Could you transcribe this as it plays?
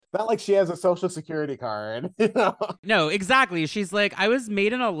Not like she has a social security card, you know. No, exactly. She's like, I was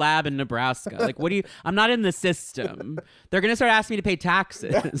made in a lab in Nebraska. Like, what do you, I'm not in the system. They're going to start asking me to pay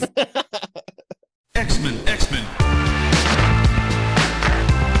taxes. X-Men, X-Men.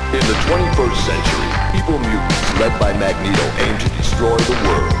 In the 21st century, evil mutants led by Magneto aim to destroy the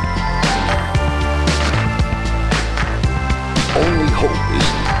world. The only hope is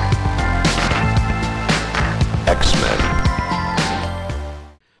X-Men.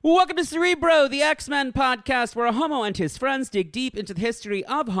 Welcome to Cerebro, the X-Men podcast, where a homo and his friends dig deep into the history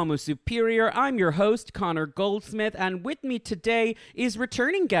of Homo Superior. I'm your host, Connor Goldsmith, and with me today is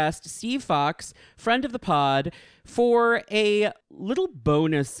returning guest Steve Foxe, friend of the pod, for a little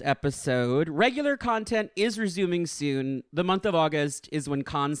bonus episode. Regular content is resuming soon. The month of August is when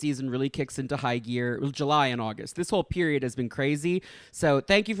con season really kicks into high gear. Well, July and August. This whole period has been crazy, so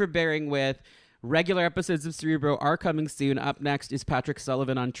thank you for bearing with. Regular episodes of Cerebro are coming soon. Up next is Patrick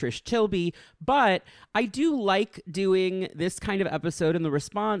Sullivan on Trish Tilby. But I do like doing this kind of episode, and the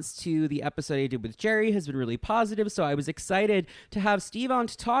response to the episode I did with Jerry has been really positive. So I was excited to have Steve on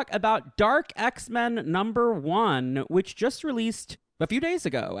to talk about Dark X-Men #1, which just released a few days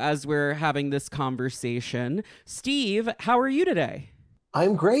ago as we're having this conversation. Steve, how are you today?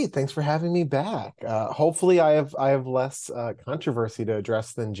 I'm great. Thanks for having me back. Hopefully, I have less controversy to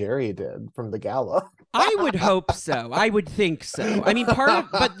address than Jerry did from the gala. I would hope so. I would think so. I mean,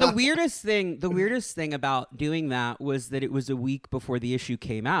 but the weirdest thing about doing that was that it was a week before the issue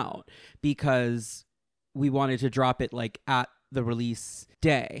came out because we wanted to drop it like at the release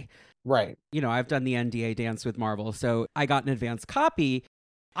day. Right. You know, I've done the NDA dance with Marvel, so I got an advance copy.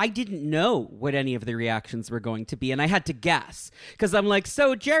 I didn't know what any of the reactions were going to be, and I had to guess because I'm like,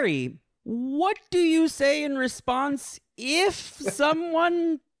 so Jerry, what do you say in response if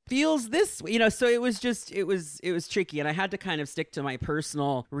someone feels this way? You know, so it was tricky, and I had to kind of stick to my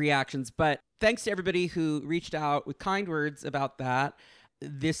personal reactions. But thanks to everybody who reached out with kind words about that.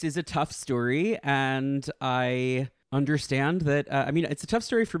 This is a tough story, and I understand that. I mean, it's a tough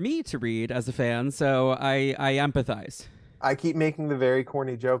story for me to read as a fan, so I empathize. I keep making the very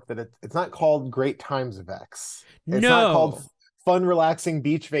corny joke that it's not called Great Times of X. It's not called No. Fun Relaxing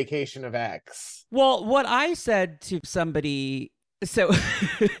Beach Vacation of X. Well, what I said to somebody, so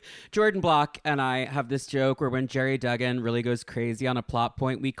Jordan Block and I have this joke where when Jerry Duggan really goes crazy on a plot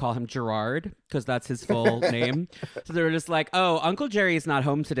point, we call him Gerard because that's his full name. So they were just like, oh, Uncle Jerry's not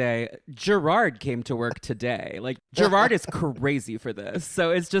home today. Gerard came to work today. Like, Gerard is crazy for this.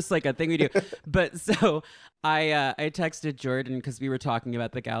 So it's just like a thing we do. But so I texted Jordan because we were talking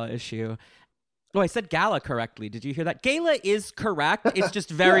about the gala issue. Oh, I said gala correctly. Did you hear that? Gala is correct. It's just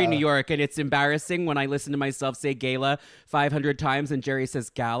very Yeah. New York, and it's embarrassing when I listen to myself say gala 500 times and Jerry says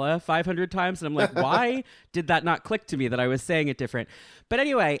gala 500 times. And I'm like, why did that not click to me that I was saying it different? But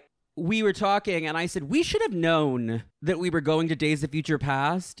anyway, we were talking, and I said, we should have known that we were going to Days of Future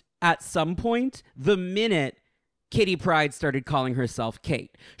Past at some point the minute Kitty Pryde started calling herself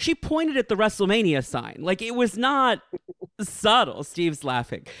Kate. She pointed at the WrestleMania sign. Like, it was not subtle. Steve's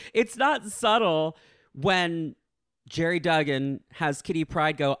laughing. It's not subtle when Jerry Duggan has Kitty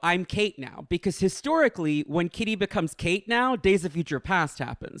Pryde go, I'm Kate now. Because historically, when Kitty becomes Kate now, Days of Future Past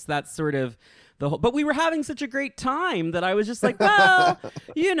happens. That's sort of the whole... But we were having such a great time that I was just like, well,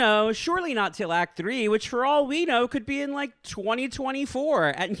 you know, surely not till Act 3, which for all we know could be in like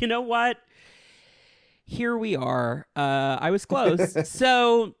 2024. And you know what? Here we are. I was close.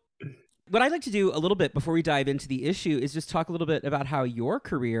 So what I'd like to do a little bit before we dive into the issue is just talk a little bit about how your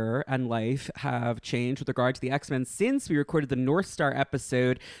career and life have changed with regard to the X-Men since we recorded the North Star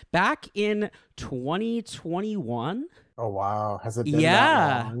episode back in 2021. Oh, wow. Has it been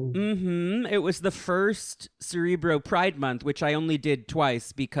Yeah. that long? It was the first Cerebro Pride Month, which I only did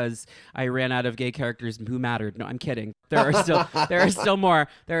twice because I ran out of gay characters who mattered. No, I'm kidding. There are still more.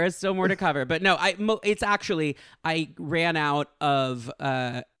 There is still more to cover. But no, it's actually I ran out of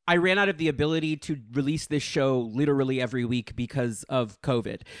the ability to release this show literally every week because of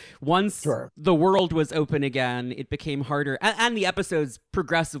COVID. Once Sure. the world was open again, it became harder, and the episodes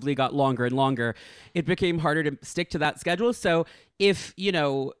progressively got longer and longer. It became harder to stick to that schedule. So if, you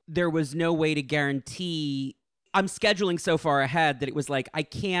know, there was no way to guarantee, I'm scheduling so far ahead that it was like, I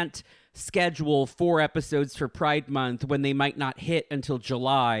can't schedule 4 episodes for Pride Month when they might not hit until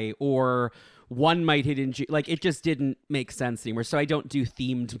July, or one might hit in June. Like, it just didn't make sense anymore. So I don't do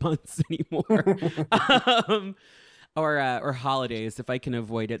themed months anymore. Or holidays if I can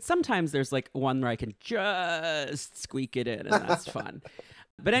avoid it. Sometimes there's like one where I can just squeak it in, and that's fun.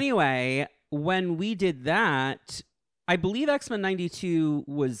 But anyway, when we did that, I believe X-Men 92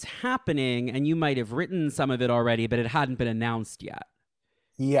 was happening, and you might have written some of it already, but it hadn't been announced yet.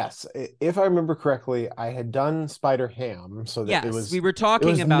 Yes, if I remember correctly, I had done Spider Ham, so that Yes, we were it talking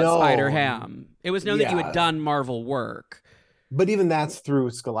was about Spider known. Ham. It was known that you had Yeah, done Marvel work. but even that's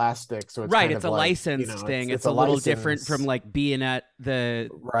through Scholastic, so it's Right, kind it's of a like, licensed thing. it's It's a a little different from license, like being at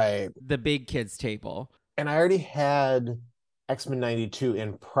right? the big kids table. And I already had X-Men 92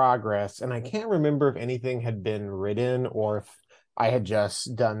 in progress, and I can't remember if anything had been written or if I had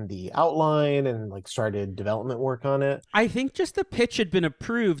just done the outline and like started development work on it. I think just the pitch had been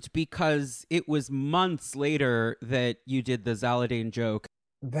approved because it was months later that you did the Zaladane joke.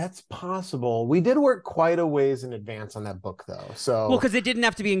 That's possible. We did work quite a ways in advance on that book, though. Well, So, because it didn't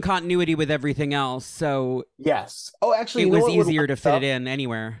have to be in continuity with everything else, so yes. Oh, actually, it you know was what would line easier to fit it up? in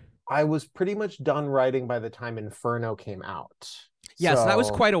anywhere. I was pretty much done writing by the time Inferno came out. Yes, that was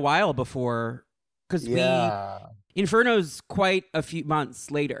So, quite a while before, because yeah. Inferno's quite a few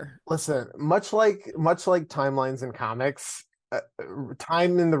months later. Listen, much like timelines in comics,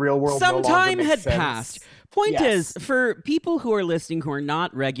 time in the real world no Some longer time makes had passed. sense. Point is, Yes. for people who are listening who are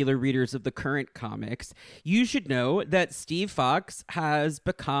not regular readers of the current comics, you should know that Steve Foxe has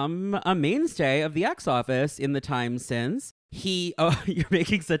become a mainstay of the X Office in the time since. Oh, you're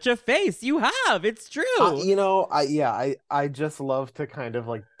making such a face. You have. It's true. I just love to kind of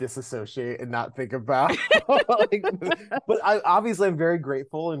like disassociate and not think about like, but I'm very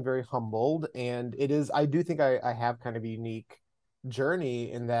grateful and very humbled, and I do think I have kind of a unique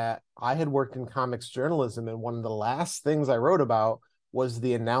journey in that I had worked in comics journalism, and one of the last things I wrote about was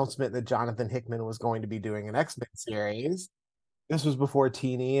the announcement that Jonathan Hickman was going to be doing an X-Men series. This was before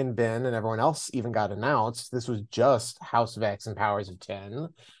Teeny and Ben and everyone else even got announced. This was just House of X and Powers of 10.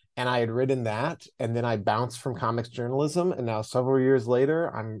 And I had written that, and then I bounced from comics journalism. And now, several years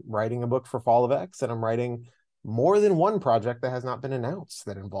later, I'm writing a book for Fall of X, and I'm writing more than one project that has not been announced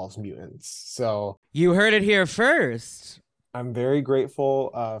that involves mutants. So You heard it here first. I'm very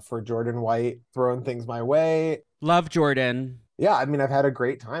grateful for Jordan White throwing things my way. Love Jordan. Yeah, I mean, I've had a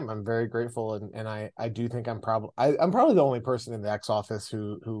great time. I'm very grateful, and I do think I'm probably the only person in the X office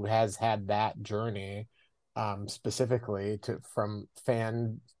who has had that journey, specifically to from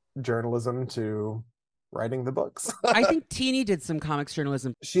fan journalism to writing the books. I think Teeny did some comics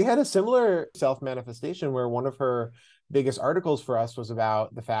journalism. She had a similar self-manifestation where one of her biggest articles for us was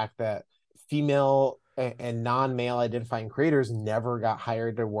about the fact that female and non-male identifying creators never got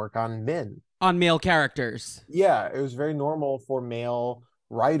hired to work on men. On male characters. Yeah, it was very normal for male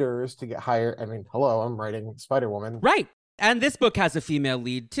writers to get hired. I mean, hello, I'm writing Spider-Woman. Right. And this book has a female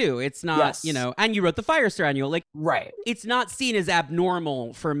lead too. It's not, Yes. and you wrote the Firestar Annual. Like, Right. it's not seen as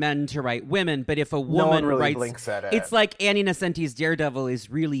abnormal for men to write women, but if a No woman one really writes, blinks at it. it's like Annie Nocenti's Daredevil is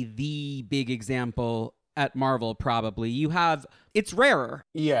really the big example at Marvel. Probably it's rarer.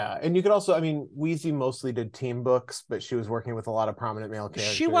 Yeah, and you could also, I mean, Wheezy mostly did team books, but she was working with a lot of prominent male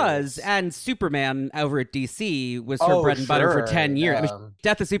characters. She was, and Superman over at DC was her bread and butter for 10 years. I mean,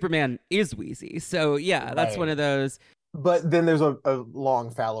 Death of Superman is Wheezy, so yeah, that's one of those. But then there's a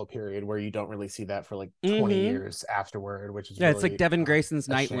long fallow period where you don't really see that for like 20 years afterward, which is it's really, like Devin Grayson's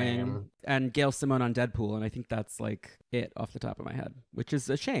a Nightwing shame. and Gail Simone on Deadpool, and I think that's like it off the top of my head, which is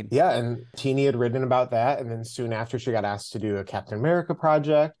a shame. Yeah, and Teeny had written about that, and then soon after she got asked to do a Captain America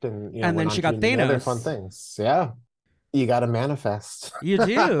project, and and then she got Thanos. Other fun things. Yeah, you got to manifest. You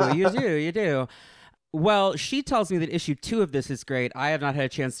do. Well, she tells me that issue 2 of this is great. I have not had a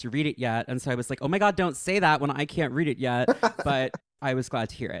chance to read it yet. And so I was like, oh my God, don't say that when I can't read it yet. But I was glad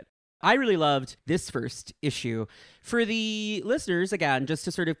to hear it. I really loved this first issue. For the listeners, again, just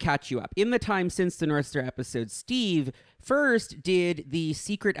to sort of catch you up, in the time since the North Star episode, Steve first did the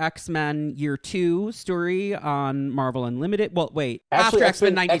Secret X-Men Year 2 story on Marvel Unlimited. Well, wait, Actually, after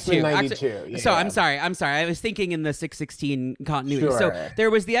X-Men 92. X-Men 92. I'm sorry. I was thinking in the 616 continuity. Sure. So there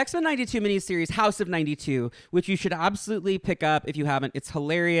was the X-Men 92 miniseries, House of 92, which you should absolutely pick up if you haven't. It's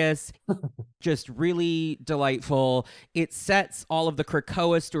hilarious. Just really delightful. It sets all of the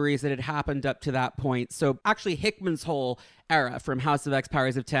Krakoa stories that had happened up to that point. So actually Hickman's whole era from House of X,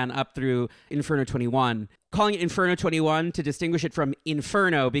 Powers of 10 up through Inferno 21. Calling it Inferno 21 to distinguish it from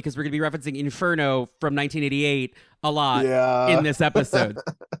Inferno because we're going to be referencing Inferno from 1988 a lot in this episode.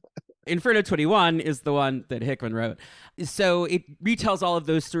 Inferno 21 is the one that Hickman wrote. So it retells all of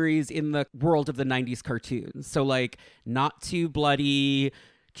those stories in the world of the 90s cartoons. So like not too bloody,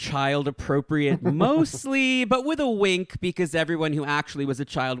 child appropriate mostly, but with a wink because everyone who actually was a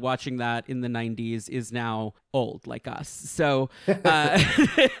child watching that in the 90s is now old like us. So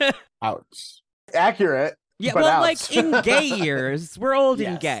ouch. Accurate. Yeah, but well, ouch. like in gay years. We're old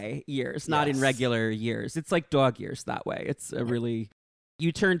in Yes. gay years, not in Yes. regular years. It's like dog years that way. It's a really...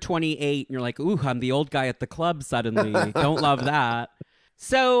 You turn 28 and you're like, ooh, I'm the old guy at the club suddenly. Don't love that.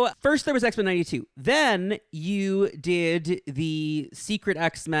 So first there was X-Men 92. Then you did the Secret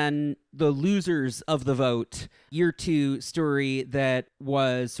X-Men, the losers of the vote, year 2 story that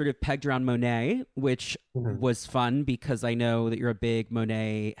was sort of pegged around Monet, which was fun because I know that you're a big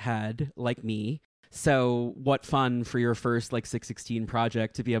Monet head like me. So what fun for your first like 616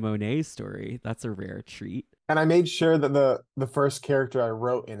 project to be a Monet story. That's a rare treat. And I made sure that the first character I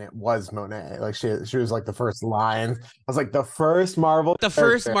wrote in it was Monet. Like she was like the first line. I was like the first Marvel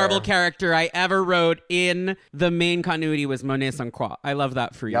character I ever wrote in the main continuity was Monet Sans Croix. I love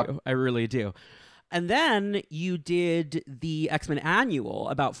that for you. I really do. And then you did the X-Men Annual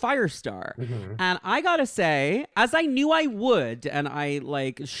about Firestar. And I gotta say, as I knew I would, and I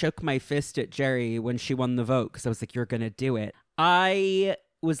like shook my fist at Jerry when she won the vote because I was like, you're gonna do it. I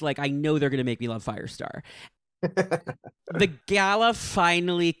was like, I know they're gonna make me love Firestar. The gala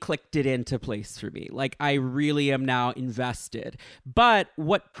finally clicked it into place for me. Like, I really am now invested. But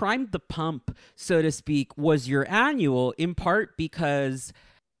what primed the pump, so to speak, was your Annual, in part because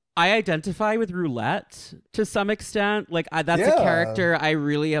I identify with Roulette to some extent. Like, that's a character I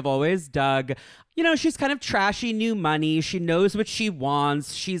really have always dug. You know, she's kind of trashy new money. She knows what she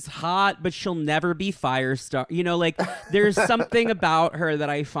wants. She's hot, but she'll never be Firestar. You know, like, there's something about her that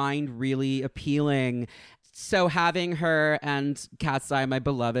I find really appealing. So having her and Cat's Eye, my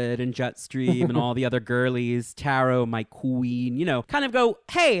beloved, and Jetstream and all the other girlies, Taro, my queen, you know, kind of go,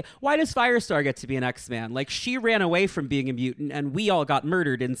 hey, why does Firestar get to be an X-Man? Like, she ran away from being a mutant and we all got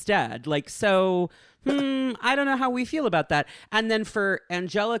murdered instead. Like, so, I don't know how we feel about that. And then for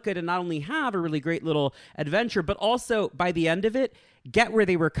Angelica to not only have a really great little adventure, but also by the end of it, get where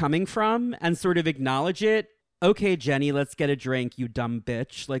they were coming from and sort of acknowledge it. Okay, Jenny, let's get a drink, you dumb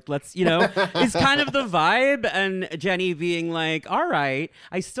bitch. Like, let's, you know, it's kind of the vibe. And Jenny being like, all right,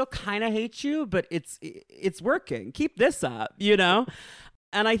 I still kind of hate you, but it's working. Keep this up, you know?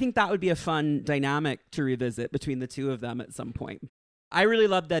 And I think that would be a fun dynamic to revisit between the two of them at some point. I really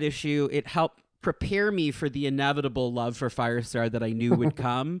loved that issue. It helped prepare me for the inevitable love for Firestar that I knew would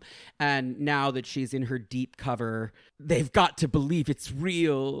come. And now that she's in her deep cover, they've got to believe it's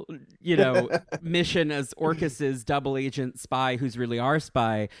real, you know, mission as Orcus's double agent spy who's really our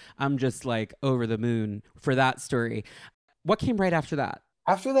spy. I'm just like over the moon for that story. What came right after that?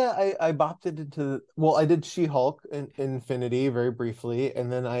 After that, I bopped it into, well, I did She-Hulk in Infinity very briefly,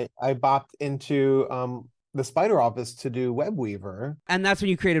 and then I bopped into the Spider Office to do Webweaver. And that's when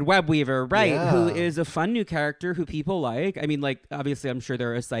you created Webweaver, right? Yeah. Who is a fun new character who people like. I mean, like, obviously, I'm sure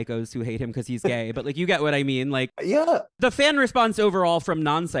there are psychos who hate him because he's gay, but like, you get what I mean. Like, yeah, the fan response overall from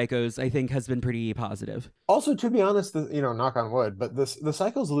non-psychos, I think, has been pretty positive. Also, to be honest, you know, knock on wood, but the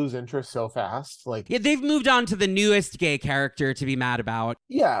psychos lose interest so fast. Like, yeah, they've moved on to the newest gay character to be mad about.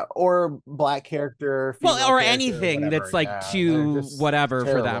 Yeah, or black character, well, or character, anything whatever. that's like too whatever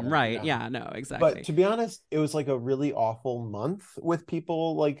for them, right? Yeah, no, exactly. But to be honest, it was like a really awful month with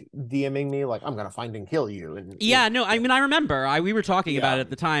people like DMing me, like, I'm gonna find and kill you. And yeah, no, I mean, I remember we were talking about it at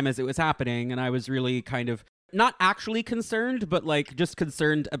the time as it was happening, and I was really kind of not actually concerned, but like just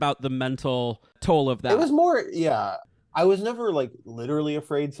concerned about the mental toll of that. It was more, I was never like literally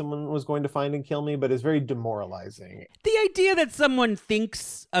afraid someone was going to find and kill me, but it's very demoralizing. The idea that someone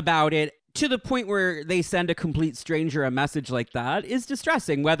thinks about it to the point where they send a complete stranger a message like that is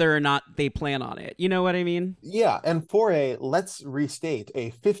distressing, whether or not they plan on it. You know what I mean? Yeah, and for let's restate,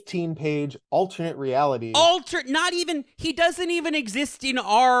 a 15-page alternate reality. Not even, he doesn't even exist in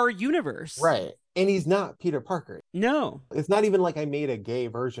our universe. Right. And he's not Peter Parker. No. It's not even like I made a gay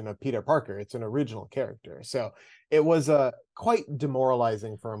version of Peter Parker. It's an original character. So it was quite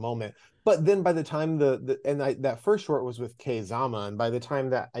demoralizing for a moment. But then by the time that first short was with Kei Zama, and by the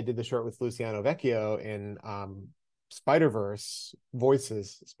time that I did the short with Luciano Vecchio in Spider-Verse,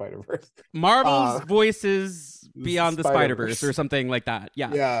 Marvel's Voices Beyond the Spider-Verse or something like that.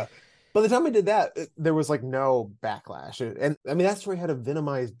 Yeah. Yeah. By the time I did that, there was like no backlash. And I mean, that's where I had a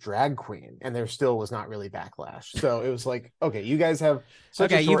venomized drag queen, and there still was not really backlash. So it was like, okay, you guys have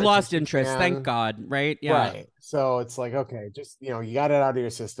such a you've lost interest. Thank God. Right. Yeah. Right. So it's like, okay, just, you know, you got it out of your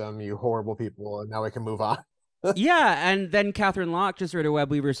system, you horrible people, and now we can move on. Yeah, and then Catherine Locke just wrote a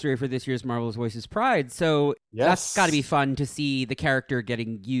Webweaver story for this year's Marvel's Voices Pride. So that's got to be fun to see the character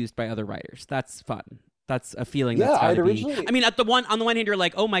getting used by other writers. That's fun. That's a feeling that's gotta be. I mean, on the one hand, you're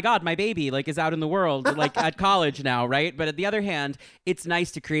like, oh my God, my baby like is out in the world, like at college now, right? But at the other hand, it's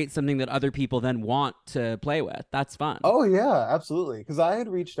nice to create something that other people then want to play with. That's fun. Oh yeah, absolutely. Because I had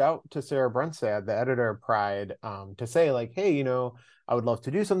reached out to Sarah Brunstad, the editor of Pride, to say like, hey, you know, I would love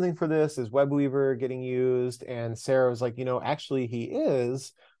to do something for this. Is Webweaver getting used? And Sarah was like, you know, actually he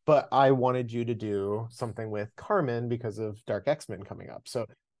is, but I wanted you to do something with Carmen because of Dark X-Men coming up. So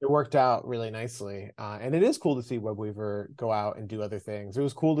it worked out really nicely. And it is cool to see Web Weaver go out and do other things. It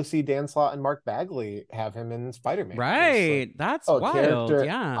was cool to see Dan Slott and Mark Bagley have him in Spider-Man. Right. Like, That's a wild. character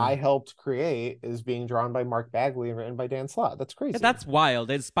Yeah. I helped create is being drawn by Mark Bagley and written by Dan Slott. That's crazy. Yeah, that's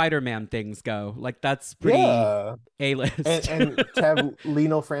wild as Spider-Man things go. Like, that's pretty Yeah. A-list. And to have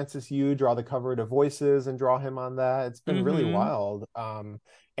Lino Francis Yu draw the cover to Voices and draw him on that, it's been really wild.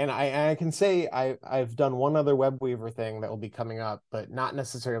 And I can say I've done one other Web Weaver thing that will be coming up, but not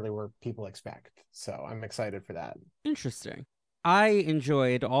necessarily where people expect. So I'm excited for that. Interesting. I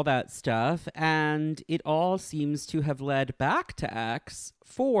enjoyed all that stuff, and it all seems to have led back to X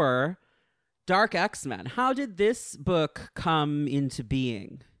for Dark X-Men. How did this book come into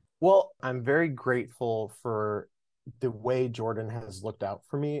being? Well, I'm very grateful for the way Jordan has looked out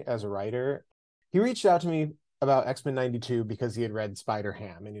for me as a writer. He reached out to me about X-Men 92 because he had read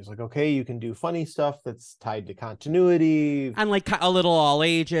Spider-Ham, and he was like, okay, you can do funny stuff that's tied to continuity. And like a little all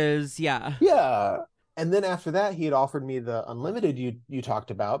ages, yeah. Yeah. And then after that, he had offered me the Unlimited you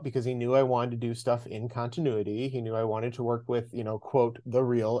talked about because he knew I wanted to do stuff in continuity. He knew I wanted to work with, quote, the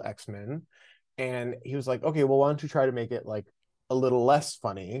real X-Men. And he was like, okay, well, why don't you try to make it like a little less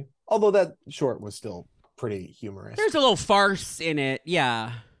funny? Although that short was still pretty humorous. There's a little farce in it,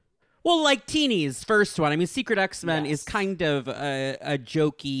 yeah. Well, like Teeny's first one. I mean, Secret X-Men is kind of a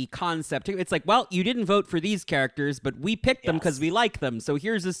jokey concept. It's like, well, you didn't vote for these characters, but we picked them because we like them. So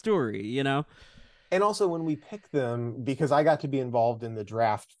here's a story, And also when we pick them, because I got to be involved in the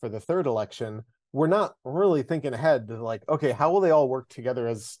draft for the third election, we're not really thinking ahead to like, okay, how will they all work together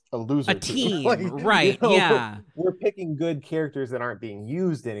as a loser team? Like, right, yeah. We're picking good characters that aren't being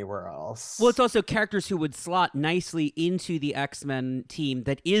used anywhere else. Well, it's also characters who would slot nicely into the X-Men team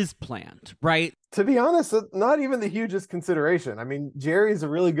that is planned, right? To be honest, not even the hugest consideration. I mean, Jerry's a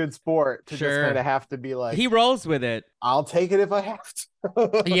really good sport to just kind of have to be like... He rolls with it. I'll take it if I have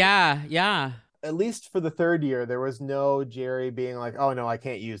to. Yeah. At least for the third year, there was no Jerry being like, oh, no, I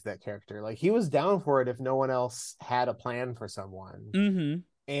can't use that character. Like, he was down for it if no one else had a plan for someone. Mm-hmm.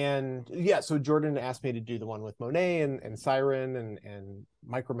 And yeah, so Jordan asked me to do the one with Monet and Siren and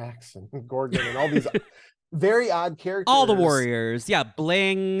Micromax and Gorgon and all these very odd characters. All the Warriors. Yeah,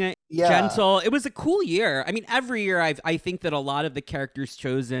 Bling, Gentle. It was a cool year. I mean, every year I think that a lot of the characters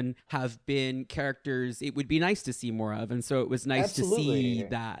chosen have been characters it would be nice to see more of. And so it was nice to see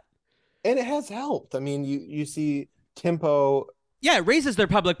that. And it has helped. I mean, you see Tempo. Yeah, it raises their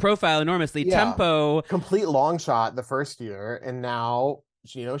public profile enormously. Yeah. Tempo. Complete long shot the first year. And now,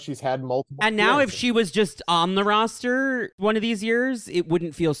 she's had multiple. And now if she was just on the roster one of these years, it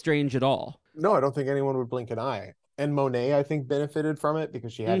wouldn't feel strange at all. No, I don't think anyone would blink an eye. And Monet, I think, benefited from it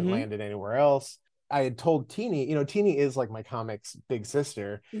because she hadn't landed anywhere else. I had told Teeny, Teeny is like my comics big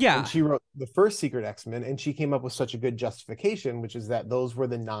sister. Yeah. And she wrote the first Secret X-Men, and she came up with such a good justification, which is that those were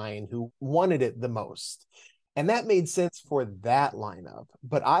the 9 who wanted it the most. And that made sense for that lineup.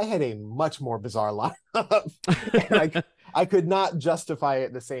 But I had a much more bizarre lineup. And I could not justify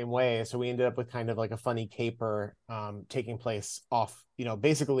it the same way. So we ended up with kind of like a funny caper taking place off,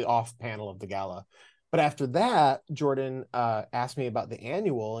 basically off panel of the gala. But after that, Jordan asked me about the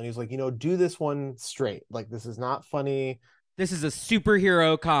annual, and he's like, do this one straight. Like, this is not funny. This is a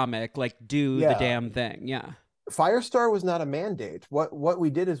superhero comic. Like, do the damn thing. Yeah. Firestar was not a mandate. What we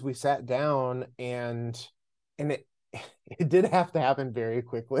did is we sat down and it did have to happen very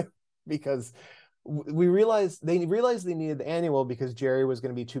quickly because they realized they needed the annual because Jerry was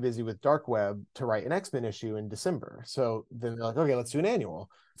going to be too busy with Dark Web to write an X-Men issue in December. So then they're like, okay, let's do an annual.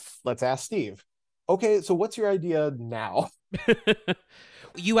 Let's ask Steve. Okay, so what's your idea now?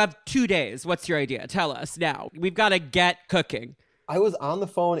 You have 2 days. What's your idea? Tell us now. We've got to get cooking. I was on the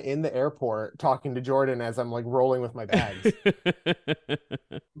phone in the airport talking to Jordan as I'm like rolling with my bags.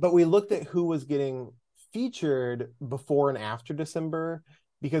 But we looked at who was getting featured before and after December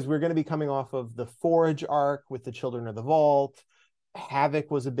because we're going to be coming off of the Forge arc with the Children of the Vault.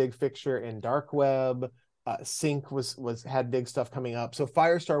 Havoc was a big fixture in Dark Web. Sync had big stuff coming up. So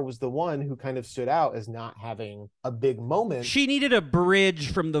Firestar was the one who kind of stood out as not having a big moment. She needed a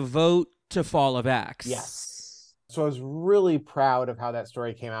bridge from the vote to Fall of X. Yes. So I was really proud of how that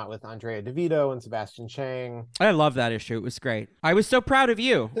story came out with Andrea DeVito and Sebastian Chang. I love that issue. It was great. I was so proud of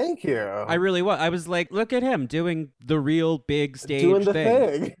you. Thank you. I really was. I was like, look at him doing the real big stage doing the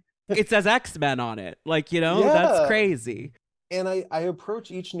thing. It says X-Men on it. Like, that's crazy. And I approach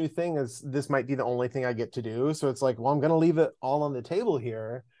each new thing as this might be the only thing I get to do. So it's like, well, I'm going to leave it all on the table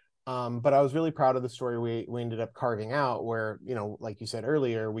here. But I was really proud of the story we ended up carving out where, like you said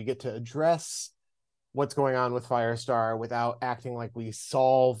earlier, we get to address what's going on with Firestar without acting like we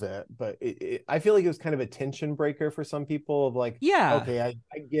solve it. But I feel like it was kind of a tension breaker for some people of like, Yeah. okay,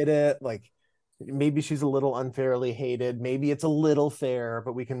 I get it. Like maybe she's a little unfairly hated. Maybe it's a little fair,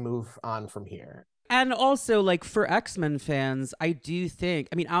 but we can move on from here. And also, like, for X-Men fans, I do think,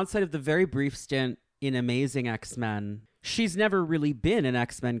 I mean, outside of the very brief stint in Amazing X-Men, she's never really been an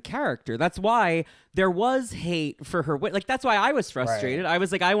X-Men character. That's why there was hate for her. Like, that's why I was frustrated. Right. I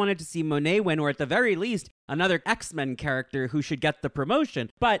was like, I wanted to see Monet win, or at the very least, another X-Men character who should get the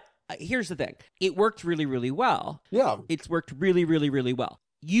promotion. But here's the thing. It worked really, really well. Yeah. It's worked really, really, really well.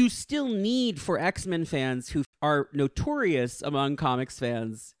 You still need, for X-Men fans who are notorious among comics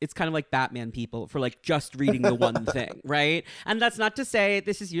fans, it's kind of like Batman people for like just reading the one thing, right? And that's not to say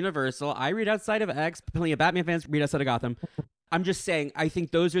this is universal. I read outside of X, plenty of Batman fans read outside of Gotham. I'm just saying, I think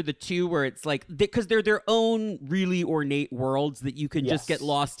those are the two where it's like, because they're their own really ornate worlds that you can just get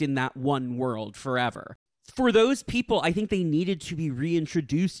lost in that one world forever. For those people, I think they needed to be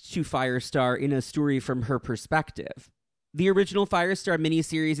reintroduced to Firestar in a story from her perspective. The original Firestar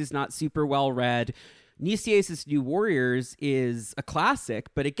miniseries is not super well read. Nicias' New Warriors is a classic,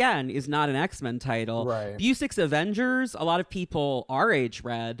 but again, is not an X-Men title. Right. Busiek's Avengers, a lot of people our age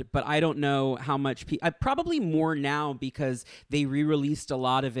read, but I don't know how much probably more now because they re-released a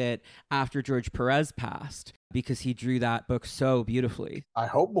lot of it after George Perez passed, because he drew that book so beautifully. I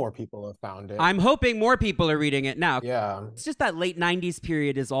hope more people have found it. I'm hoping more people are reading it now. Yeah. It's just that late 90s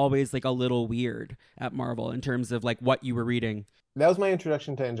period is always like a little weird at Marvel in terms of like what you were reading. That was my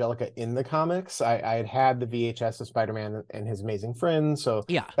introduction to Angelica in the comics. I had the VHS of Spider-Man and His Amazing Friends, so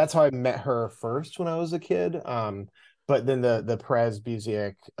yeah, that's how I met her first when I was a kid. But then the Perez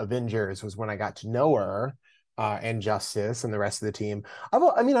Busiek Avengers was when I got to know her, and Justice and the rest of the team. I've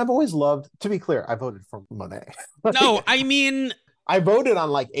always loved. To be clear, I voted for Monet. No, I mean, I voted on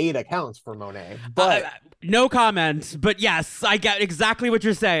like 8 accounts for Monet, but no comment. But yes, I get exactly what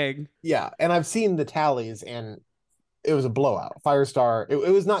you're saying. Yeah, and I've seen the tallies and it was a blowout. Firestar,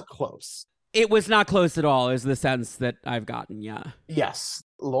 it was not close. It was not close at all, is the sense that I've gotten, yeah. Yes.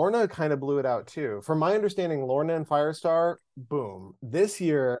 Lorna kind of blew it out, too. From my understanding, Lorna and Firestar, boom. This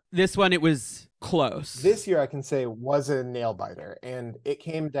one, it was close. This year, I can say, was a nail-biter. And it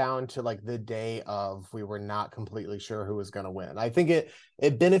came down to, like, the day of we were not completely sure who was going to win. I think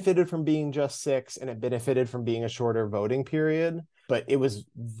it benefited from being just 6, and it benefited from being a shorter voting period. But it was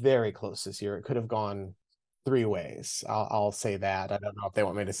very close this year. It could have gone 3 ways. I'll say that. I don't know if they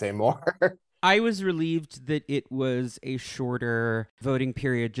want me to say more. I was relieved that it was a shorter voting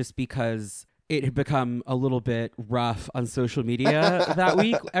period just because it had become a little bit rough on social media that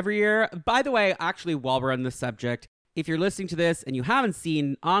week every year. By the way, actually, while we're on the subject, if you're listening to this and you haven't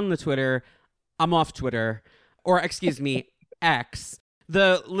seen on the Twitter, I'm off Twitter, or excuse me, X.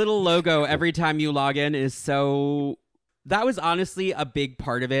 The little logo every time you log in is so... That was honestly a big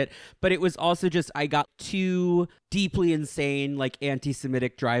part of it, but it was also just I got 2 deeply insane, like,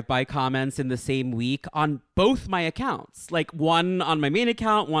 anti-Semitic drive-by comments in the same week on both my accounts. Like, one on my main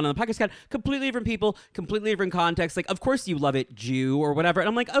account, one on the podcast account, completely different people, completely different context. Like, of course you love it, Jew, or whatever. And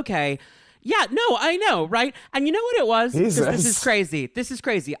I'm like, okay, yeah, no, I know, right? And you know what it was? This is crazy. This is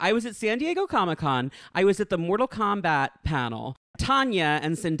crazy. I was at San Diego Comic-Con. I was at the Mortal Kombat panel. Tanya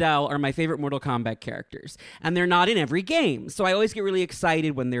and Sindel are my favorite Mortal Kombat characters, and they're not in every game, so I always get really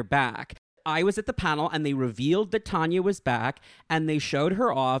excited when they're back. I was at the panel, and they revealed that Tanya was back, and they showed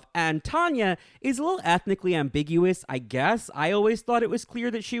her off, and Tanya is a little ethnically ambiguous, I guess. I always thought it was clear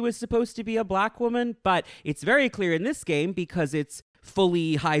that she was supposed to be a black woman, but it's very clear in this game because it's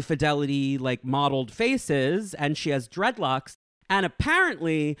fully high-fidelity, like, modeled faces, and she has dreadlocks, and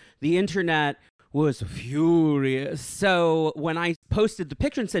apparently the internet was furious. So when I posted the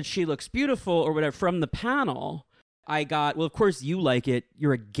picture and said she looks beautiful or whatever from the panel, I got, well, of course you like it.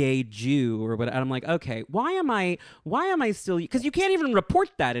 You're a gay Jew or whatever. And I'm like, okay, why am I still, because you can't even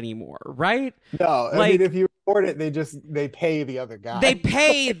report that anymore, right? No, I mean, if you report it, they pay the other guy. They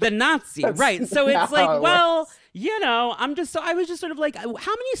pay the Nazi, right? So it's like, well, you know, I was just sort of like, how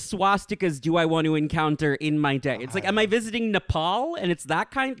many swastikas do I want to encounter in my day? It's like, am I visiting Nepal? And it's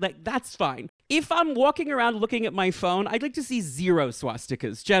that kind, like, that's fine. If I'm walking around looking at my phone, I'd like to see 0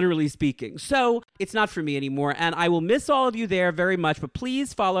 swastikas, generally speaking. So it's not for me anymore, and I will miss all of you there very much, but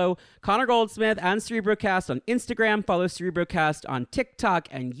please follow Connor Goldsmith and Cerebrocast on Instagram, follow Cerebrocast on TikTok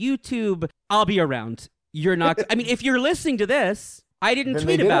and YouTube. I'll be around. You're not, I mean, if you're listening to this, I didn't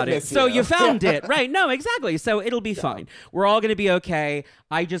tweet about it, so you found it. Right, no, exactly. So it'll be fine. We're all going to be okay.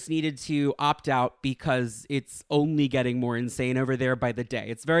 I just needed to opt out because it's only getting more insane over there by the day.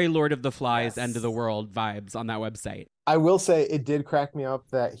 It's very Lord of the Flies, End of the World vibes on that website. I will say it did crack me up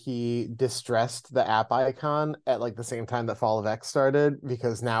that he distressed the app icon at like the same time that Fall of X started,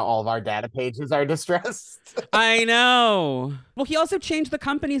 because now all of our data pages are distressed. I know. Well, he also changed the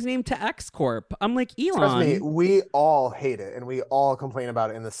company's name to X Corp. I'm like, Trust me, Elon. we all hate it and we all complain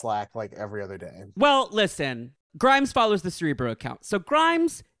about it in the Slack like every other day. Well, listen, Grimes follows the Cerebro account. So,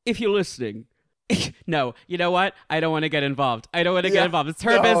 Grimes, if you're listening, no, you know what? I don't want to get involved. I don't want to get involved. It's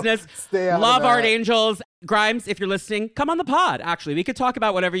her business. Stay out Love of Art that. Angels. Grimes, if you're listening, come on the pod. Actually, we could talk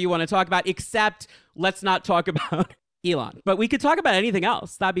about whatever you want to talk about, except let's not talk about Elon. But we could talk about anything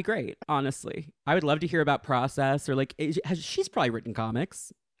else. That'd be great, honestly. I would love to hear about Process, or like, she's probably written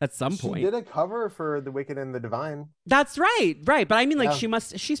comics at some point. She did a cover for The Wicked and the Divine. That's right. But I mean, like, Yeah.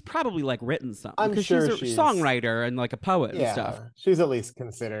 she's probably like written something. I'm because sure she's a songwriter and like a poet and stuff. She's at least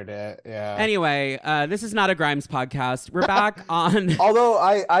considered it. Yeah. Anyway, this is not a Grimes podcast. We're back on. Although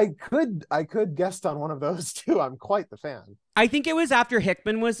I could guest on one of those too. I'm quite the fan. I think it was after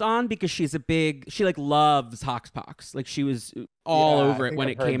Hickman was on, because she like loves Hoxpox. Like, she was all Yeah, over I it think when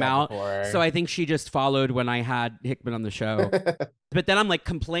I've it heard came that out. before. So I think she just followed when I had Hickman on the show. But then I'm like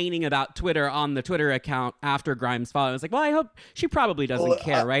complaining about Twitter on the Twitter account after Grimes followed. I was like, well, I hope she probably doesn't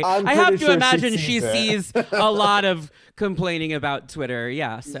care, right? I'm I have pretty to sure imagine she she sees sees a lot of complaining about Twitter.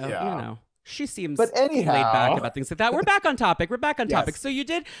 Yeah. So, Yeah. you know. She seems But anyhow, laid back about things like that. We're back on topic. Yes. So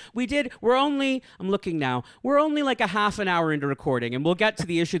I'm looking now. We're only like a half an hour into recording, and we'll get to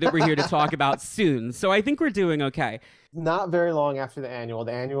the issue that we're here to talk about soon. So I think we're doing okay. not very long after the annual.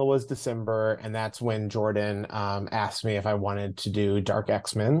 The annual was December, and that's when Jordan asked me if I wanted to do Dark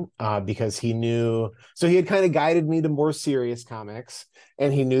X-Men, because he knew, so he had kind of guided me to more serious comics,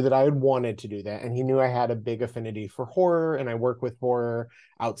 and he knew that I had wanted to do that, and he knew I had a big affinity for horror, and I work with horror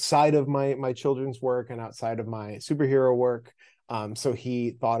outside of my children's work and outside of my superhero work. So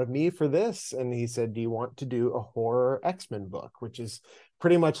he thought of me for this, and he said, do you want to do a horror X-Men book? Which is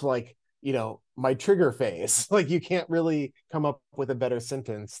pretty much like, you know, my trigger phase. Like, you can't really come up with a better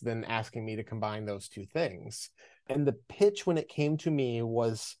sentence than asking me to combine those two things. And the pitch when it came to me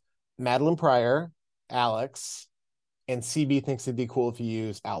was Madeline Pryor, Alex, and CB thinks it'd be cool if you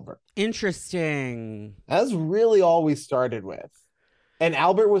use Albert. Interesting. That's really all we started with. And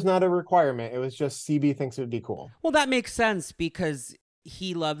Albert was not a requirement. It was just CB thinks it would be cool. Well, that makes sense because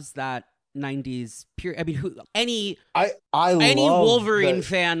he loves that 90s pure. I mean, any Wolverine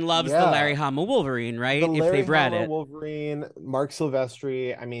fan loves the Larry Hama Wolverine, right? If they've read it. Wolverine, Mark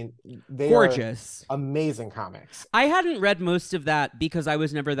Silvestri. I mean, they gorgeous, are amazing comics. I hadn't read most of that because I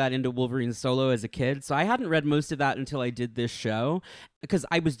was never that into Wolverine solo as a kid, so I hadn't read most of that until I did this show, because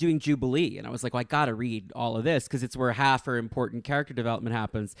I was doing Jubilee and I was like, well, I gotta read all of this because it's where half her important character development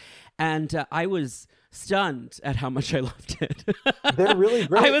happens, and I was stunned at how much I loved it. They're really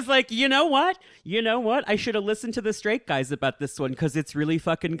great. I was like, you know what? I should have listened to the Straight Guys about this one because it's really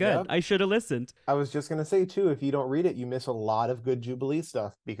fucking good. Yep. I should have listened. I was just going to say, too, if you don't read it, you miss a lot of good Jubilee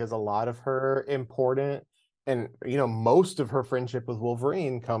stuff, because a lot of her important and, you know, most of her friendship with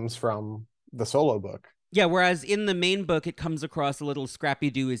Wolverine comes from the solo book. Yeah, whereas in the main book, it comes across a little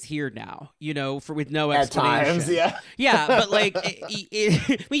Scrappy-Doo is here now, you know, with no explanation. At times, yeah. Yeah, but like,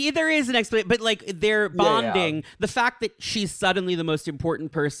 there is an explanation, but like, they're bonding. Yeah. The fact that she's suddenly the most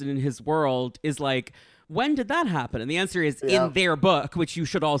important person in his world is like, when did that happen? And the answer is in their book, which you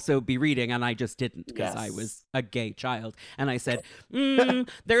should also be reading, and I just didn't because I was a gay child. And I said,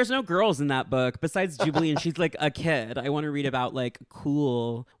 there's no girls in that book besides Jubilee, and she's like a kid. I want to read about like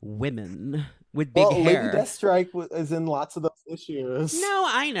cool women with big hair. Lady Deathstrike is in lots of those issues. No,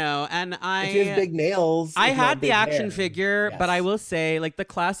 I know, and she has big nails. I had the action figure, but I will say, like, the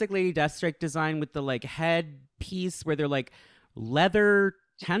classic Lady Deathstrike design with the like head piece where they're like leather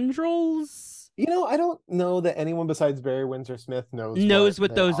tendrils. You know, I don't know that anyone besides Barry Windsor Smith knows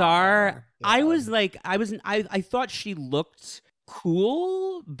what those are. Yeah. I thought she looked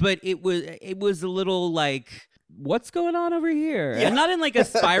cool, but it was a little like, what's going on over here? Yeah. And not in like a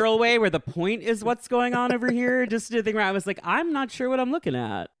spiral way where the point is what's going on over here. Just a thing where I was like, I'm not sure what I'm looking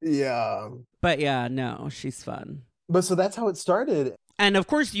at. Yeah. But yeah, no, she's fun. But so that's how it started. And of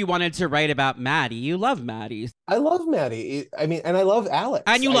course you wanted to write about Maddie. You love Maddie. I love Maddie. I mean, and I love Alex.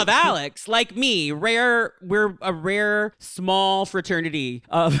 And you love Alex, like me. We're a rare small fraternity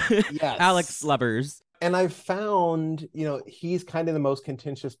of Alex lovers. And I found, you know, he's kind of the most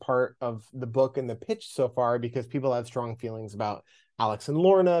contentious part of the book and the pitch so far, because people have strong feelings about Alex and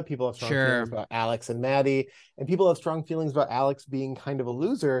Lorna, people have strong feelings about Alex and Maddie, and people have strong feelings about Alex being kind of a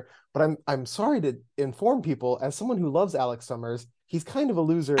loser. But I'm sorry to inform people, as someone who loves Alex Summers, he's kind of a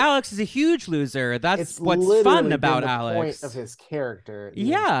loser. Alex is a huge loser. That's It's what's literally fun about been the Alex. point of his character the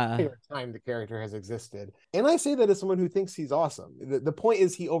Yeah. entire time the character has existed. And I say that as someone who thinks he's awesome. The point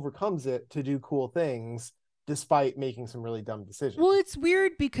is he overcomes it to do cool things despite making some really dumb decisions. Well, it's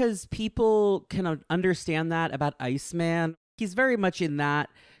weird because people can understand that about Iceman. He's very much in that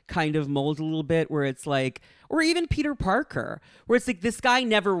kind of mold a little bit, where it's like, or even Peter Parker, where it's like this guy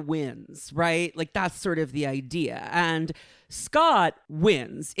never wins, right? Like that's sort of the idea. And Scott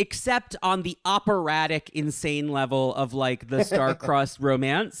wins, except on the operatic, insane level of like the star-crossed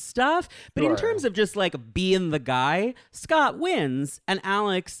romance stuff. But in terms of just like being the guy, Scott wins, and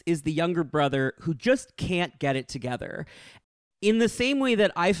Alex is the younger brother who just can't get it together. In the same way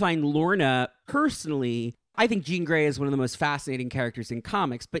that I find Lorna personally, I think Jean Grey is one of the most fascinating characters in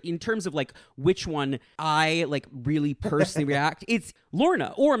comics, but in terms of like which one I like really personally react, it's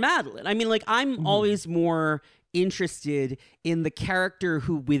Lorna or Madeline. I mean, like I'm always more interested in the character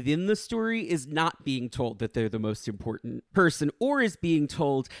who within the story is not being told that they're the most important person, or is being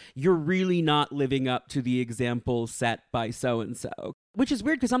told you're really not living up to the example set by so-and-so. Which is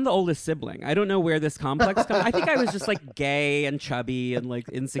weird because I'm the oldest sibling. I don't know where this complex comes. I think I was just like gay and chubby and like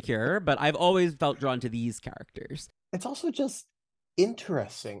insecure, but I've always felt drawn to these characters. It's also just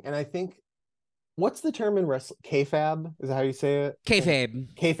interesting. And I think, what's the term in wrestling? Kayfabe? Is that how you say it?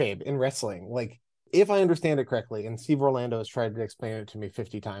 Kayfabe. Kayfabe in wrestling. Like, if I understand it correctly, and Steve Orlando has tried to explain it to me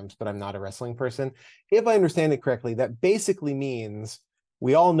 50 times, but I'm not a wrestling person. If I understand it correctly, that basically means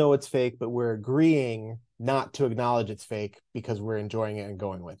we all know it's fake, but we're agreeing not to acknowledge it's fake because we're enjoying it and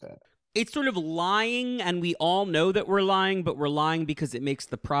going with it. It's sort of lying, and we all know that we're lying, but we're lying because it makes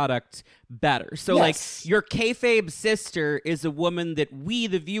the product better. So, like, your kayfabe sister is a woman that we,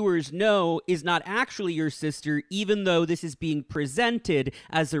 the viewers, know is not actually your sister, even though this is being presented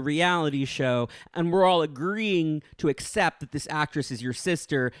as a reality show, and we're all agreeing to accept that this actress is your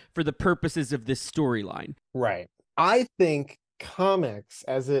sister for the purposes of this storyline. Right. I think comics,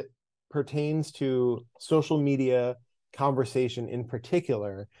 as it pertains to social media conversation in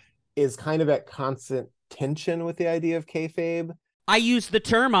particular, is kind of at constant tension with the idea of kayfabe. I use the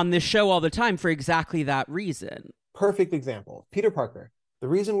term on this show all the time for exactly that reason. Perfect example. Peter Parker. The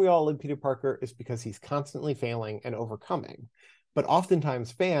reason we all love Peter Parker is because he's constantly failing and overcoming. But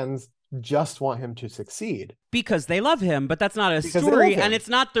oftentimes fans just want him to succeed. Because they love him, but that's not a story, and it's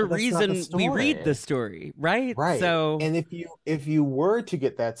not the reason we read the story, right? Right. So, and if you were to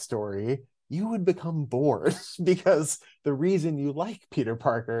get that story, you would become bored because the reason you like Peter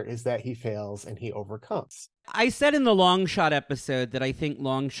Parker is that he fails and he overcomes. I said in the Long Shot episode that I think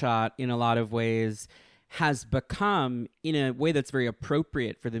Long Shot, in a lot of ways, has become, in a way that's very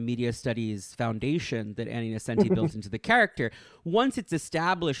appropriate for the media studies foundation that Annie Nocenti built into the character, once it's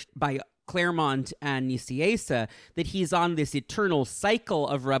established by Claremont and Nicieza that he's on this eternal cycle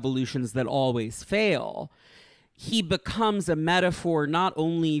of revolutions that always fail, he becomes a metaphor not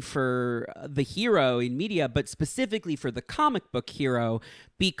only for the hero in media, but specifically for the comic book hero,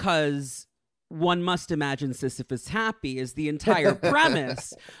 because one must imagine Sisyphus Happy is the entire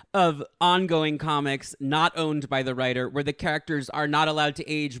premise of ongoing comics not owned by the writer, where the characters are not allowed to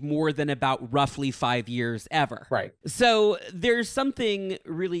age more than about roughly 5 years ever. Right. So there's something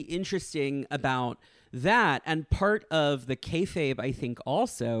really interesting about that. And part of the kayfabe, I think,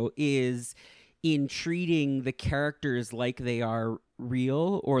 also is in treating the characters like they are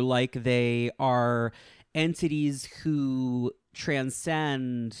real, or like they are entities who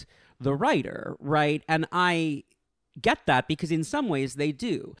transcend the writer, right? And I get that because in some ways they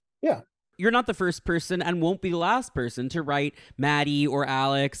do. Yeah. You're not the first person and won't be the last person to write Maddie or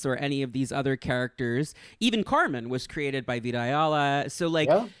Alex or any of these other characters. Even Carmen was created by Vita Ayala. So,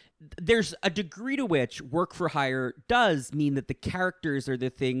 like, there's a degree to which work for hire does mean that the characters are the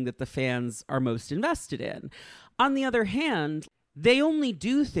thing that the fans are most invested in. On the other hand, they only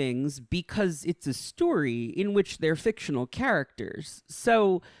do things because it's a story in which they're fictional characters.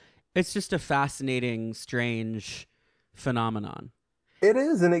 So it's just a fascinating, strange phenomenon. It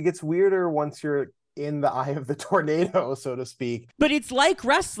is, and it gets weirder once you're in the eye of the tornado, so to speak. But it's like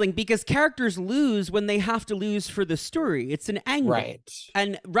wrestling because characters lose when they have to lose for the story. It's an angle. Right.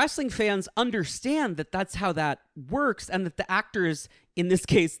 And wrestling fans understand that that's how that works, and that the actors, in this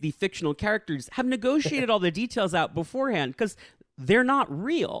case, the fictional characters, have negotiated all the details out beforehand because they're not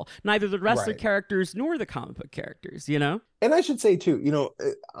real. Neither the wrestler characters nor the comic book characters, you know? And I should say, too, you know,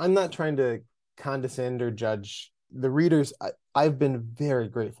 I'm not trying to condescend or judge the readers. I've been very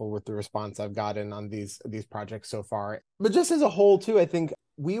grateful with the response I've gotten on these projects so far. But just as a whole, too, I think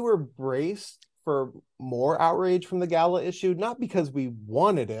we were braced for more outrage from the gala issue, not because we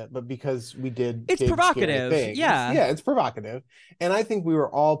wanted it, but because we did It's big, scary provocative. things. Yeah. Yeah, it's provocative. And I think we were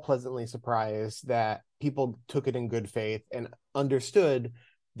all pleasantly surprised that people took it in good faith and understood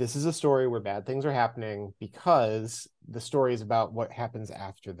this is a story where bad things are happening because the story is about what happens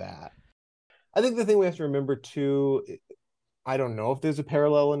after that. I think the thing we have to remember too, I don't know if there's a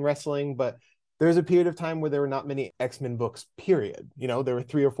parallel in wrestling, but there's a period of time where there were not many X-Men books, period. You know, there were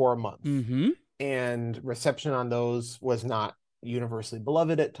 3 or 4 a month. Mm-hmm. And reception on those was not universally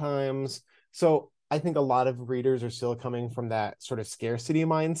beloved at times. So I think a lot of readers are still coming from that sort of scarcity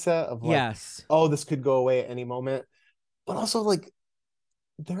mindset of like, Yes. oh, this could go away at any moment. But also like,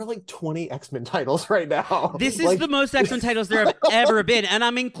 there are like 20 X-Men titles right now. This is like, the most X-Men titles there have ever been. And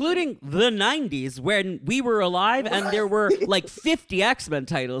I'm including the 90s when we were alive and there were like 50 X-Men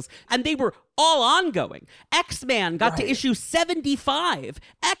titles and they were all ongoing. X-Man got to issue 75.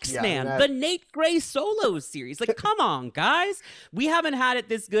 X-Man, the Nate Gray solo series. Like, come on, guys. We haven't had it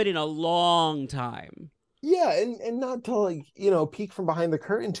this good in a long time. Yeah, and not to like, peek from behind the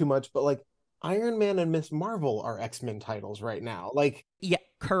curtain too much, but like Iron Man and Miss Marvel are X-Men titles right now. Like, yeah,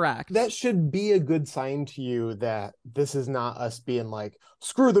 correct. That should be a good sign to you that this is not us being like,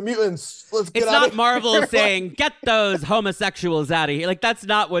 screw the mutants. Let's get out of here. It's not Marvel saying, get those homosexuals out of here. Like, that's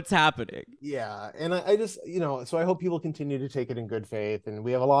not what's happening. Yeah. And I just, so I hope people continue to take it in good faith. And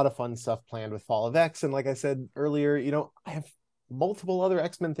we have a lot of fun stuff planned with Fall of X. And like I said earlier, I have multiple other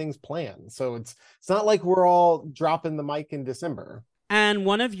X-Men things planned. So it's not like we're all dropping the mic in December. And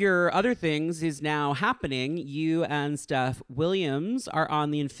one of your other things is now happening. You and Steph Williams are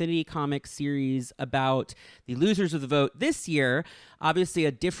on the Infinity Comics series about the losers of the vote this year. Obviously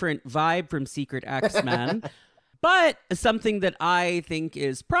a different vibe from Secret X-Men. But something that I think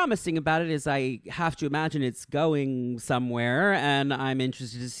is promising about it is I have to imagine it's going somewhere, and I'm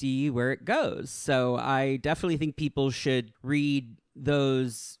interested to see where it goes. So I definitely think people should read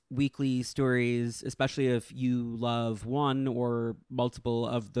those weekly stories, especially if you love one or multiple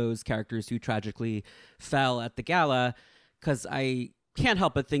of those characters who tragically fell at the gala, because I can't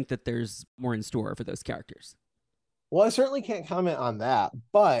help but think that there's more in store for those characters. Well, I certainly can't comment on that,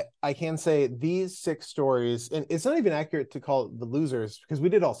 but I can say these 6 stories, and it's not even accurate to call it the losers because we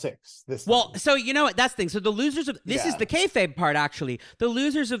did all 6 this time. Well, so you know what? That's the thing. So the losers of this is the kayfabe part, actually. The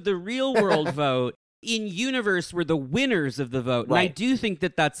losers of the real world vote in universe were the winners of the vote. And I do think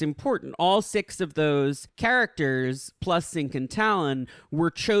that that's important. All 6 of those characters, plus Sink and Talon, were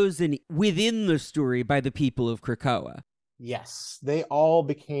chosen within the story by the people of Krakoa. Yes, they all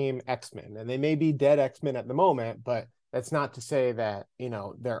became X-Men, and they may be dead X-Men at the moment, but that's not to say that,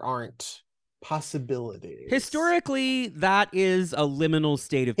 there aren't possibilities. Historically, that is a liminal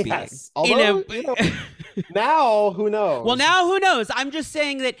state of being. Yes. Although, now, who knows? Well, now who knows? I'm just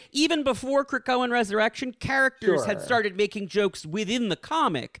saying that even before Krakoan Resurrection, characters had started making jokes within the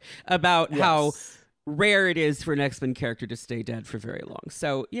comic about how rare it is for an X-Men character to stay dead for very long.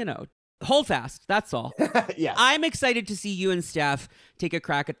 So, hold fast. That's all. Yes. I'm excited to see you and Steph take a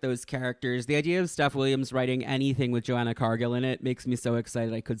crack at those characters. The idea of Steph Williams writing anything with Joanna Cargill in it makes me so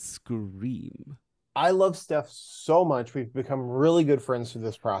excited I could scream. I love Steph so much. We've become really good friends through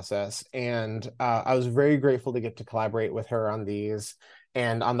this process. And I was very grateful to get to collaborate with her on these.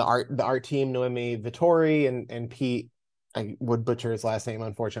 And on the art team, Noemi Vittori and Pete, I would butcher his last name,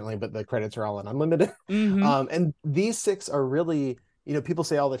 unfortunately, but the credits are all in Unlimited. Mm-hmm. And these 6 are really... people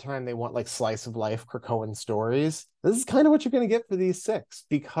say all the time they want like slice of life Krakoan stories. This is kind of what you're going to get for these 6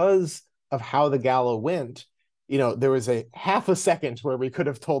 because of how the gala went. There was a half a second where we could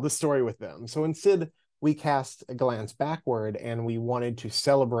have told the story with them. So instead, we cast a glance backward and we wanted to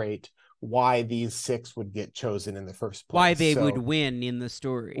celebrate why these 6 would get chosen in the first place. Why they would win in the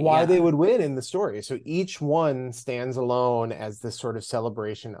story. Why they would win in the story. So each one stands alone as this sort of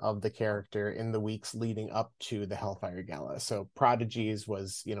celebration of the character in the weeks leading up to the Hellfire Gala. So Prodigies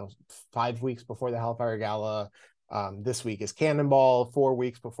was, 5 weeks before the Hellfire Gala. This week is Cannonball, 4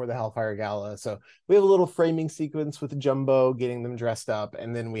 weeks before the Hellfire Gala. So we have a little framing sequence with Jumbo getting them dressed up.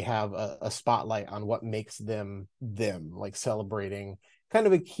 And then we have a spotlight on what makes them, like celebrating kind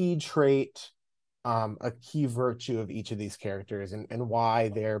of a key trait, a key virtue of each of these characters and why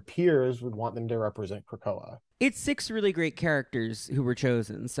their peers would want them to represent Krakoa. It's 6 really great characters who were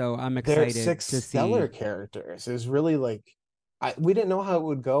chosen, so I'm excited They're 6 to see. stellar characters. It's really like, we didn't know how it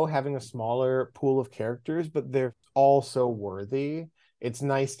would go having a smaller pool of characters, but they're all so worthy. it's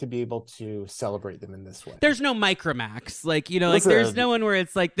nice to be able to celebrate them in this way. There's no Micromax. Like, you know, like Listen, there's no one where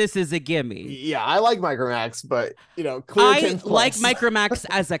it's like, this is a gimme. Yeah, I like Micromax, but, you know, clear I 10th like place. Micromax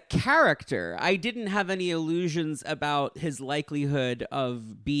as a character. I didn't have any illusions about his likelihood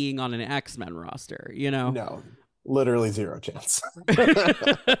of being on an X-Men roster, you know? No, literally zero chance.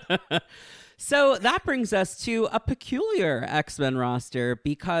 So that brings us to a peculiar X-Men roster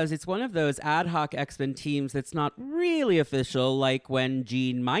because it's one of those ad hoc X-Men teams that's not really official, like when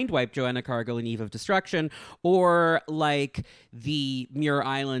Jean mind-wiped Joanna Cargill in Eve of Destruction, or like the Muir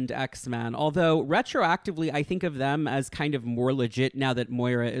Island X-Men. Although retroactively, I think of them as kind of more legit now that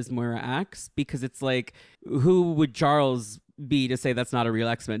Moira is Moira X, because it's like, who would Charles be to say that's not a real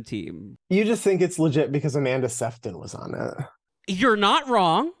X-Men team? You just think it's legit because Amanda Sefton was on it. You're not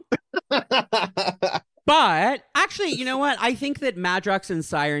wrong. But actually, you know what? I think that Madrox and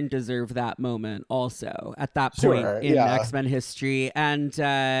Siren deserve that moment also at that point in X-Men history. And listen,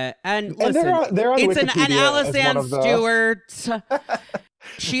 they're on it's an Wikipedia Alice as one Ann of the... Stewart.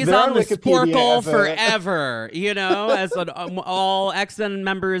 She's They're on the Wikipedia Sporkle as forever, you know, as an all X-Men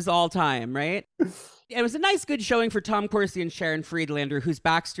members all time, right? It was a nice, good showing for Tom Corsi and Sharon Friedlander, whose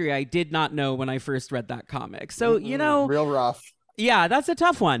backstory I did not know when I first read that comic. So, you know... Real rough. Yeah, that's a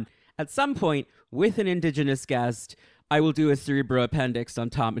tough one. At some point, with an Indigenous guest, I will do a Cerebro appendix on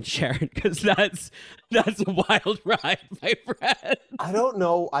Tom and Sharon, because that's a wild ride, my friend. I don't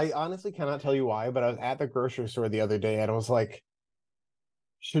know. I honestly cannot tell you why, but I was at the grocery store the other day and I was like,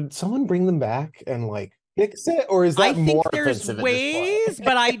 should someone bring them back and like fix it, or is that more offensive at this point? There's ways,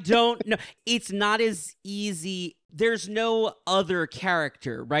 but I don't know. It's not as easy. There's no other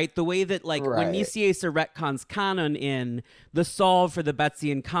character, right? The way that, like, when Nicieza retcons Canon in, the solve for the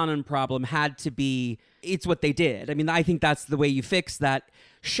Betsy and Canon problem had to be, it's what they did. I mean, I think that's the way you fix that.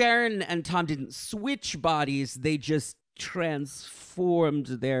 Sharon and Tom didn't switch bodies. They just transformed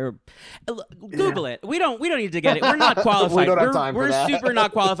their... Google it. We don't need to get it. We're not qualified. We don't have time for that. We're super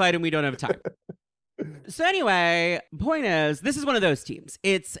not qualified and we don't have time. So anyway, point is, this is one of those teams.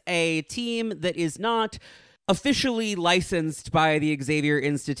 It's a team that is not officially licensed by the Xavier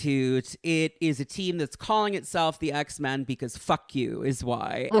Institute. It is a team that's calling itself the X-Men because fuck you is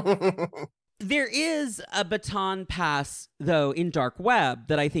why. There is a baton pass, though, in Dark Web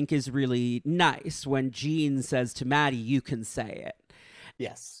that I think is really nice when Jean says to Maddie, you can say it.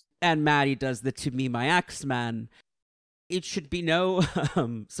 Yes. And Maddie does the to me, my X-Men. It should be no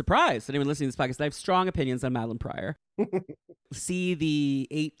surprise to anyone listening to this podcast. I have strong opinions on Madeline Pryor. See the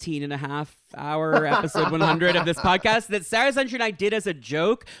 18-and-a-half-hour episode 100 of this podcast that Sarah Sunshine and I did as a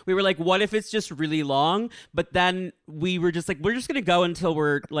joke. We were like, what if it's just really long? But then we were just like, we're just going to go until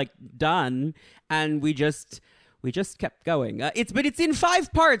we're like done. And we just kept going. But it's in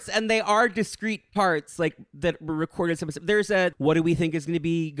 5 parts, and they are discrete parts like that were recorded. There's a what do we think is going to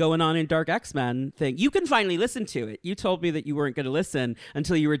be going on in Dark X-Men thing. You can finally listen to it. You told me that you weren't going to listen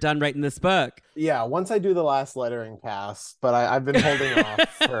until you were done writing this book. Yeah, once I do the last lettering pass, but I've been holding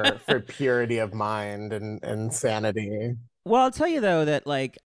off for purity of mind and sanity. Well, I'll tell you though that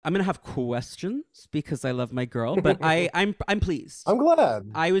like I'm gonna have questions because I love my girl, but I'm pleased. I'm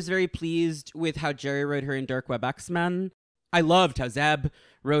glad. I was very pleased with how Jerry wrote her in Dark Web X-Men. I loved how Zeb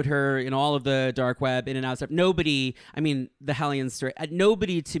wrote her in all of the Dark Web in and out stuff. Nobody, I mean, the Hellion story,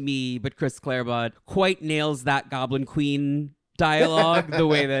 nobody to me but Chris Claremont quite nails that Goblin Queen dialogue the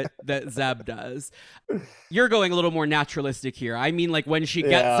way that Zeb does. You're going a little more naturalistic here. I mean, like when she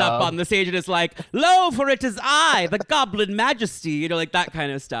gets up on the stage and is like, lo, for it is I, the Goblin Majesty, you know, like that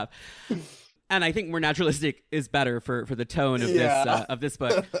kind of stuff. And I think more naturalistic is better for the tone of this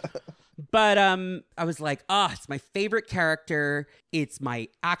book. But I was like, it's my favorite character. It's my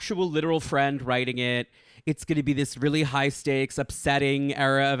actual literal friend writing it. It's going to be this really high stakes, upsetting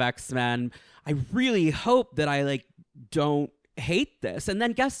era of X-Men. I really hope that I like don't hate this. And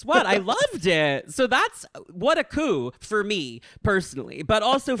then guess what? I loved it. So that's what a coup for me personally, but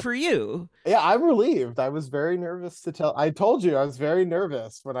also for you. Yeah, I'm relieved. I was very nervous I told you I was very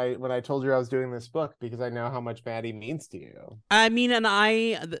nervous when I told you I was doing this book because I know how much Maddie means to you. I mean, and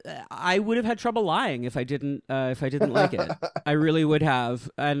I would have had trouble lying if I didn't like it. I really would have.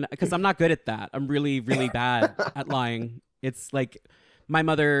 And because I'm not good at that. I'm really, really bad at lying. It's like my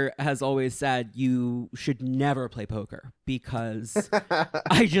mother has always said you should never play poker because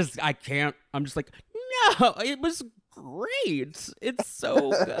I can't. I'm just like, no, it was great. It's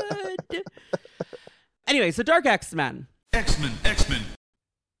so good. Anyway, so Dark X-Men. X-Men.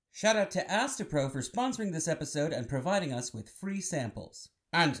 Shout out to Astapro for sponsoring this episode and providing us with free samples.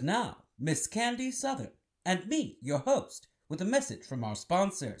 And now, Miss Candy Southern and me, your host, with a message from our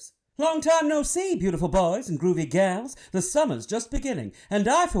sponsors. Long time no see, beautiful boys and groovy gals. The summer's just beginning, and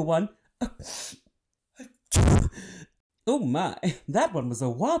I, for one... Oh my, that one was a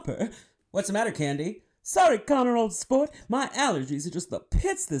whopper. What's the matter, Candy? Sorry, Connor, old sport. My allergies are just the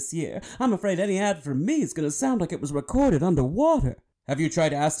pits this year. I'm afraid any ad from me is going to sound like it was recorded underwater. Have you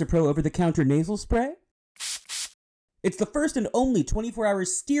tried Astapro over-the-counter nasal spray? It's the first and only 24-hour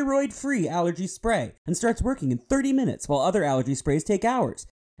steroid-free allergy spray and starts working in 30 minutes while other allergy sprays take hours.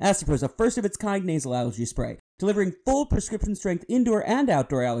 Astapro is a first-of-its-kind nasal allergy spray, delivering full prescription-strength indoor and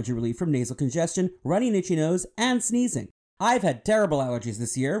outdoor allergy relief from nasal congestion, runny and itchy nose, and sneezing. I've had terrible allergies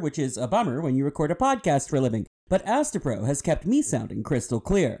this year, which is a bummer when you record a podcast for a living, but Astapro has kept me sounding crystal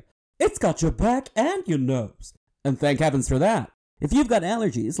clear. It's got your back and your nose. And thank heavens for that. If you've got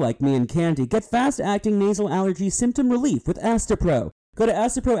allergies like me and Candy, get fast-acting nasal allergy symptom relief with Astapro. Go to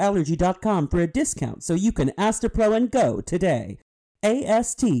astaproallergy.com for a discount so you can Astapro and go today.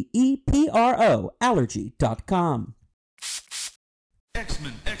 ASTEPRO allergy.com.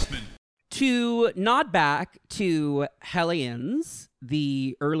 X-Men. To nod back to Hellions,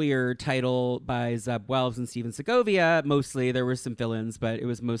 the earlier title by Zeb Wells and Steven Segovia, mostly there were some villains, but it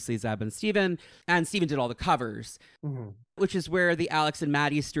was mostly Zeb and Steven did all the covers, which is where the Alex and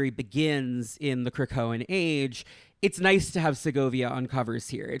Maddie story begins in the Krakoan age. It's nice to have Segovia on covers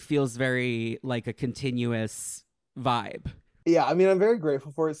here. It feels very like a continuous vibe. Yeah, I mean, I'm very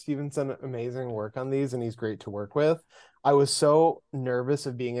grateful for it. Steven's done amazing work on these, and he's great to work with. I was so nervous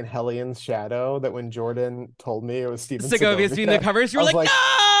of being in Hellions' shadow that when Jordan told me it was Steven Segovia's doing the covers, you were like,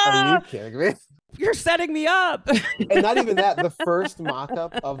 no! Are you kidding me? You're setting me up. And not even that, the first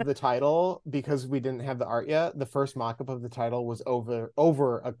mock-up of the title, because we didn't have the art yet, the first mock-up of the title was over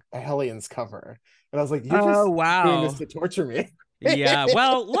a Hellions cover. And I was like, you're just doing this to torture me. Yeah,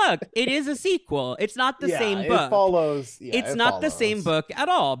 well, look, it is a sequel. It's not the same book. It follows. Yeah, it's not the same book at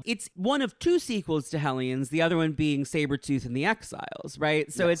all. It's one of two sequels to Hellions, the other one being Sabretooth and the Exiles,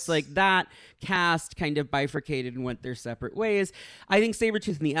 right? So it's like that cast kind of bifurcated and went their separate ways. I think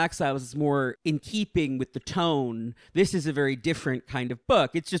Sabretooth and the Exiles is more in keeping with the tone. This is a very different kind of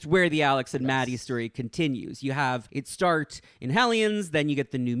book. It's just where the Alex and Maddie story continues. You have it start in Hellions, then you get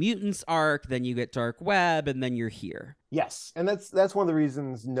the New Mutants arc, then you get Dark Web, and then you're here. Yes, and that's one of the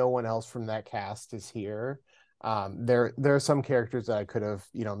reasons no one else from that cast is here. There are some characters that I could have,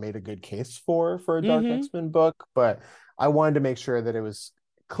 made a good case for a Dark X-Men book, but I wanted to make sure that it was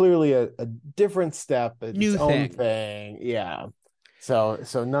clearly a different step, its own thing. Yeah. So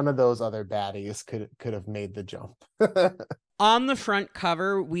none of those other baddies could have made the jump. On the front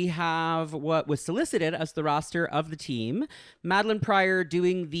cover, we have what was solicited as the roster of the team. Madeline Pryor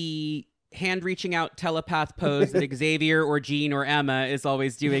doing the hand reaching out telepath pose that Xavier or Jean or Emma is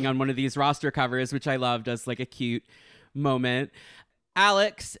always doing on one of these roster covers, which I loved as like a cute moment.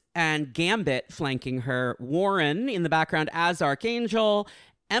 Alex and Gambit flanking her. Warren in the background as Archangel.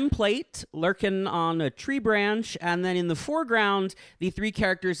 M-Plate lurking on a tree branch. And then in the foreground, the three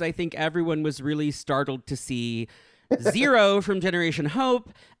characters I think everyone was really startled to see. Zero from Generation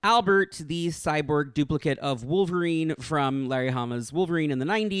Hope, Albert, the cyborg duplicate of Wolverine from Larry Hama's Wolverine in the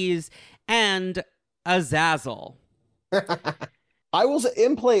 90s, and Azazel. I will say,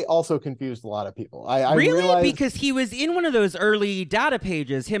 In-Play also confused a lot of people. I really? realized... Because he was in one of those early data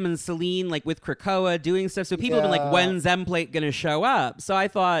pages, him and Celine, like with Krakoa doing stuff. So people have been like, when's M-Plate going to show up? So I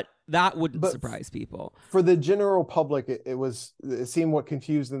thought that wouldn't surprise people. For the general public, it seemed what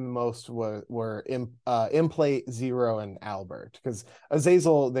confused them the most were In-Plate, Zero, and Albert. Because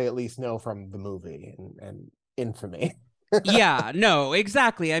Azazel, they at least know from the movie and Infamy. Yeah, no,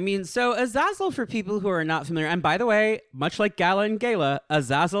 exactly. I mean, so Azazel, for people who are not familiar, and by the way, much like Gala and Gala,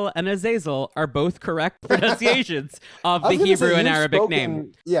 Azazel and Azazel are both correct pronunciations of the Hebrew and Arabic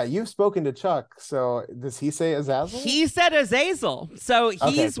name. Yeah, you've spoken to Chuck, so does he say Azazel? He said Azazel, so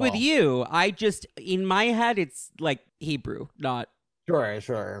he's with you. I just, in my head, it's like Hebrew, not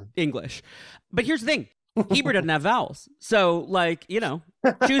Sure. English. But here's the thing. Hebrew doesn't have vowels. So,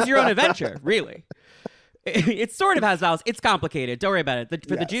 choose your own adventure, really. It sort of has vowels. It's complicated. Don't worry about it.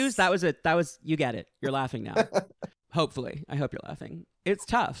 For the Jews, that was you get it. You're laughing now. Hopefully. I hope you're laughing. It's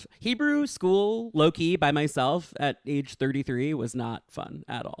tough. Hebrew school, low-key, by myself at age 33 was not fun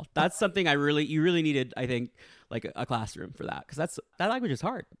at all. That's something you really needed, I think, like a classroom for that. Because that language is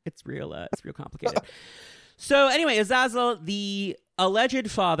hard. It's real complicated. So anyway, Azazel, the alleged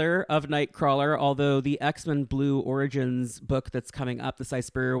father of Nightcrawler, although the X-Men Blue Origins book that's coming up, the Cy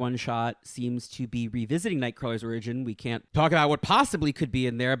Spurrier one-shot, seems to be revisiting Nightcrawler's origin. We can't talk about what possibly could be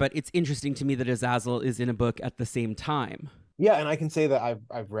in there, but it's interesting to me that Azazel is in a book at the same time. Yeah, and I can say that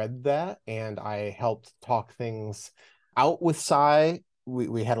I've read that, and I helped talk things out with Cy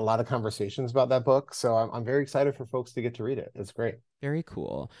we had a lot of conversations about that book. So I'm very excited for folks to get to read it. It's great. Very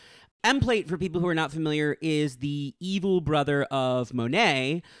cool. Emplate, for people who are not familiar, is the evil brother of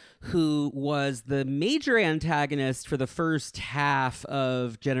Monet, who was the major antagonist for the first half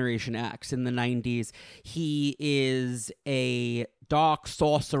of Generation X in the 90s. He is a dark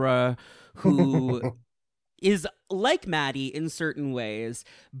sorcerer who is like Maddie in certain ways,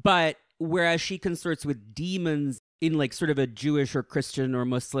 but whereas she consorts with demons in like sort of a Jewish or Christian or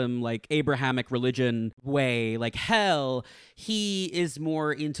Muslim, like Abrahamic religion way, like hell, he is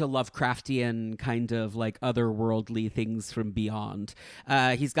more into Lovecraftian kind of like otherworldly things from beyond.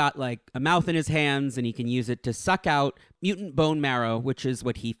 He's got like a mouth in his hands and he can use it to suck out mutant bone marrow, which is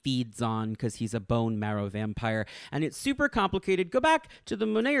what he feeds on because he's a bone marrow vampire. And it's super complicated. Go back to the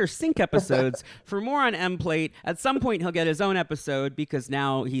Monet or Sink episodes for more on Emplate. At some point, he'll get his own episode because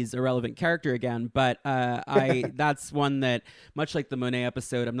now he's a relevant character again. But that's one that, much like the Monet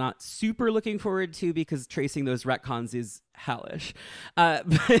episode, I'm not super looking forward to because tracing those retcons is hellish.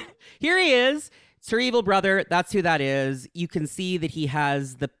 But here he is. It's her evil brother. That's who that is. You can see that he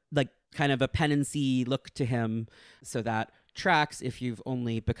has the like kind of a penancy look to him. So that tracks if you've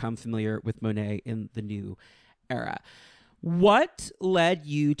only become familiar with Monet in the new era. What led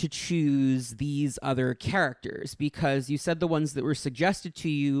you to choose these other characters? Because you said the ones that were suggested to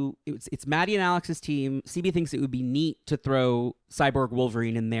you, it's Maddie and Alex's team. CB thinks it would be neat to throw Cyborg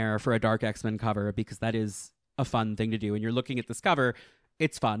Wolverine in there for a Dark X-Men cover because that is a fun thing to do. And you're looking at this cover,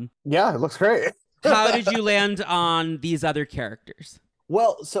 it's fun. Yeah, it looks great. How did you land on these other characters?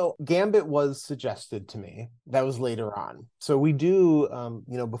 Well, so Gambit was suggested to me. That was later on. So we do,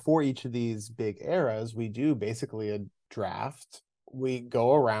 before each of these big eras, we do basically a draft. We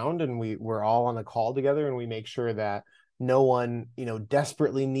go around and we're all on a call together and we make sure that no one,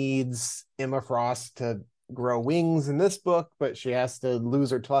 desperately needs Emma Frost to grow wings in this book, but she has to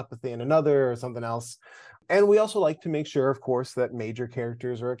lose her telepathy in another or something else. And we also like to make sure, of course, that major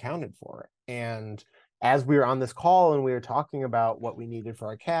characters are accounted for. And as we were on this call and we were talking about what we needed for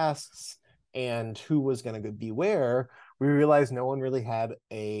our casts and who was going to be where, we realized no one really had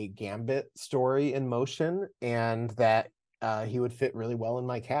a Gambit story in motion and that he would fit really well in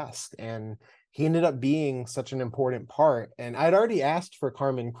my cast. And he ended up being such an important part. And I'd already asked for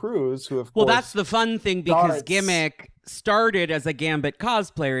Carmen Cruz, who of course... Well, that's the fun thing because Gimmick started as a Gambit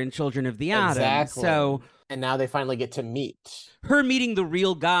cosplayer in Children of the Atom. Exactly. So... And now they finally get to meet. Her meeting the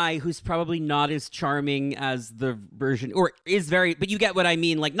real guy who's probably not as charming as the version, or is very, but you get what I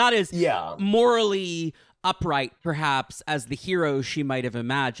mean, like not as morally upright, perhaps, as the hero she might have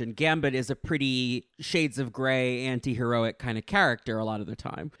imagined. Gambit is a pretty shades of gray, anti-heroic kind of character a lot of the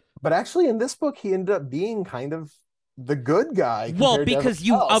time. But actually in this book, he ended up being kind of the good guy. Well, because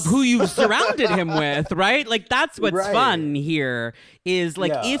of who you've surrounded him with, right? Like that's what's fun here is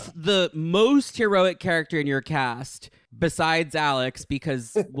like if the most heroic character in your cast, besides Alex,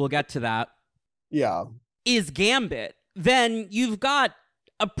 because we'll get to that, is Gambit, then you've got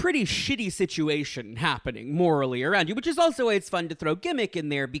a pretty shitty situation happening morally around you, which is also why it's fun to throw Gimmick in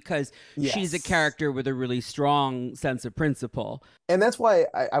there because she's a character with a really strong sense of principle. And that's why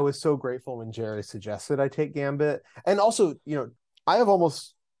I was so grateful when Jerry suggested I take Gambit. And also, I have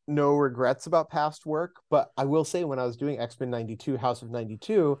almost no regrets about past work, but I will say when I was doing X-Men 92, House of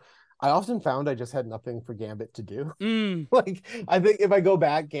 92, I often found I just had nothing for Gambit to do. Like, I think if I go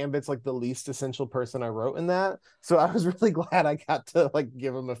back, Gambit's like the least essential person I wrote in that. So I was really glad I got to like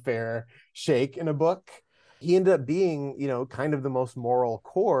give him a fair shake in a book. He ended up being, kind of the most moral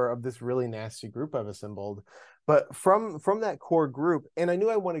core of this really nasty group I've assembled. But from that core group, and I knew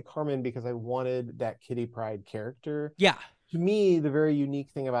I wanted Carmen because I wanted that Kitty Pryde character. Yeah. To me, the very unique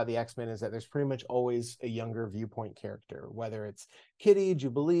thing about the X-Men is that there's pretty much always a younger viewpoint character, whether it's Kitty,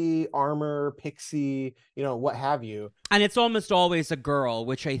 Jubilee, Armor, Pixie, what have you. And it's almost always a girl,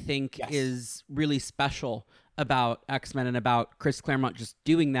 which I think is really special about X-Men and about Chris Claremont just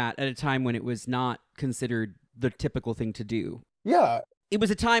doing that at a time when it was not considered the typical thing to do. Yeah. It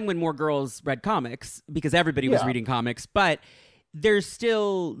was a time when more girls read comics because everybody was reading comics, but there's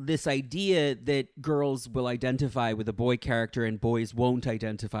still this idea that girls will identify with a boy character and boys won't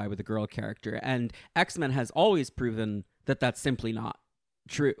identify with a girl character. And X-Men has always proven that that's simply not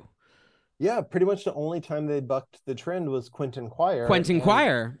true. Yeah, pretty much the only time they bucked the trend was Quentin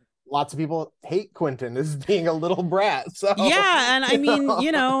Quire. Lots of people hate Quentin as being a little brat. So yeah, and I mean,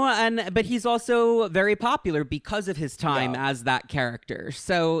 but he's also very popular because of his time as that character.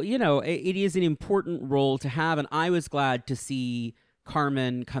 So, it is an important role to have, and I was glad to see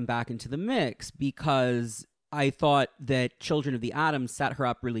Carmen come back into the mix because I thought that Children of the Atom set her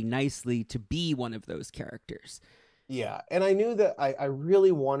up really nicely to be one of those characters. Yeah, and I knew that I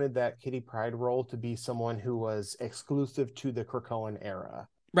really wanted that Kitty Pryde role to be someone who was exclusive to the Krakoan era.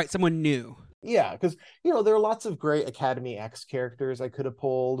 Right, someone new. Yeah, because there are lots of great Academy X characters I could have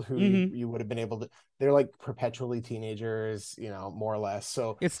pulled who Mhm. you would have been able to. They're like perpetually teenagers, more or less.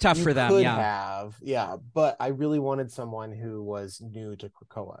 So It's tough you for them, could yeah. have, yeah, but I really wanted someone who was new to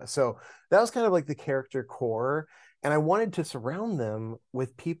Krakoa. So that was kind of like the character core, and I wanted to surround them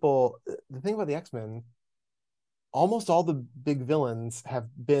with people. The thing about the X-Men, almost all the big villains have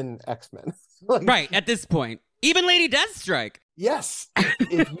been X-Men. Like, Right, at this point. Even Lady Deathstrike. yes,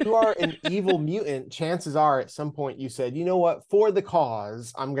 if you are an evil mutant, chances are at some point you said, you know what, for the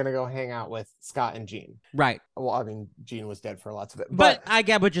cause, I'm going to go hang out with Scott and Jean. Right. Well, I mean, Jean was dead for lots of it. But I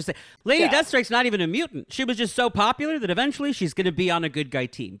get what you're saying. Lady Yeah. Deathstrike's not even a mutant. She was just so popular that eventually she's going to be on a good guy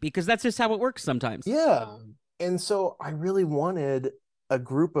team because that's just how it works sometimes. Yeah. And so I really wanted a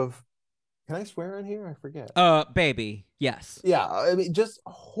group of, can I swear on here? I forget. Baby. Yes. Yeah. I mean, just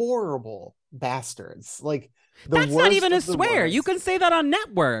horrible bastards. Like, That's not even a swear. You can say that on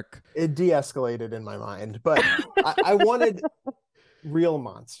network. It de-escalated in my mind, but I wanted real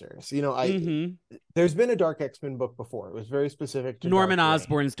monsters. There's been a Dark X-Men book before. It was very specific to Norman Dark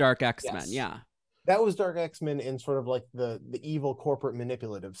Osborn's Dark X-Men. Yes. Yeah. That was Dark X-Men in sort of like the evil corporate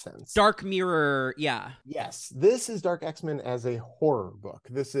manipulative sense. Dark Mirror. Yeah. Yes. This is Dark X-Men as a horror book.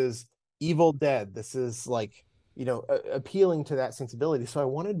 This is Evil Dead. This is like, appealing to that sensibility. So I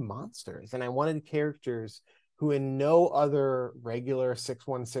wanted monsters and I wanted characters who in no other regular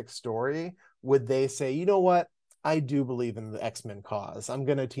 616 story would they say, you know what? I do believe in the X-Men cause. I'm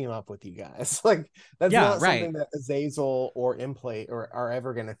going to team up with you guys. Like, that's not something that Azazel or Implate are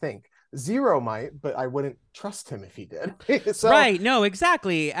ever going to think. Zero might, but I wouldn't trust him if he did. So, right. No,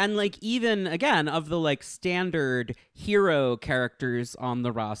 exactly. And like, even again, of the like standard hero characters on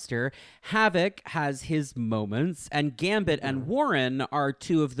the roster, Havoc has his moments, and Gambit and Warren are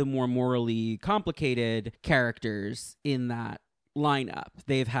two of the more morally complicated characters in that lineup.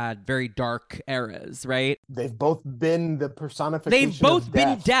 They've had very dark eras, right? They've both been the personification They've both of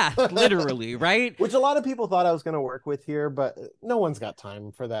been death, literally, right? Which a lot of people thought I was going to work with here, but no one's got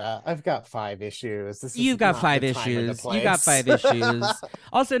time for that. I've got 5 issues. You've got 5 issues. You got 5 issues.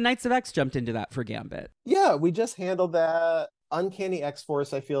 Also, Knights of X jumped into that for Gambit. Yeah, we just handled that. Uncanny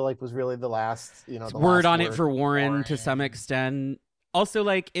X-Force, I feel like, was really the last, the word last on it for Warren to some extent. Also,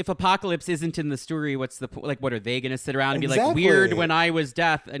 like, if Apocalypse isn't in the story, what's the point? Like, what are they going to sit around and be like, weird when I was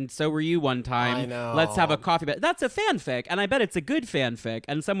death and so were you one time? I know. Let's have a coffee. But that's a fanfic, and I bet it's a good fanfic,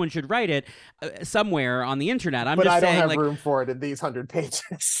 and someone should write it somewhere on the internet. But I don't have room for it in these 100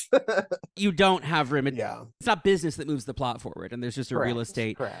 pages. You don't have room. Yeah. It's not business that moves the plot forward, and there's just a real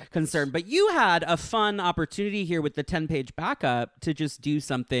estate Correct. concern. But you had a fun opportunity here with the 10-page backup to just do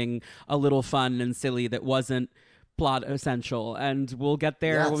something a little fun and silly that wasn't plot essential, and we'll get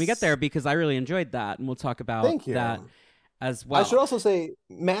there when we get there, because I really enjoyed that, and we'll talk about that as well. I should also say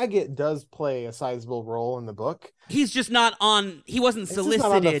Maggot does play a sizable role in the book. He's just not on, he wasn't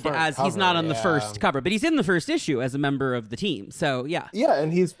solicited as cover, he's not on the first cover, but he's in the first issue as a member of the team. So yeah,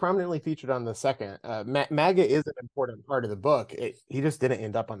 and he's prominently featured on the second. Maggot is an important part of the book. He just didn't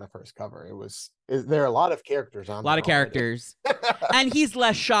end up on the first cover. There are a lot of characters on, a lot of characters, and he's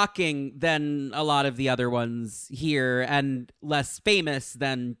less shocking than a lot of the other ones here, and less famous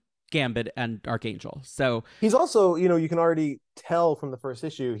than Gambit and Archangel. So he's also, you can already tell from the first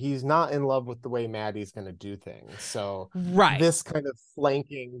issue, he's not in love with the way Maddie's going to do things. So this kind of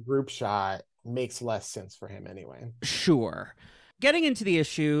flanking group shot makes less sense for him anyway. Sure. Getting into the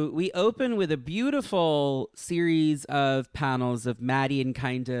issue, we open with a beautiful series of panels of Maddie in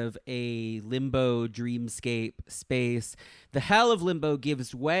kind of a limbo dreamscape space. The hell of limbo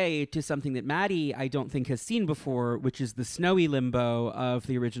gives way to something that Maddie, I don't think, has seen before, which is the snowy limbo of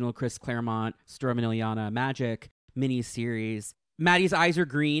the original Chris Claremont Storm and Ilyana Magic miniseries. Maddie's eyes are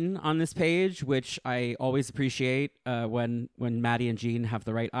green on this page, which I always appreciate when Maddie and Jean have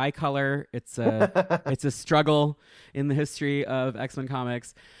the right eye color. It's a struggle in the history of X-Men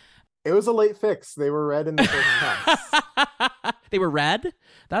comics. It was a late fix. They were red in the first pass. They were red?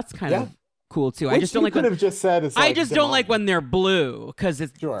 That's kind of cool too. Which I just don't like. I just don't like when they're blue, because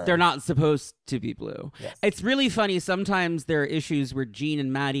they're not supposed to be blue. Yes. It's really funny. Sometimes there are issues where Jean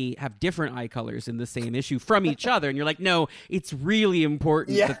and Maddie have different eye colors in the same issue from each other, and you're like, no, it's really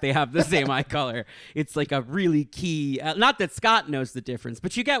important that they have the same eye color. It's like a really key. Not that Scott knows the difference,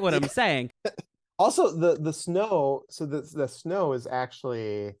 but you get what I'm saying. Also, the snow. So the snow is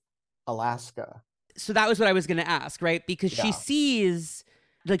actually Alaska. So that was what I was going to ask, right? Because she sees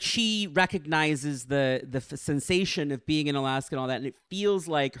like she recognizes the sensation of being in Alaska and all that, and it feels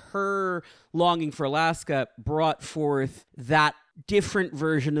like her longing for Alaska brought forth that different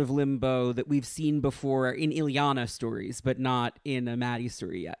version of limbo that we've seen before in Ilyana stories, but not in a Maddie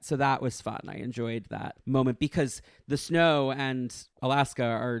story yet. So that was fun. I enjoyed that moment because the snow and Alaska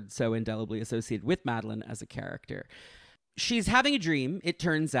are so indelibly associated with Madeline as a character. She's having a dream, it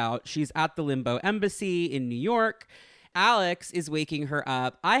turns out. She's at the Limbo Embassy in New York. Alex is waking her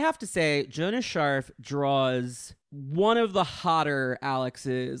up. I have to say, Jonas Scharf draws one of the hotter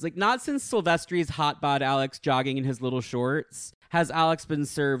Alexes. Like, not since Silvestri's hot bod Alex jogging in his little shorts has Alex been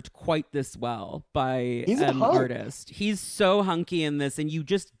served quite this well by an artist. He's so hunky in this, and you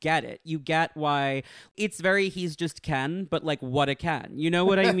just get it. You get why it's very he's just Ken, but like what a Ken. You know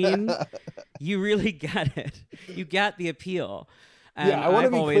what I mean? You really get it. You get the appeal. And yeah, I want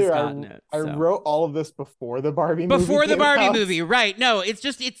to be clear. I wrote all of this before the Barbie movie. Before the Barbie movie, right. No, it's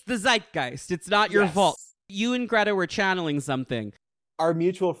the zeitgeist. It's not your fault. You and Greta were channeling something. Our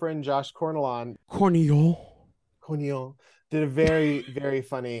mutual friend Josh Cornillon did a very, very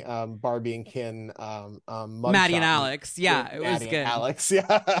funny Barbie and Ken Maddie and Alex. Yeah, it was good. Alex,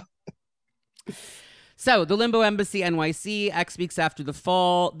 yeah. So, the Limbo Embassy NYC, X weeks after the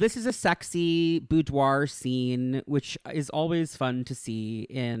fall. This is a sexy boudoir scene, which is always fun to see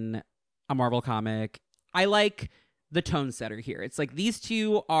in a Marvel comic. I like the tone setter here. It's like these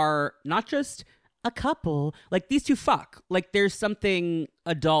two are not just a couple, like these two fuck. Like there's something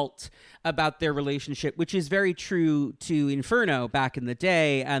adult about their relationship, which is very true to Inferno back in the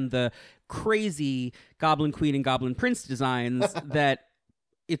day and the crazy Goblin Queen and Goblin Prince designs that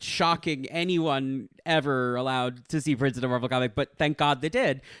it's shocking anyone ever allowed to see prints in a Marvel comic, but thank God they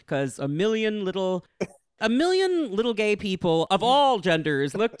did, because a million little gay people of all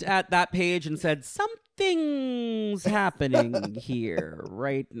genders looked at that page and said, something's happening here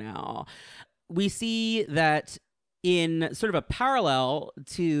right now. We see that in sort of a parallel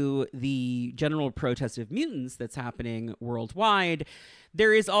to the general protest of mutants that's happening worldwide,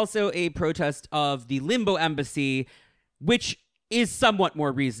 there is also a protest of the Limbo Embassy, which is somewhat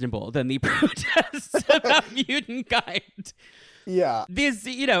more reasonable than the protests about mutant kind. Yeah. This,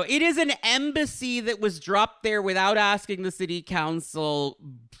 it is an embassy that was dropped there without asking the city council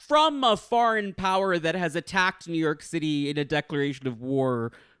from a foreign power that has attacked New York City in a declaration of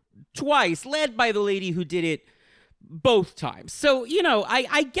war twice, led by the lady who did it both times. So,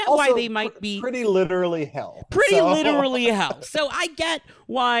 I get also, why they might be pretty literally hell. Literally hell. So I get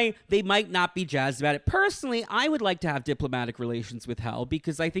why they might not be jazzed about it. Personally, I would like to have diplomatic relations with hell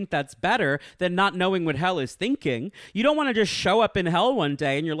because I think that's better than not knowing what hell is thinking. You don't want to just show up in hell one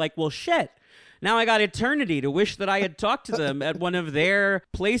day and you're like, well, shit. Now I got eternity to wish that I had talked to them at one of their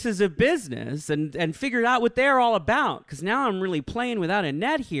places of business and figured out what they're all about. Because now I'm really playing without a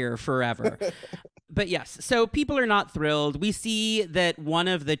net here forever. But yes, so people are not thrilled. We see that one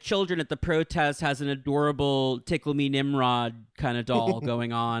of the children at the protest has an adorable Tickle Me Nimrod kind of doll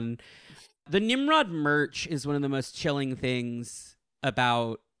going on. The Nimrod merch is one of the most chilling things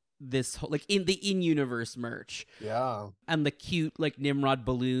about this whole, like in the in-universe merch. Yeah. And the cute like Nimrod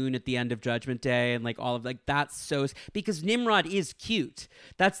balloon at the end of Judgment Day and like all of like that's so because Nimrod is cute.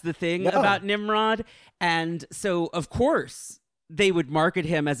 That's the thing about Nimrod. And so of course they would market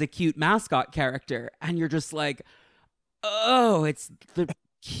him as a cute mascot character. And you're just like, oh, it's the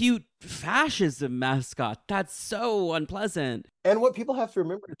cute fascism mascot. That's so unpleasant. And what people have to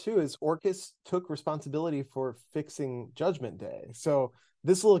remember too is Orcus took responsibility for fixing Judgment Day. So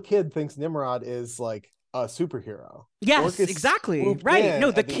this little kid thinks Nimrod is like a superhero. Yes, Orcus exactly. Right.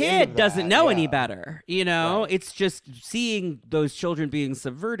 No, the kid doesn't know any better. Right. It's just seeing those children being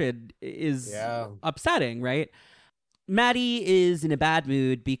subverted is upsetting, right? Maddie is in a bad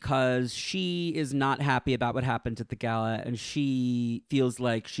mood because she is not happy about what happened at the gala, and she feels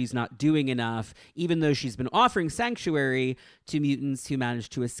like she's not doing enough. Even though she's been offering sanctuary to mutants who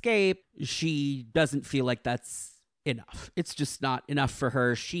managed to escape, she doesn't feel like that's enough. It's just not enough for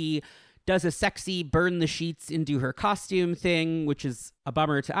her. She does a sexy burn the sheets into her costume thing, which is a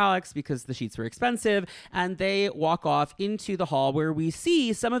bummer to Alex because the sheets were expensive, and they walk off into the hall where we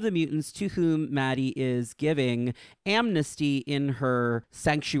see some of the mutants to whom Maddie is giving amnesty in her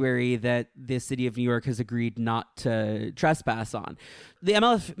sanctuary that the city of New York has agreed not to trespass on. The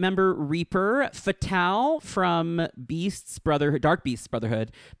MLF member Reaper, Fatal from Dark Beast's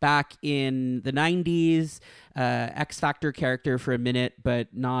Brotherhood, back in the 90s, X Factor character for a minute, but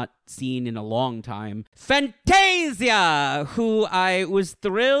not seen in a long time. Fantasia, who I was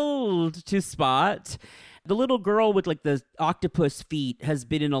thrilled to spot The little girl with like the octopus feet has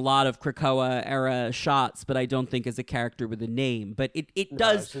been in a lot of Krakoa era shots, but I don't think as a character with a name. But it No,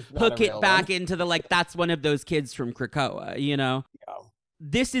 does it's just not hook a it real back one. into the like, that's one of those kids from Krakoa, you know? Yeah.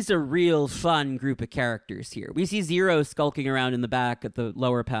 This is a real fun group of characters here. We see Zero skulking around in the back at the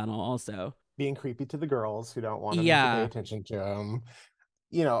lower panel also. Being creepy to the girls who don't want him to pay Yeah, attention to him.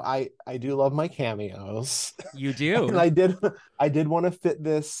 You know, I do love my cameos. you And do. I did want to fit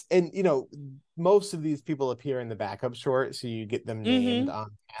this. And you know, most of these people appear in the backup short, so you get them named Mm-hmm.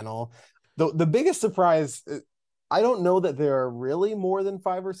 on panel. The biggest surprise, I don't know that there are really more than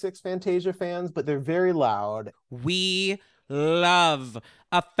 5 or 6 Fantasia fans, but they're very loud. We love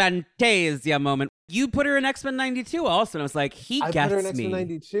a Fantasia moment. You put her in X-Men 92 also, and I was like, he I put her in gets X-Men me.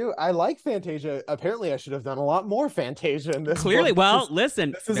 92. I like Fantasia. Apparently, I should have done a lot more Fantasia in this Clearly, book. well,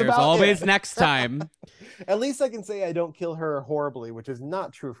 listen, This is there's about always it. next time. At least I can say I don't kill her horribly, which is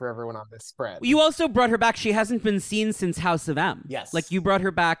not true for everyone on this spread. You also brought her back. She hasn't been seen since House of M. Yes. Like, you brought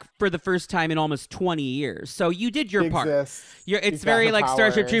her back for the first time in almost 20 years. So you did your She part. exists. It's She's got very her like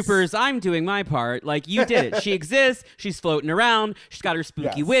Starship powers. Troopers, I'm doing my part. Like, you did it. She exists. She's floating around. She's got her spooky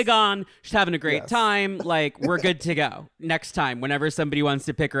Yes. wig on. She's having a great Yes. time. Like, we're good to go. Next time, whenever somebody wants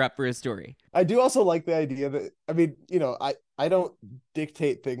to pick her up for a story. I do also like the idea that, I mean, you know, I don't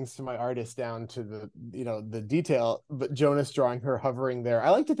dictate things to my artist down to the, you know, the detail, but Jonas drawing her hovering there. I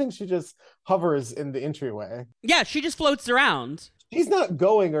like to think she just hovers in the entryway. Yeah, she just floats around. She's not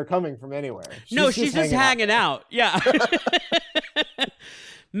going or coming from anywhere. No, she's just hanging out. Yeah.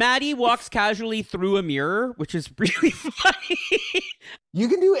 Maddie walks casually through a mirror, which is really funny. You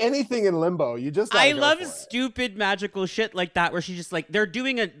can do anything in Limbo. You just gotta I go love for it. stupid magical shit like that, where she just like, they're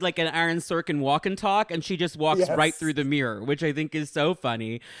doing an Aaron Sorkin walk and talk, and she just walks Yes. right through the mirror, which I think is so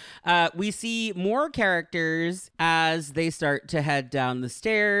funny. We see more characters as they start to head down the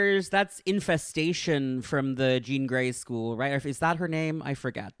stairs. That's Infestation from the Jean Grey school, right? Or is that her name? I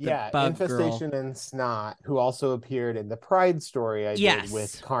forget. The Yeah, bug girl. Infestation and Snot, who also appeared in the Pride story I Yes. did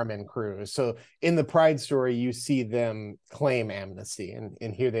with Carmen Cruz. So in the Pride story, you see them claim amnesty,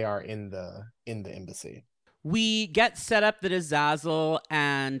 and here they are in the embassy. We get set up that Azazel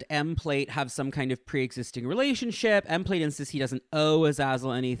and M-Plate have some kind of pre-existing relationship. M-Plate insists he doesn't owe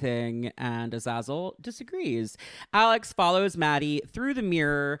Azazel anything, and Azazel disagrees. Alex follows Maddie through the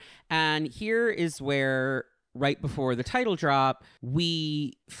mirror, and here is where, right before the title drop,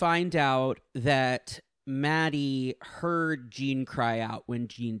 we find out that Maddie heard Jean cry out when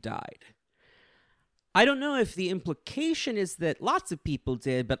Jean died. I don't know if the implication is that lots of people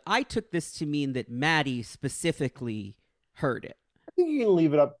did, but I took this to mean that Maddie specifically heard it. I think you can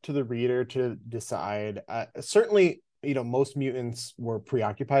leave it up to the reader to decide. Certainly, you know, most mutants were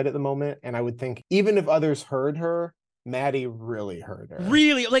preoccupied at the moment, and I would think even if others heard her, Maddie really heard her.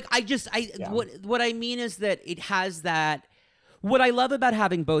 Really? Like, Yeah. what I mean is that it has that. What I love about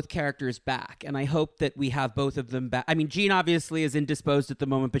having both characters back, and I hope that we have both of them back. I mean, Jean obviously is indisposed at the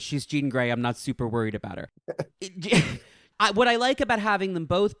moment, but she's Jean Grey. I'm not super worried about her. What I like about having them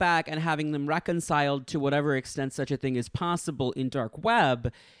both back and having them reconciled to whatever extent such a thing is possible in Dark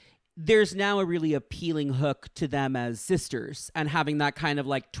Web, there's now a really appealing hook to them as sisters, and having that kind of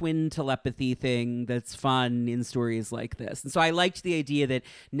like twin telepathy thing that's fun in stories like this. And so I liked the idea that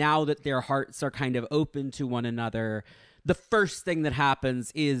now that their hearts are kind of open to one another, the first thing that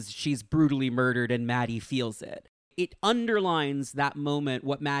happens is she's brutally murdered and Maddie feels it. It underlines that moment,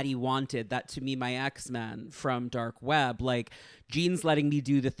 what Maddie wanted, that to me, my X-Men from Dark Web, like, Jean's letting me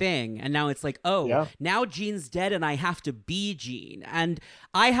do the thing. And now it's like, oh, Yeah. now Jean's dead and I have to be Jean. And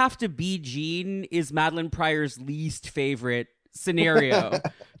I have to be Jean is Madeline Pryor's least favorite scenario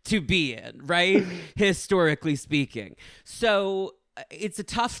to be in, right? Historically speaking. So it's a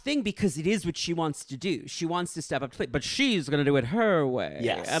tough thing because it is what she wants to do. She wants to step up to plate, but she's going to do it her way.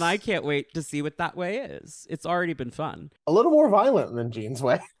 Yes. And I can't wait to see what that way is. It's already been fun. A little more violent than Jean's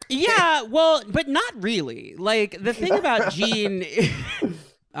way. Yeah, well, but not really. Like, the thing about Jean...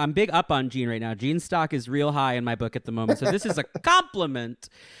 I'm big up on Jean right now. Jean's stock is real high in my book at the moment, so this is a compliment.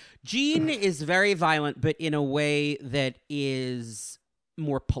 Jean is very violent, but in a way that is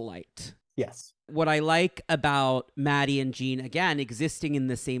more polite. Yes. What I like about Maddie and Jean, again, existing in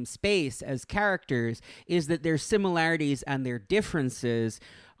the same space as characters, is that their similarities and their differences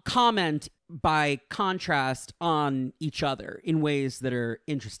comment by contrast on each other in ways that are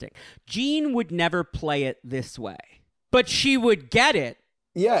interesting. Jean would never play it this way, but she would get it.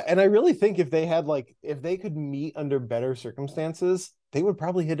 Yeah, and I really think if they could meet under better circumstances, they would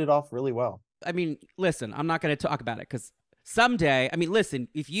probably hit it off really well. I mean, listen, I'm not going to talk about it because Someday, I mean, listen,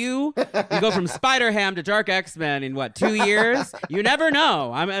 if you go from Spider-Ham to Dark X-Men in what, 2 years, you never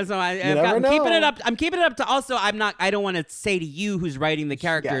know. I'm keeping it up. I'm keeping it up to also. I don't want to say to you who's writing the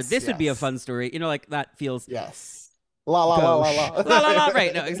character, Yes, this would be a yes. fun story. You know, like that feels Yes. La la la la la. la la la.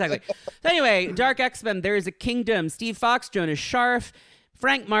 Right? No, exactly. So anyway, Dark X-Men. There is a kingdom. Steve Foxe, Jonas Scharf,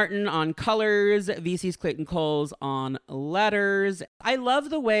 Frank Martin on colors, VC's Clayton Coles on letters. I love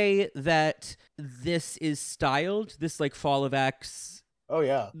the way that this is styled, this like Fall of X. Oh,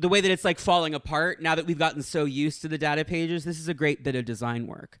 yeah. The way that it's like falling apart now that we've gotten so used to the data pages. This is a great bit of design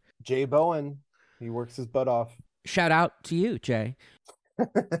work. Jay Bowen, he works his butt off. Shout out to you, Jay.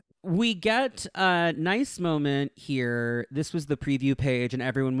 We get a nice moment here. This was the preview page, and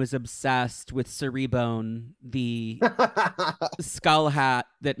everyone was obsessed with Cerebone, the skull hat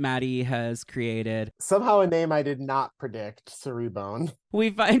that Maddie has created. Somehow a name I did not predict, Cerebone. We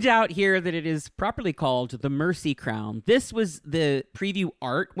find out here that it is properly called the Mercy Crown. This was the preview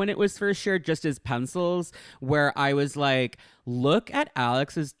art when it was first shared just as pencils, where I was like, look at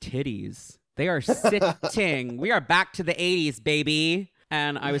Alex's titties. They are sitting. We are back to the 80s, baby.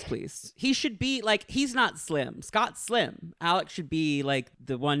 And I was pleased. He should be like, he's not slim. Scott's slim. Alex should be like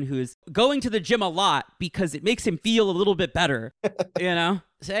the one who's going to the gym a lot because it makes him feel a little bit better, you know?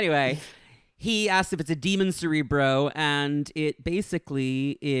 So anyway, he asked if it's a demon cerebro, and it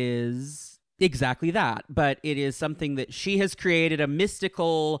basically is exactly that. But it is something that she has created, a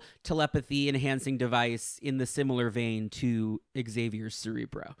mystical telepathy enhancing device in the similar vein to Xavier's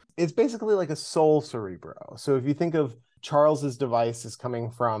cerebro. It's basically like a soul cerebro. So if you think of Charles's device is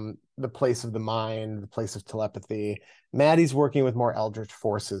coming from the place of the mind, the place of telepathy. Maddie's working with more eldritch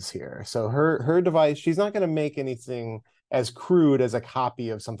forces here. So her device, she's not going to make anything as crude as a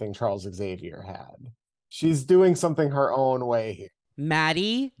copy of something Charles Xavier had. She's doing something her own way here.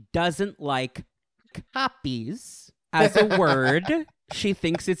 Maddie doesn't like copies as a word. She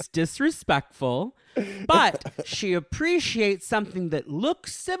thinks it's disrespectful, but she appreciates something that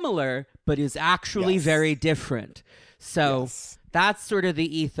looks similar but is actually very different. So that's sort of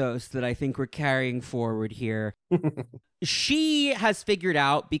the ethos that I think we're carrying forward here. She has figured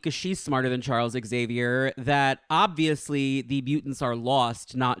out, because she's smarter than Charles Xavier, that obviously the mutants are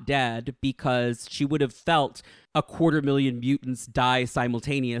lost, not dead, because she would have felt 250,000 mutants die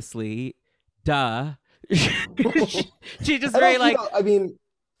simultaneously. Duh. She just very like... I mean...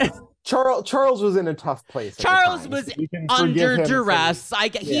 Charles was in a tough place. Charles was under duress.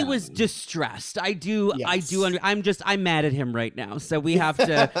 He Yeah. was distressed. I do. Yes. I'm mad at him right now. So we have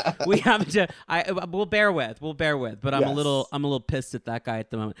to. We'll bear with. But I'm a little pissed at that guy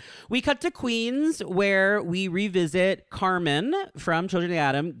at the moment. We cut to Queens, where we revisit Carmen from Children of the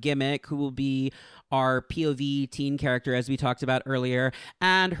Atom, Gimmick, who will be our POV teen character, as we talked about earlier,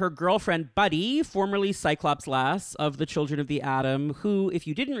 and her girlfriend, Buddy, formerly Cyclops Lass of the Children of the Atom, who, if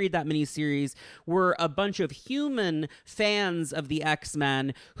you didn't read that miniseries, were a bunch of human fans of the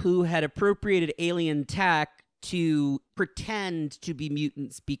X-Men who had appropriated alien tech to pretend to be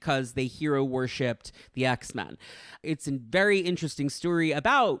mutants because they hero worshipped the X-Men. It's a very interesting story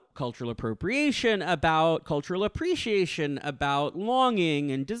about cultural appropriation, about cultural appreciation, about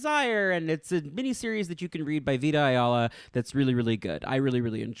longing and desire, and it's a miniseries that you can read by Vita Ayala that's really, really good. I really,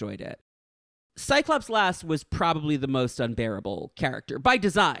 really enjoyed it. Cyclops Lass was probably the most unbearable character by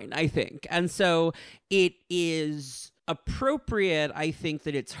design, I think. And so it is appropriate, I think,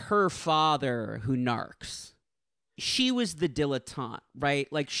 that it's her father who narcs. She was the dilettante, right?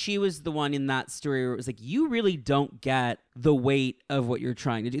 Like, she was the one in that story where it was like, you really don't get the weight of what you're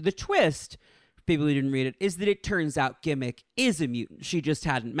trying to do. The twist, for people who didn't read it, is that it turns out Gimmick is a mutant. She just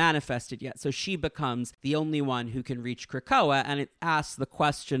hadn't manifested yet. So she becomes the only one who can reach Krakoa, and it asks the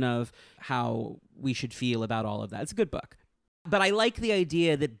question of how we should feel about all of that. It's a good book. But I like the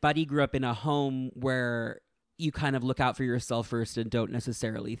idea that Buddy grew up in a home where you kind of look out for yourself first and don't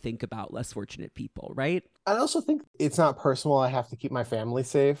necessarily think about less fortunate people, right? I also think it's not personal. I have to keep my family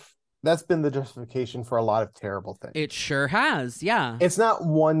safe. That's been the justification for a lot of terrible things. It sure has, yeah. It's not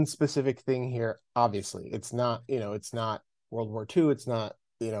one specific thing here, obviously. It's not, it's not World War II. It's not,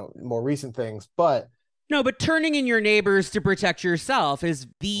 more recent things, but... No, but turning in your neighbors to protect yourself is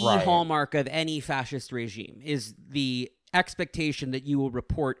the Right. hallmark of any fascist regime, is the expectation that you will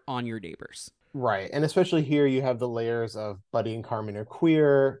report on your neighbors. Right. And especially here, you have the layers of Buddy and Carmen are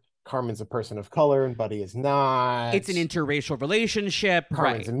queer. Carmen's a person of color and Buddy is not. It's an interracial relationship.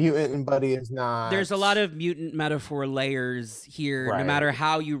 Carmen's a mutant and Buddy is not. There's a lot of mutant metaphor layers here. No Right. matter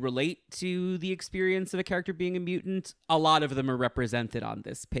how you relate to the experience of a character being a mutant, a lot of them are represented on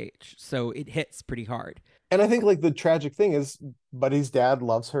this page. So it hits pretty hard. And I think the tragic thing is Buddy's dad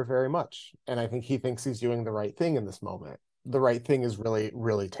loves her very much. And I think he thinks he's doing the right thing in this moment. the right thing is really,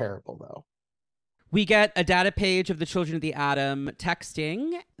 really terrible, though. We get a data page of the Children of the Atom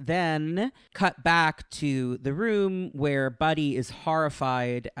texting, then cut back to the room where Buddy is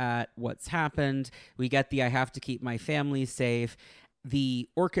horrified at what's happened. We get the I have to keep my family safe. The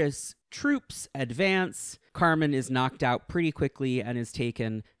Orcus troops advance. Carmen is knocked out pretty quickly and is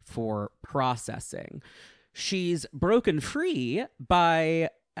taken for processing. She's broken free by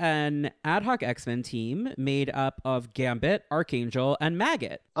an ad hoc X-Men team made up of Gambit, Archangel, and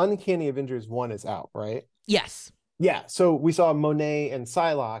Maggot. Uncanny Avengers 1 is out, right? Yes. Yeah, so we saw Monet and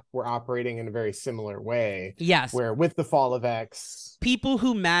Psylocke were operating in a very similar way. Yes. Where with the fall of X... People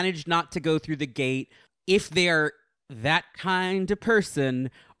who manage not to go through the gate, if they're that kind of person,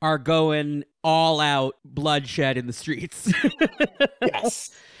 are going all out bloodshed in the streets.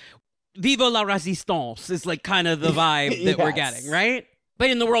 Yes. Viva la Resistance is like kind of the vibe that we're getting, right? But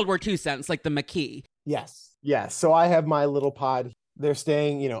in the World War II sense, like the Maquis. Yes. Yes. So I have my little pod. They're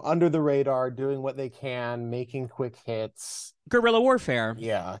staying, under the radar, doing what they can, making quick hits. Guerrilla warfare.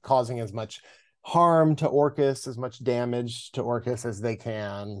 Yeah. Causing as much harm to Orcus, as much damage to Orcus as they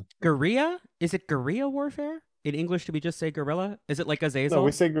can. Guerrilla? Is it guerrilla warfare? In English, do we just say guerrilla? Is it like Azazel? No,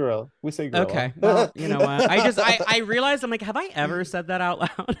 we say guerrilla. Okay. Well, you know what? I realized, I'm like, have I ever said that out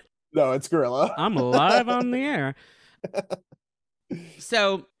loud? No, it's guerrilla. I'm live on the air.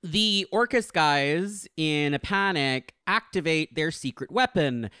 So the Orcus guys, in a panic, activate their secret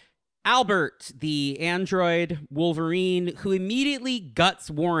weapon. Albert, the android Wolverine, who immediately guts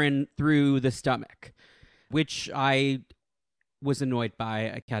Warren through the stomach, which I was annoyed by.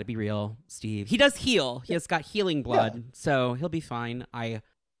 I gotta be real, Steve. He does heal. He has got healing blood, so he'll be fine, I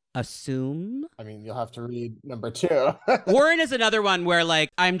assume. I mean, you'll have to read number 2. Warren is another one where, like,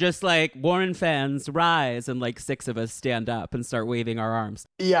 I'm just like, Warren fans, rise, and like 6 of us stand up and start waving our arms.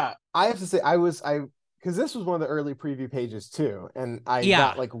 Yeah, I have to say, because this was one of the early preview pages too, and I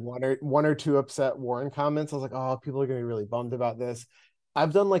got like one or two upset Warren comments. I was like, oh, people are gonna be really bummed about this.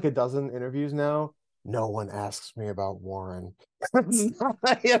 I've done like a dozen interviews now. No one asks me about Warren.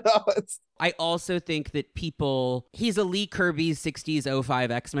 I also think that he's a Lee Kirby 60s 05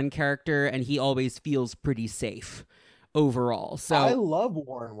 X-Men character, and he always feels pretty safe overall. So I love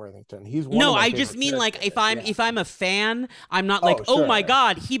Warren Worthington. He's one no, of my I just mean like if I'm a fan, I'm not like, sure. oh my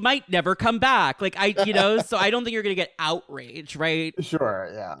God, he might never come back. Like so I don't think you're gonna get outrage, right?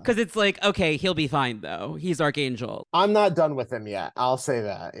 Sure, yeah. Because it's like, okay, he'll be fine though. He's Archangel. I'm not done with him yet. I'll say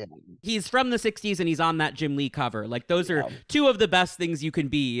that. Yeah. He's from the 60s and he's on that Jim Lee cover. Like those are two of the best things you can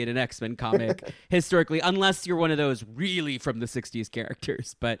be in an X-Men comic historically, unless you're one of those really from the 60s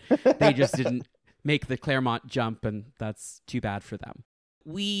characters, but they just didn't make the Claremont jump, and that's too bad for them.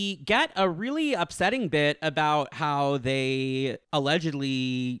 We get a really upsetting bit about how they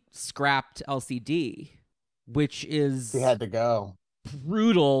allegedly scrapped LCD, which is He had to go.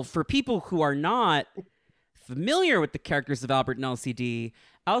 brutal for people who are not familiar with the characters of Albert and LCD.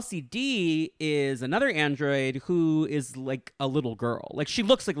 LCD is another android who is like a little girl. Like she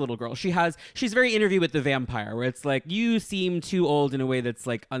looks like a little girl. She's very Interview with the Vampire, where it's like, you seem too old in a way that's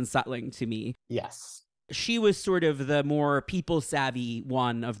like unsettling to me. Yes. She was sort of the more people savvy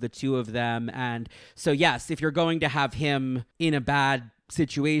one of the two of them. And so, yes, if you're going to have him in a bad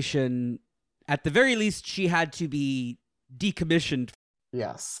situation, at the very least, she had to be decommissioned.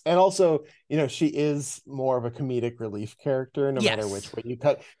 Yes. And also, she is more of a comedic relief character, no matter which way you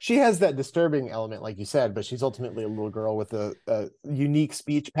cut. She has that disturbing element, like you said, but she's ultimately a little girl with a unique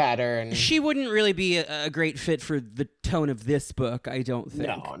speech pattern. She wouldn't really be a great fit for the tone of this book, I don't think.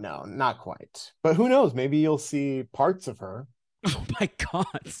 No, not quite. But who knows? Maybe you'll see parts of her. Oh my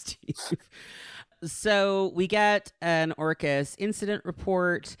God, Steve. So we get an Orcus incident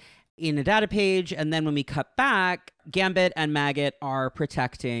report in a data page, and then when we cut back, Gambit and Maggot are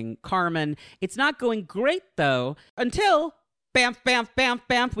protecting Carmen. It's not going great, though, until bamf, bamf, bamf,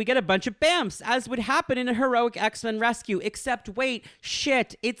 bamf, we get a bunch of bamfs, as would happen in a heroic X-Men rescue, except wait,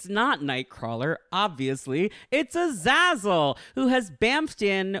 shit, it's not Nightcrawler, obviously. It's Azazel, who has bamfed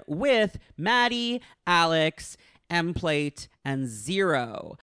in with Maddie, Alex, M-Plate, and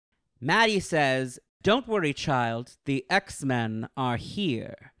Zero. Maddie says, "Don't worry, child, the X-Men are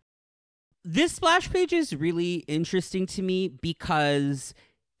here." This splash page is really interesting to me because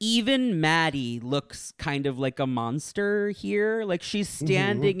even Maddie looks kind of like a monster here. Like she's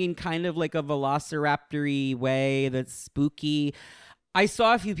standing in kind of like a velociraptor-y way that's spooky. I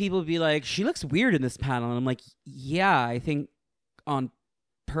saw a few people be like, she looks weird in this panel. And I'm like, yeah, I think on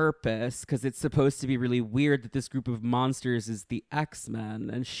purpose because it's supposed to be really weird that this group of monsters is the X-Men,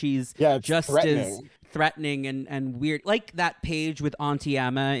 and she's it's just threatening. as threatening and weird. Like that page with Auntie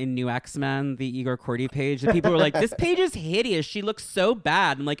Emma in New X-Men, the Igor Cordy page, that people were like, this page is hideous. She looks so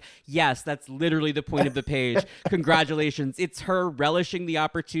bad. I'm like, yes, that's literally the point of the page. Congratulations. It's her relishing the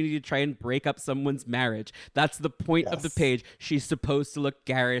opportunity to try and break up someone's marriage. That's the point of the page. She's supposed to look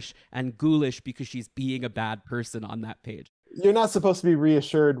garish and ghoulish because she's being a bad person on that page. You're not supposed to be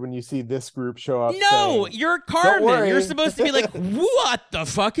reassured when you see this group show up. No, saying, you're "Don't Carmen. worry." You're supposed to be like, what the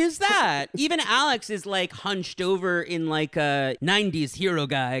fuck is that? Even Alex is like hunched over in like a 90s hero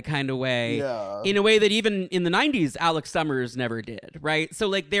guy kind of way. Yeah. In a way that even in the 90s, Alex Summers never did, right? So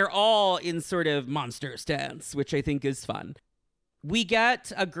like they're all in sort of monster stance, which I think is fun. We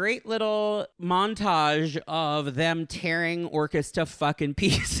get a great little montage of them tearing Orcus to fucking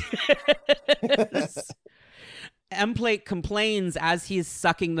pieces. Emplate complains as he's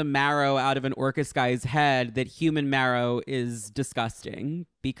sucking the marrow out of an Orcus guy's head that human marrow is disgusting,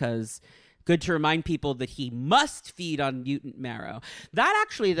 because good to remind people that he must feed on mutant marrow. That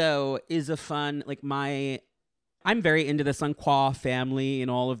actually, though, is a fun, like I'm very into the Sunqua family and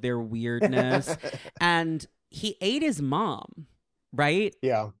all of their weirdness. And he ate his mom, right?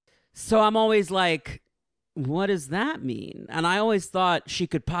 Yeah. So I'm always like, what does that mean? And I always thought she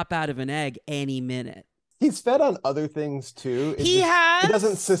could pop out of an egg any minute. He's fed on other things too. It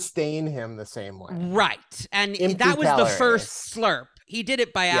doesn't sustain him the same way. Right. And Empty that was calories. the first slurp. He did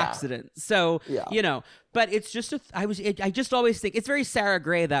it by accident. So, you know, but it's just, I just always think it's very Sarah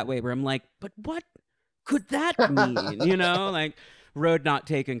Gray that way, where I'm like, but what could that mean? You know, like road not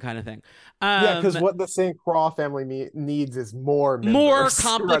taken kind of thing. Because what the St. Croix family needs is more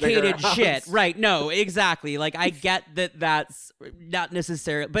complicated shit. Right. No, exactly. Like I get that that's not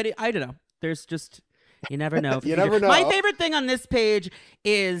necessarily, but I don't know. There's just... You never know. You never know. My favorite thing on this page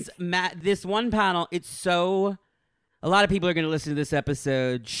is this one panel. It's so... A lot of people are going to listen to this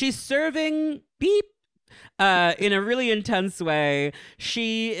episode. She's serving beep in a really intense way.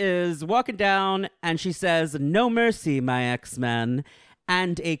 She is walking down and she says, "No mercy, my X-Men."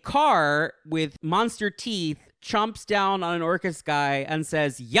 And a car with monster teeth chomps down on an Orcus guy and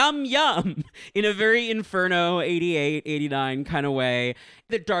says, "Yum, yum," in a very Inferno 88, 89 kind of way.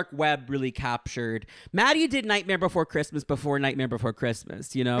 The dark web really captured. Maddie did Nightmare Before Christmas before Nightmare Before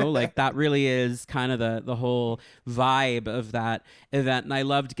Christmas, you know? Like, that really is kind of the whole vibe of that event, and I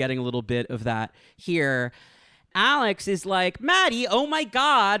loved getting a little bit of that here. Alex is like, "Maddie, oh my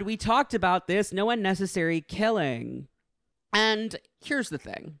God, we talked about this. No unnecessary killing." And here's the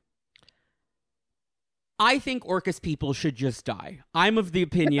thing. I think Orcus people should just die. I'm of the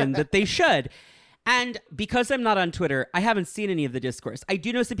opinion that they should. And because I'm not on Twitter, I haven't seen any of the discourse. I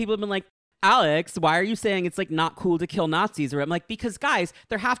do know some people have been like, "Alex, why are you saying it's like not cool to kill Nazis?" Or I'm like, because guys,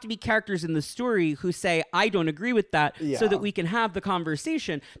 there have to be characters in the story who say, "I don't agree with that," so that we can have the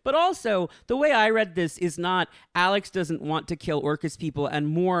conversation. But also, the way I read this is not Alex doesn't want to kill Orcus people, and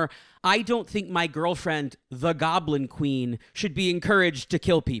more, I don't think my girlfriend, the Goblin Queen, should be encouraged to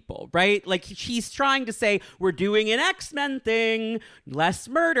kill people, right? Like, she's trying to say, we're doing an X-Men thing, less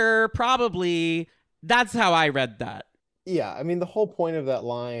murder, probably. That's how I read that. Yeah, I mean, the whole point of that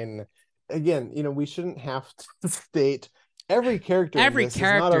line... Again, you know, we shouldn't have to state every character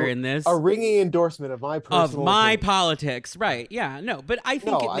in this a ringing endorsement of my personal opinion. Politics, right? Yeah, no, but I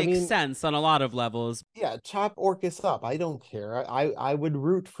think it makes sense on a lot of levels. Yeah, chop Orcus up. I don't care. I would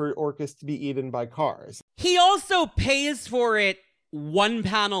root for Orcus to be eaten by cars. He also pays for it one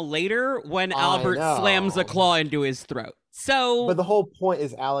panel later when Albert slams a claw into his throat. So, but the whole point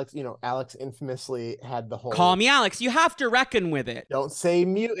is Alex infamously had the whole "Call me Alex, you have to reckon with it. Don't say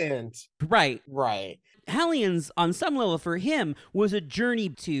mutant." Right. Hellions, on some level for him, was a journey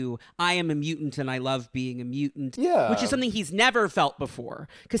to, I am a mutant and I love being a mutant. Yeah. Which is something he's never felt before.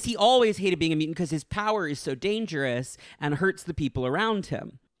 Because he always hated being a mutant because his power is so dangerous and hurts the people around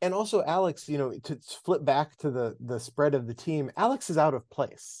him. And also Alex, to flip back to the spread of the team, Alex is out of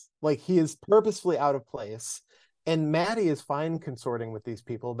place. Like, he is purposefully out of place. And Maddie is fine consorting with these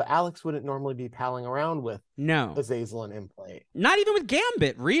people, but Alex wouldn't normally be palling around with Azazel and Implate. Not even with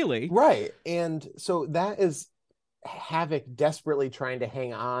Gambit, really. Right. And so that is Havoc desperately trying to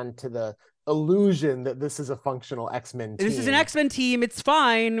hang on to the illusion that this is a functional X-Men team. This is an X-Men team. It's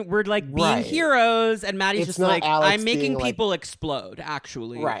fine. We're like being heroes. And Maddie's just like, Alex, I'm making people explode,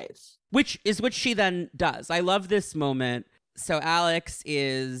 actually. Right. Which is what she then does. I love this moment. So Alex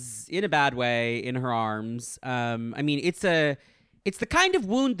is in a bad way in her arms. I mean, it's the kind of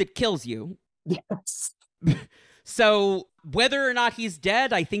wound that kills you. Yes. So Whether or not he's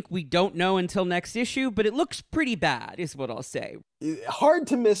dead, I think we don't know until next issue, but it looks pretty bad, is what I'll say. Hard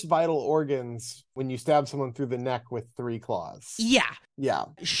to miss vital organs when you stab someone through the neck with 3 claws. Yeah. Yeah.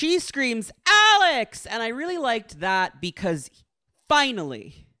 She screams, Alex! And I really liked that because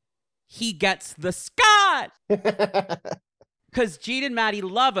finally he gets the Scott! Because Gene and Maddie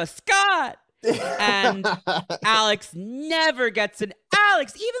love a Scott! And Alex never gets an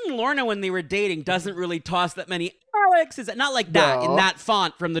Alex. Even Lorna, when they were dating, doesn't really toss that many Alexes. Not like that, in that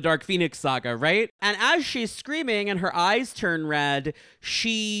font from the Dark Phoenix saga, right? And as she's screaming and her eyes turn red,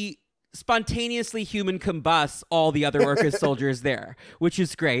 she spontaneously human combusts all the other Orcus soldiers there, which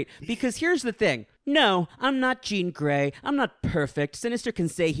is great. Because here's the thing. No, I'm not Jean Grey. I'm not perfect. Sinister can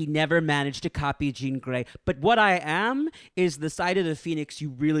say he never managed to copy Jean Grey. But what I am is the side of the Phoenix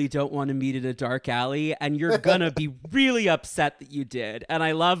you really don't want to meet in a dark alley, and you're gonna be really upset that you did. And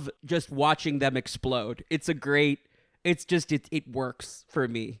I love just watching them explode. It's just, it works for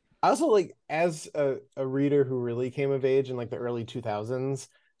me. I also like, as a reader who really came of age in like the early 2000s,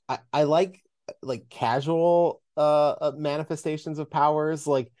 I like casual manifestations of powers,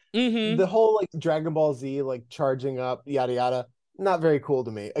 like the whole like Dragon Ball Z like charging up yada yada, not very cool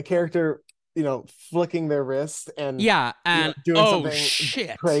to me. A character, flicking their wrist and doing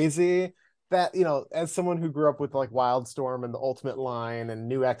something crazy, that, as someone who grew up with like Wildstorm and the Ultimate Line and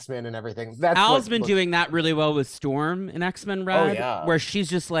New X-Men and everything, that's Al's been doing that really well with Storm in X-Men Red, yeah. where she's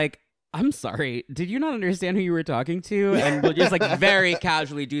just like, I'm sorry, did you not understand who you were talking to? And we'll just like very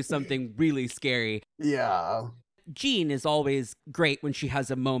casually do something really scary. Yeah. Jean is always great when she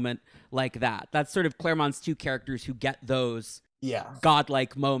has a moment like that. That's sort of Claremont's 2 characters who get those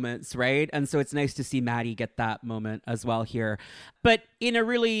godlike moments, right? And so it's nice to see Maddie get that moment as well here. But in a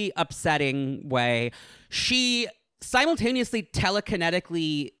really upsetting way, she simultaneously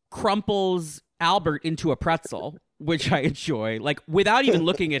telekinetically crumples Albert into a pretzel, which I enjoy, like without even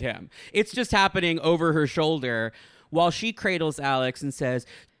looking at him. It's just happening over her shoulder while she cradles Alex and says,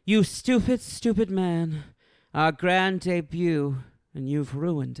 "You stupid, stupid man. Our grand debut, and you've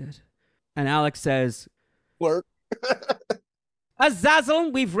ruined it." And Alex says, "Work."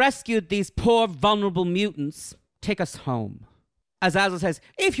 "Azazel, we've rescued these poor, vulnerable mutants. Take us home." Azazel says,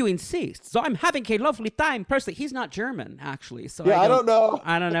 "If you insist. So I'm having a lovely time." Personally, he's not German, actually. So I don't know.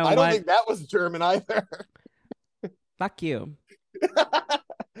 I don't know. I don't think that was German either. Fuck you.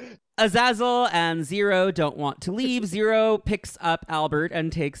 Azazel and Zero don't want to leave. Zero picks up Albert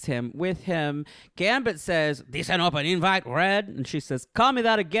and takes him with him. Gambit says, "This an open invite, Red?" And she says, "Call me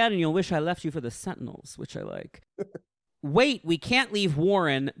that again and you'll wish I left you for the Sentinels," which I like. Wait, we can't leave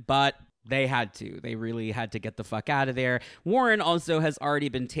Warren, but they had to. They really had to get the fuck out of there. Warren also has already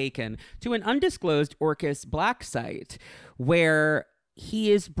been taken to an undisclosed Orcus black site where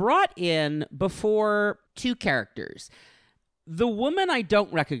he is brought in before 2 characters. The woman I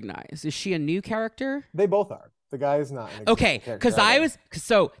don't recognize. Is she a new character? They both are. The guy is not. Okay, because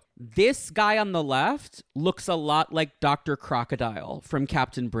this guy on the left looks a lot like Dr. Crocodile from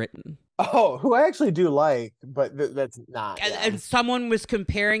Captain Britain. Oh, who I actually do like, but that's not. And someone was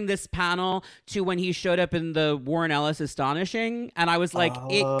comparing this panel to when he showed up in the Warren Ellis Astonishing, and I was like,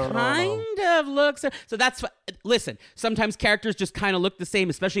 it kind of looks... So that's... Listen, sometimes characters just kind of look the same,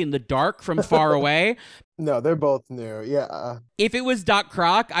 especially in the dark from far away. No, they're both new, yeah. If it was Doc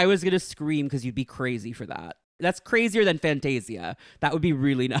Croc, I was going to scream because you'd be crazy for that. That's crazier than Fantasia. That would be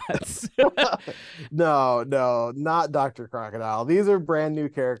really nuts. No, not Dr. Crocodile. These are brand new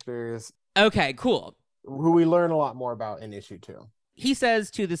characters. Okay, cool. Who we learn a lot more about in issue 2. He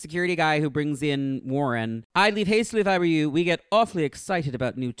says to the security guy who brings in Warren, "I'd leave hastily if I were you. We get awfully excited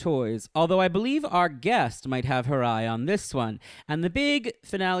about new toys, although I believe our guest might have her eye on this one." And the big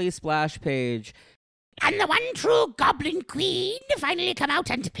finale splash page. "And the one true Goblin Queen finally come out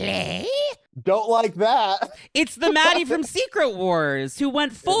and play?" Don't like that. It's the Maddie from Secret Wars who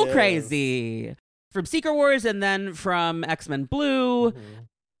went full crazy. From Secret Wars and then from X-Men Blue. Mm-hmm.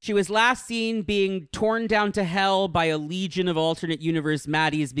 She was last seen being torn down to hell by a legion of alternate universe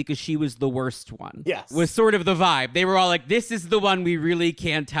Maddies because she was the worst one. Yes. Was sort of the vibe. They were all like, this is the one we really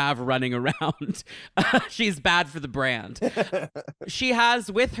can't have running around. She's bad for the brand. She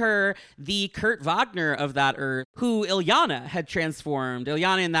has with her the Kurt Wagner of that Earth, who Ilyana had transformed.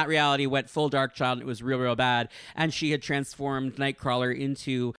 Ilyana in that reality went full Dark Child and it was real, real bad. And she had transformed Nightcrawler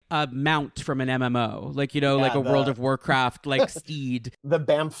into a mount from an MMO. Like, like a World of Warcraft, like steed. The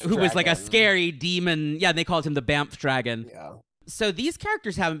Bamf who was like a scary demon. Yeah, they called him the Bamf Dragon. Yeah. So these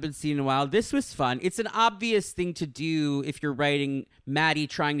characters haven't been seen in a while. This was fun. It's an obvious thing to do if you're writing Maddie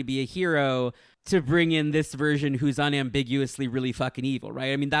trying to be a hero, to bring in this version who's unambiguously really fucking evil,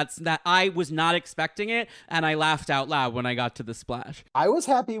 right? I mean, that I was not expecting it, and I laughed out loud when I got to the splash. I was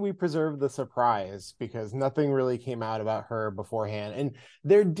happy we preserved the surprise because nothing really came out about her beforehand. And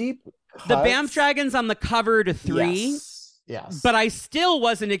they're deep cuts. The Banff Dragon's on the cover to 3. Yes. But I still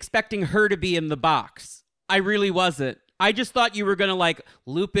wasn't expecting her to be in the box. I really wasn't. I just thought you were going to like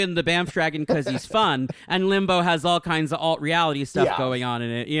loop in the Banff Dragon because he's fun, and Limbo has all kinds of alt-reality stuff going on in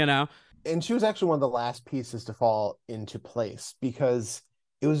it, you know? And she was actually one of the last pieces to fall into place because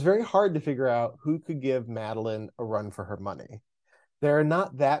it was very hard to figure out who could give Madeline a run for her money. There are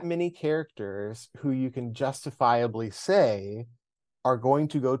not that many characters who you can justifiably say are going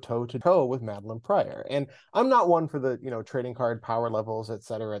to go toe-to-toe with Madeline Pryor. And I'm not one for the, trading card power levels, et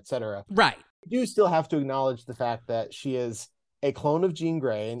cetera, et cetera. Right. You do still have to acknowledge the fact that she is a clone of Jean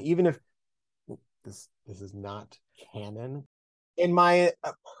Grey. And even if this is not canon, in my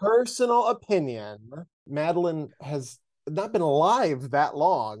personal opinion, Madeline has not been alive that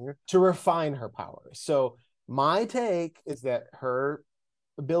long to refine her powers. So my take is that her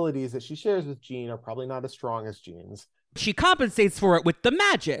abilities that she shares with Jean are probably not as strong as Jean's. She compensates for it with the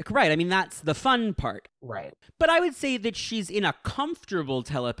magic, right? I mean, that's the fun part. Right. But I would say that she's in a comfortable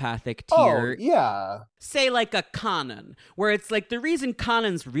telepathic tier. Oh, yeah. Say like a Kanan, where it's like the reason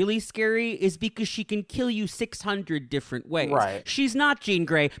Kanan's really scary is because she can kill you 600 different ways. Right. She's not Jean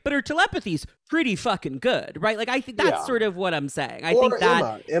Grey, but her telepathy's pretty fucking good, right? Like, I think that's sort of what I'm saying. I think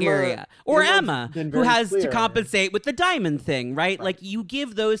that area. Or Emma, who has to compensate with the diamond thing, right? Like, you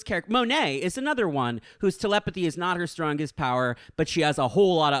give those characters... Monet is another one whose telepathy is not her strongest power, but she has a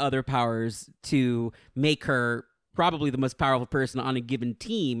whole lot of other powers to make her probably the most powerful person on a given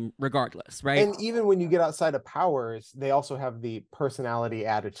team regardless, right? And even when you get outside of powers, they also have the personality,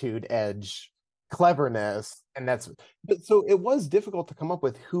 attitude, edge, cleverness, and so it was difficult to come up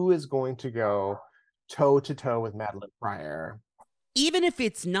with who is going to go toe to toe with Madeline Pryor, even if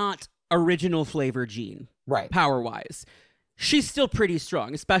it's not original flavor Jean, right? Power wise, she's still pretty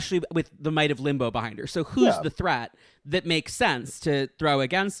strong, especially with the might of Limbo behind her. So who's the threat that makes sense to throw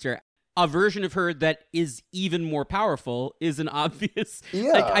against her? A version of her that is even more powerful is an obvious,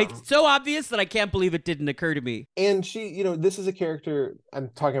 so obvious that I can't believe it didn't occur to me. And she, this is a character, I'm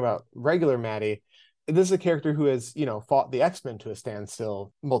talking about regular Maddie. This is a character who has, fought the X-Men to a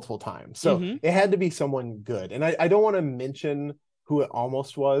standstill multiple times. So it had to be someone good. And I don't want to mention who it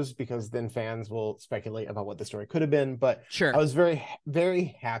almost was because then fans will speculate about what the story could have been. But sure. I was very,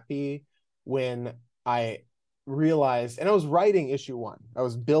 very happy when I realized, and I was writing issue 1. I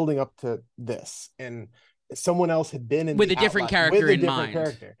was building up to this, and someone else had been in with a different character in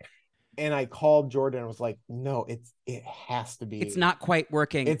mind. And I called Jordan and was like, no, it has to be. It's not quite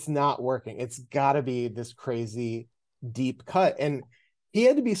working. It's not working. It's got to be this crazy deep cut. And he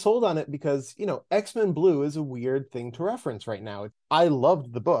had to be sold on it because, X-Men Blue is a weird thing to reference right now. I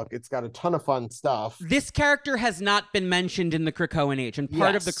loved the book. It's got a ton of fun stuff. This character has not been mentioned in the Krakoan Age. And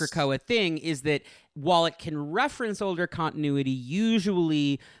part of the Krakoa thing is that while it can reference older continuity,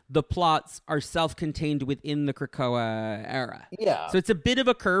 usually the plots are self-contained within the Krakoa era. Yeah. So it's a bit of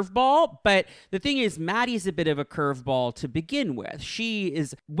a curveball, but the thing is, Maddie's a bit of a curveball to begin with. She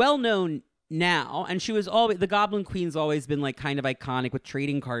is well-known now, and she was always, the Goblin Queen's always been like kind of iconic with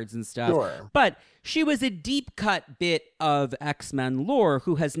trading cards and stuff. Sure. But she was a deep cut bit of X-Men lore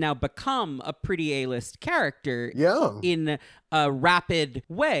who has now become a pretty A-list character in a rapid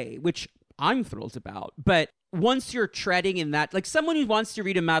way, which I'm thrilled about. But once you're treading in that, like someone who wants to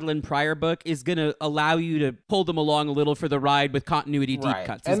read a Madeline Pryor book is going to allow you to pull them along a little for the ride with continuity deep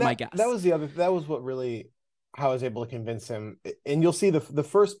cuts, is my guess. That was what really, how I was able to convince him. And you'll see the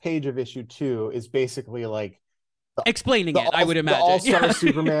first page of issue 2 is basically like explaining it, I would imagine. The All-Star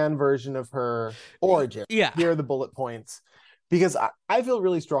Superman version of her origin. Yeah. Here are the bullet points. Because I feel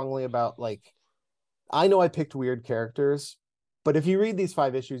really strongly about, like, I know I picked weird characters, but if you read these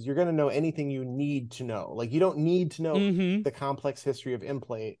 5 issues, you're going to know anything you need to know. Like, you don't need to know the complex history of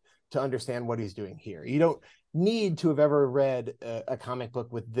Implate to understand what he's doing here. You don't need to have ever read a comic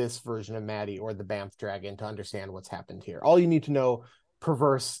book with this version of Maddie or the Banff Dragon to understand what's happened here. All you need to know,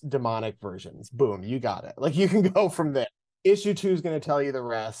 perverse demonic versions. Boom, you got it. Like, you can go from there. Issue 2 is going to tell you the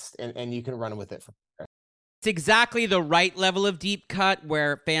rest, and you can run with it from there. It's exactly the right level of deep cut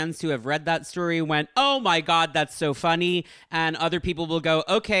where fans who have read that story went, oh my God, that's so funny. And other people will go,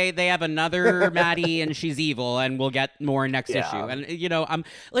 okay, they have another Maddie and she's evil and we'll get more next issue. And, you know, I'm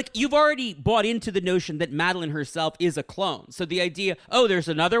like, you've already bought into the notion that Madeline herself is a clone. So the idea, oh, there's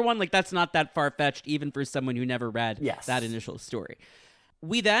another one, like that's not that far-fetched, even for someone who never read that initial story.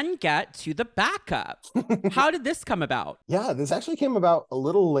 We then get to the backup. How did this come about? Yeah, this actually came about a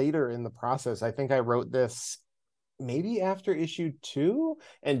little later in the process. I think I wrote this maybe after issue 2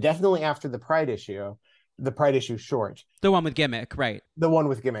 and definitely after the Pride issue short. The one with Gimmick, right? The one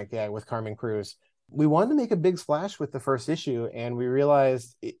with Gimmick, yeah, with Carmen Cruz. We wanted to make a big splash with the first issue, and we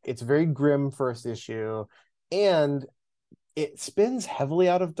realized it's a very grim first issue, and it spins heavily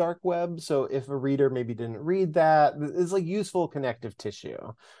out of dark web. So if a reader maybe didn't read that, it's like useful connective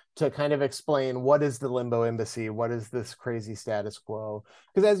tissue to kind of explain what is the Limbo Embassy, what is this crazy status quo.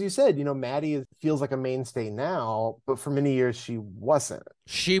 Because as you said, you know, Maddie feels like a mainstay now, but for many years she wasn't.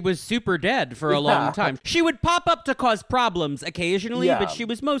 She was super dead for a long time. She would pop up to cause problems occasionally, but she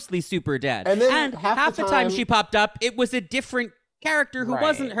was mostly super dead. And then half the time she popped up, it was a different character who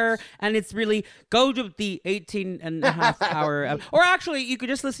wasn't her, and it's really go to the 18 and a half hour or actually you could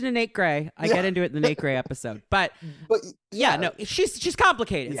just listen to Nate Gray. I get into it in the Nate Gray episode, but no, she's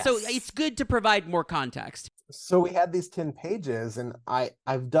complicated. So it's good to provide more context. So we had these 10 pages, and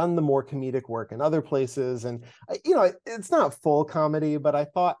I've done the more comedic work in other places, and you know, it's not full comedy, but I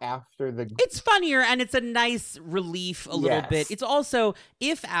thought after it's funnier and it's a nice relief a little bit. It's also,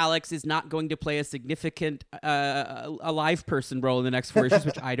 if Alex is not going to play a significant alive person role in the next 4 issues,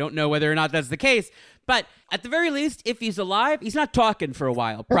 which I don't know whether or not that's the case, but at the very least, if he's alive, he's not talking for a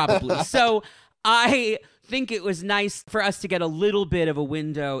while, probably. So I think it was nice for us to get a little bit of a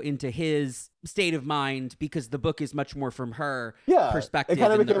window into his state of mind, because the book is much more from her perspective. It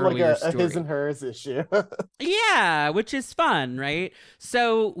kind of became like a story. his and hers issue. Yeah, which is fun, right?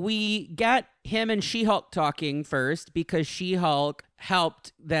 So we get him and She-Hulk talking first, because She-Hulk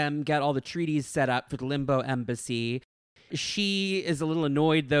helped them get all the treaties set up for the Limbo Embassy. She is a little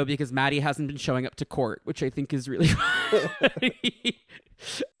annoyed, though, because Maddie hasn't been showing up to court, which I think is really funny.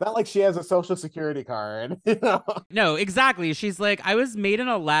 Not like she has a social security card, you know? No, exactly. She's like, I was made in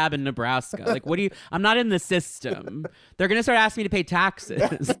a lab in Nebraska. Like, I'm not in the system. They're going to start asking me to pay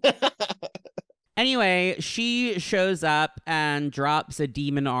taxes. Anyway, she shows up and drops a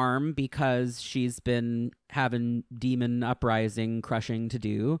demon arm because she's been having demon uprising crushing to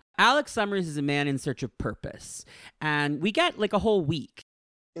do. Alex Summers is a man in search of purpose, and we get like a whole week.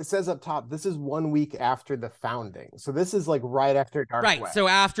 It says up top, this is 1 week after the founding. So this is like right after Dark Web. Right, so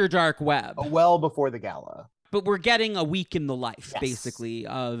after Dark Web. Well before the gala. But we're getting a week in the life, basically,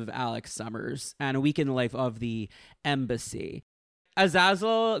 of Alex Summers, and a week in the life of the embassy.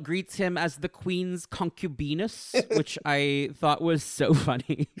 Azazel greets him as the Queen's concubinus, which I thought was so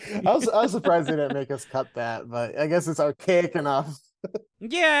funny. I was surprised they didn't make us cut that, but I guess it's archaic enough.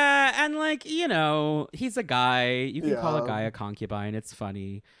 Yeah, and like, you know, he's a guy. You can call a guy a concubine. It's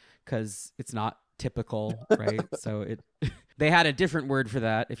funny because it's not typical, right? So they had a different word for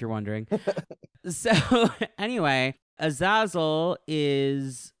that, if you're wondering. So anyway, Azazel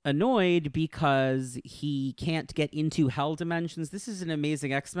is annoyed because he can't get into hell dimensions. This is an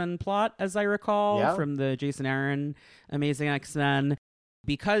Amazing X-Men plot, as I recall, from the Jason Aaron Amazing X-Men.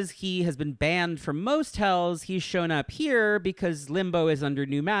 Because he has been banned from most hells, he's shown up here because Limbo is under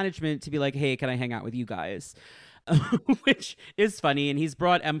new management to be like, hey, can I hang out with you guys? Which is funny. And he's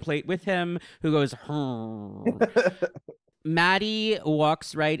brought Emplate with him, who goes, Maddie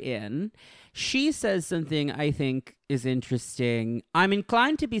walks right in. She says something I think is interesting. I'm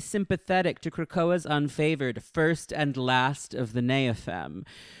inclined to be sympathetic to Krakoa's unfavored first and last of the Neophem.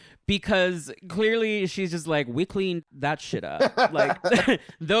 Because clearly she's just like, we cleaned that shit up. Like,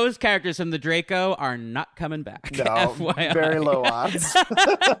 those characters from the Draco are not coming back. No, FYI. Very low odds.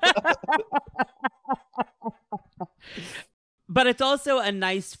 But it's also a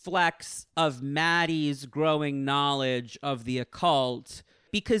nice flex of Maddie's growing knowledge of the occult.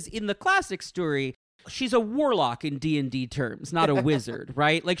 Because in the classic story, she's a warlock in D&D terms, not a wizard,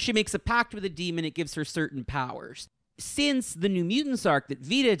 right? Like, she makes a pact with a demon. It gives her certain powers. Since the New Mutants arc that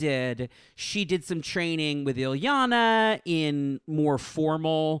Vita did, she did some training with Ilyana in more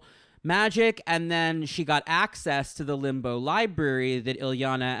formal magic, and then she got access to the Limbo library that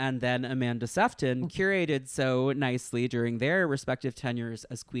Ilyana and then Amanda Sefton curated so nicely during their respective tenures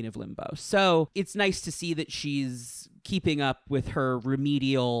as Queen of Limbo. So it's nice to see that she's keeping up with her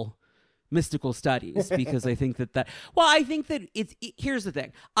remedial mystical studies, because I think I think that here's the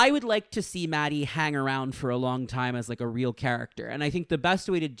thing. I would like to see Maddie hang around for a long time as like a real character. And I think the best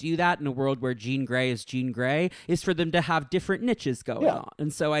way to do that in a world where Jean Grey is Jean Grey is for them to have different niches going on.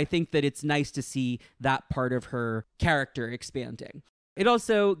 And so I think that it's nice to see that part of her character expanding. It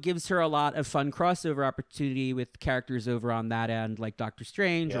also gives her a lot of fun crossover opportunity with characters over on that end, like Doctor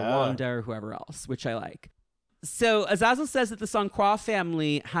Strange or Wanda or whoever else, which I like. So Azazel says that the Sanqua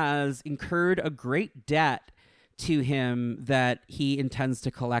family has incurred a great debt to him that he intends to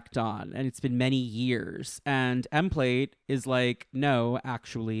collect on, and it's been many years. And Emplate is like, no,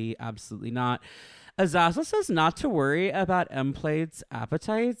 actually, absolutely not. Azazel says not to worry about Emplate's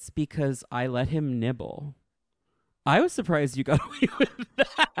appetites because I let him nibble. I was surprised you got away with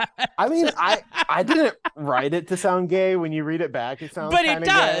that. I mean, I didn't write it to sound gay. When you read it back, it sounds But it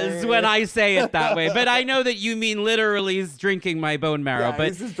does gay. when I say it that way. But I know that you mean literally he's drinking my bone marrow. Yeah, but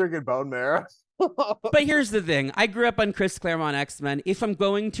he's just drinking bone marrow. But here's the thing. I grew up on Chris Claremont X-Men. If I'm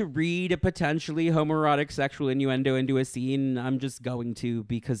going to read a potentially homoerotic sexual innuendo into a scene, I'm just going to,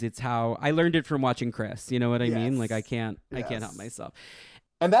 because it's how I learned it from watching Chris. You know what I mean? Like I can't help myself.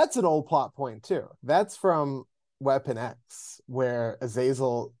 And that's an old plot point too. That's from Weapon X, where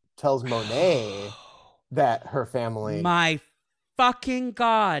Azazel tells Monet that her family. My fucking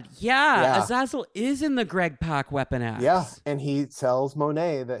God. Yeah. Azazel is in the Greg Pak Weapon X. Yeah. And he tells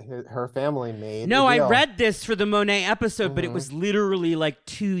Monet that her family made. No, I read this for the Monet episode, but it was literally like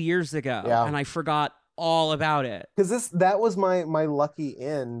 2 years ago. Yeah. And I forgot all about it. Because that was my lucky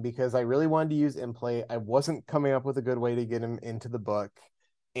in, because I really wanted to use Implate. I wasn't coming up with a good way to get him into the book.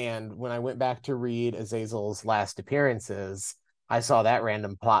 And when I went back to read Azazel's last appearances, I saw that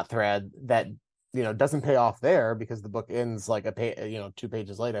random plot thread that, doesn't pay off there because the book ends like 2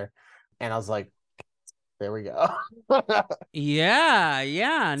 pages later. And I was like, there we go.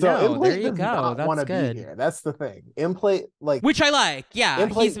 Yeah. So no, there you go. That's good. Be here. That's the thing. Implate, which I like. Yeah,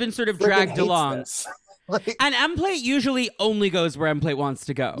 Implate he's been sort of dragged along. And Emplate usually only goes where Emplate wants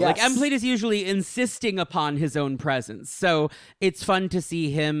to go. Yes. Like, Emplate is usually insisting upon his own presence. So it's fun to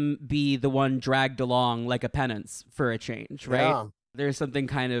see him be the one dragged along like a penance for a change, right? Yeah. There's something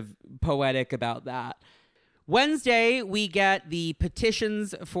kind of poetic about that. Wednesday, we get the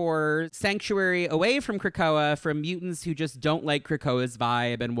petitions for sanctuary away from Krakoa from mutants who just don't like Krakoa's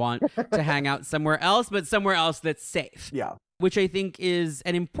vibe and want to hang out somewhere else, but somewhere else that's safe. Yeah. Which I think is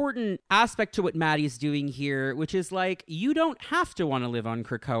an important aspect to what Maddie's doing here, which is like, you don't have to want to live on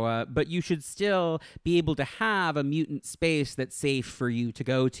Krakoa, but you should still be able to have a mutant space that's safe for you to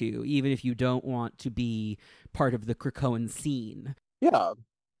go to, even if you don't want to be part of the Krakoan scene. Yeah,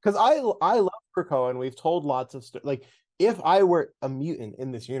 because I love Krakoa, and we've told lots of like, if I were a mutant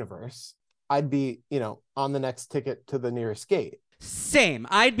in this universe, I'd be, on the next ticket to the nearest gate. Same.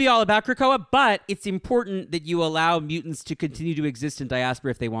 I'd be all about Krakoa, but it's important that you allow mutants to continue to exist in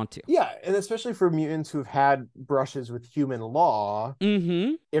diaspora if they want to. Yeah, and especially for mutants who've had brushes with human law,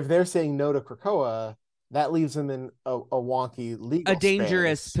 if they're saying no to Krakoa, that leaves them in a wonky legal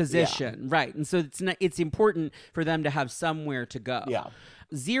dangerous space. position. Yeah. Right. And so it's important for them to have somewhere to go. Yeah.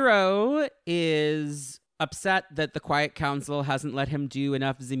 Zero is upset that the Quiet Council hasn't let him do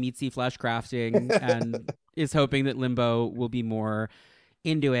enough Zimitzi flesh crafting and is hoping that Limbo will be more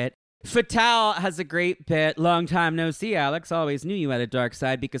into it. Fatal has a great bit. Long time no see, Alex. Always knew you had a dark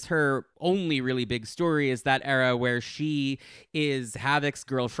side, because her only really big story is that era where she is Havoc's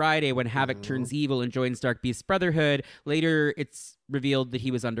Girl Friday when Havoc turns evil and joins Dark Beast's Brotherhood. Later, it's revealed that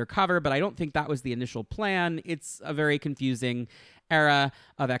he was undercover, but I don't think that was the initial plan. It's a very confusing era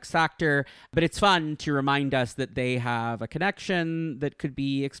of X Factor, but it's fun to remind us that they have a connection that could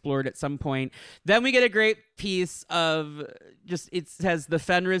be explored at some point. Then we get a great piece of it says the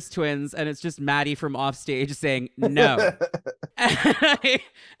Fenris twins, and it's just Maddie from offstage saying no.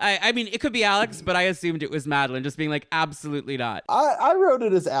 I mean, it could be Alex, but I assumed it was Madeline just being like, absolutely not. I wrote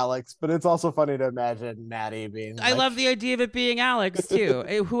it as Alex, but it's also funny to imagine Maddie being I love the idea of it being Alex too.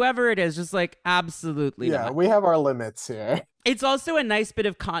 Whoever it is, just like, absolutely not. Yeah, we have our limits here. It's also a nice bit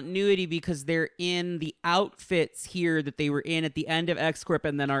of continuity because they're in the outfits here that they were in at the end of X-Corp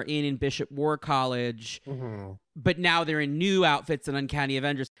and then are in Bishop War College. But now they're in new outfits in Uncanny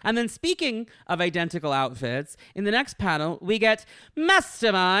Avengers. And then speaking of identical outfits, in the next panel, we get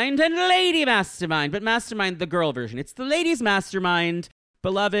Mastermind and Lady Mastermind. But Mastermind, the girl version. It's the ladies' Mastermind,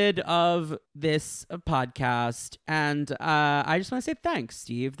 beloved of this podcast. And I just want to say thanks,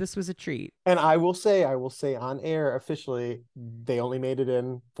 Steve. This was a treat. And I will say on air officially, they only made it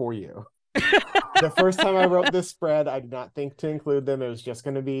in for you. The first time I wrote this spread, I did not think to include them. It was just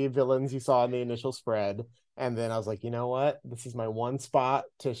going to be villains you saw in the initial spread. And then I was like, you know what? This is my one spot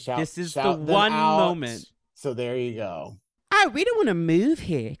to This is the shout them one out. moment. So there you go. Oh, we don't want to move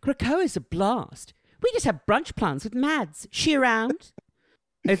here. Krakoa's a blast. We just have brunch plans with Mads. She around?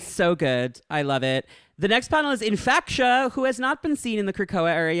 It's so good. I love it. The next panel is Infectia, who has not been seen in the Krakoa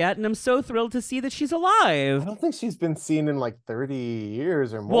area yet, and I'm so thrilled to see that she's I alive. don't think she's been seen in like 30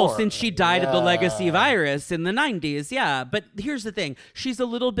 years or more. Well, since she died of the legacy virus in the 90s, yeah. But here's the thing. She's a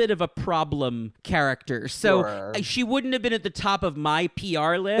little bit of a problem character. So Sure. she wouldn't have been at the top of my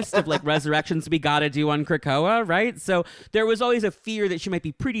PR list of like resurrections we gotta do on Krakoa, right? So there was always a fear that she might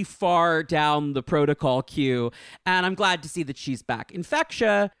be pretty far down the protocol queue. And I'm glad to see that she's back.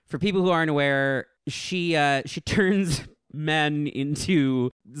 Infectia, for people who aren't aware, she turns men into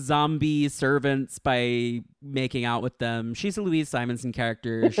zombie servants by making out with them. She's a Louise Simonson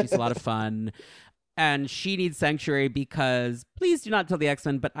character. She's a lot of fun. And she needs sanctuary because, please do not tell the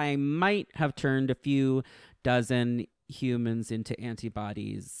X-Men, but I might have turned a few dozen humans into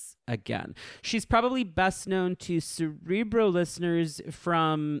antibodies again. She's probably best known to Cerebro listeners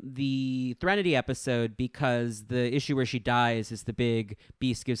from the Threnody episode, because the issue where she dies is the big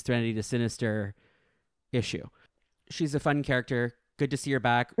Beast gives Threnody to Sinister issue. She's a fun character. Good to see her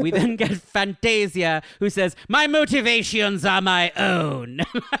back. We then get Fantasia, who says, "My motivations are my own."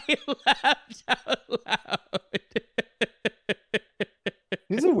 I laughed out loud.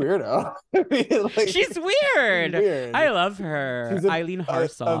 She's a weirdo. I mean, like, She's weird. I love her. She's Eileen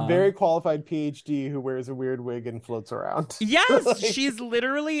Harsaw. a very qualified PhD who wears a weird wig and floats around. Yes, she's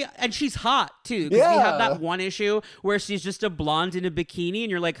literally, and she's hot too. Because we have that one issue where she's just a blonde in a bikini, and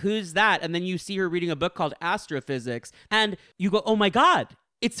you're like, "Who's that?" And then you see her reading a book called Astrophysics, and you go, "Oh my god,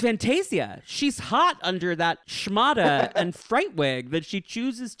 it's Fantasia." She's hot under that schmata and fright wig that she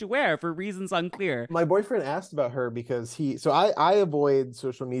chooses to wear for reasons unclear. My boyfriend asked about her because I avoid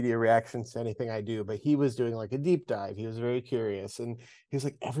social media reactions to anything I do, but he was doing like a deep dive. He was very curious, and he was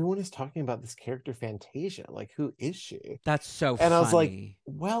like, "Everyone is talking about this character Fantasia. Like, who is she?" That's so And funny. I was like,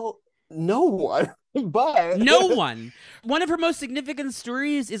 "Well, no one." But no one. One of her most significant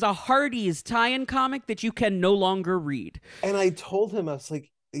stories is a Hardy's tie-in comic that you can no longer read. And I told him, I was like,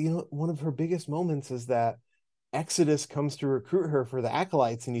 one of her biggest moments is that Exodus comes to recruit her for the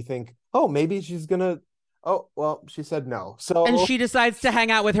Acolytes, and you think, oh, maybe she's gonna. Oh, well, she said no. So and she decides to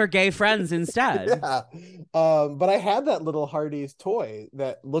hang out with her gay friends instead. Yeah. But I had that little Hardy's toy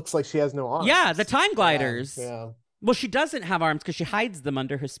that looks like she has no arms. Yeah, the time gliders. Yeah. Well, she doesn't have arms because she hides them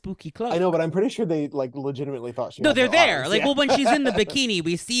under her spooky cloak. I know, but I'm pretty sure they like legitimately thought she. No, had they're there. arms. Like, Yeah. well, when she's in the bikini,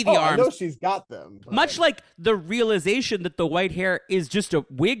 we see the arms. I know she's got them. But... Much like the realization that the white hair is just a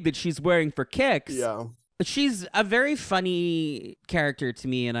wig that she's wearing for kicks. Yeah. She's a very funny character to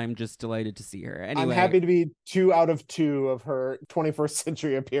me, and I'm just delighted to see her. Anyway, I'm happy to be 2 out of 2 of her 21st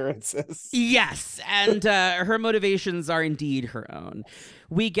century appearances. Yes, and her motivations are indeed her own.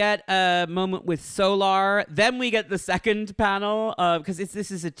 We get a moment with Solar. Then we get the second panel because this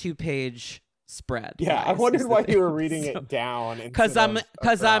is a 2-page spread. Yeah, I wondered why you were reading it down. Because now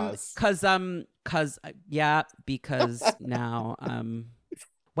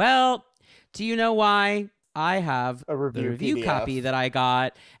well, do you know why? I have a review PDF. copy that I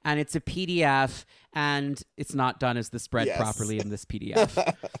got, and it's a PDF, and it's not done as the spread properly in this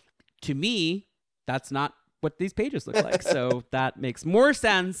PDF. To me, that's not what these pages look like. So that makes more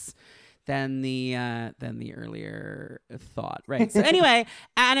sense than the earlier thought. Right. So anyway,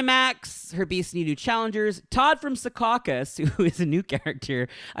 Animax, her beast new challengers, Todd from Secaucus, who is a new character.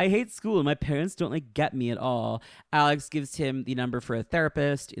 I hate school and my parents don't like get me at all. Alex gives him the number for a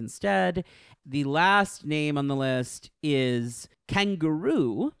therapist instead. The last name on the list is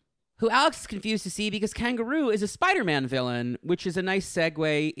Kangaroo, who Alex is confused to see because Kangaroo is a Spider-Man villain, which is a nice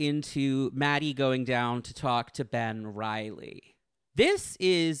segue into Maddie going down to talk to Ben Reilly. This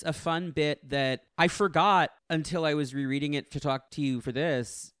is a fun bit that I forgot until I was rereading it to talk to you for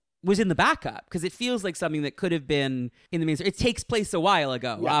this, was in the backup, because it feels like something that could have been in the main story. It takes place a while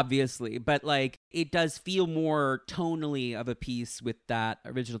ago, obviously, but like it does feel more tonally of a piece with that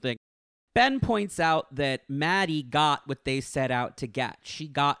original thing. Ben points out that Maddie got what they set out to get. She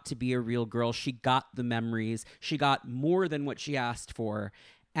got to be a real girl. She got the memories. She got more than what she asked for.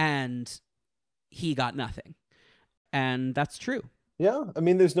 And he got nothing. And that's true. Yeah. I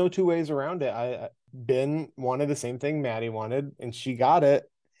mean, there's no two ways around it. Ben wanted the same thing Maddie wanted, and she got it,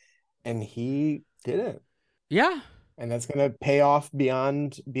 and he didn't. Yeah. And that's going to pay off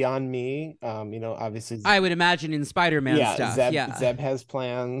beyond me. Obviously, I would imagine in Spider-Man stuff. Zeb has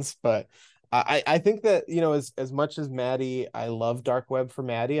plans, but I think that, as much as Maddie, I love Dark Web for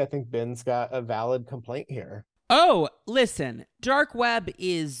Maddie, I think Ben's got a valid complaint here. Oh, listen, Dark Web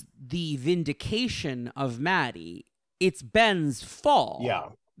is the vindication of Maddie. It's Ben's fall. Yeah.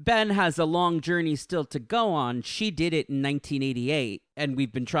 Ben has a long journey still to go on. She did it in 1988, and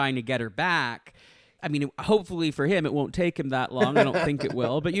we've been trying to get her back. I mean, hopefully for him, it won't take him that long. I don't think it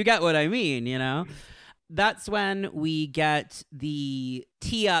will, but you get what I mean, That's when we get the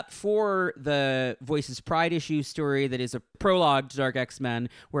tee up for the Voices Pride issue story that is a prologue to Dark X-Men,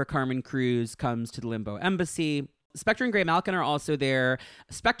 where Carmen Cruz comes to the Limbo Embassy. Spectre and Grey Malkin are also there.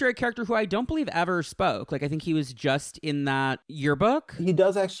 Spectre, a character who I don't believe ever spoke. Like, I think he was just in that yearbook. He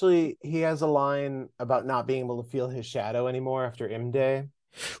does actually. He has a line about not being able to feel his shadow anymore after M Day.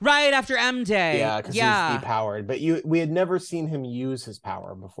 Right, after M Day. Yeah, because he's depowered. But we had never seen him use his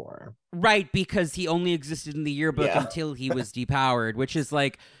power before. Right, because he only existed in the yearbook until he was depowered, which is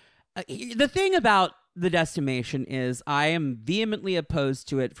like... the thing about the decimation is I am vehemently opposed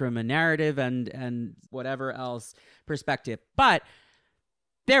to it from a narrative and whatever else perspective. But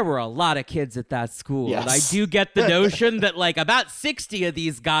there were a lot of kids at that school. Yes. And I do get the notion that like about 60 of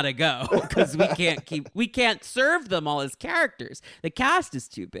these gotta go because we can't serve them all as characters. The cast is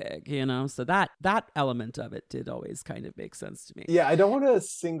too big, so that element of it did always kind of make sense to me. Yeah, I don't want to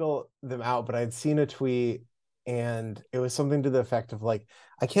single them out, but I'd seen a tweet and it was something to the effect of like,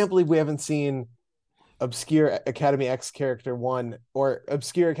 I can't believe we haven't seen Obscure Academy X Character 1 or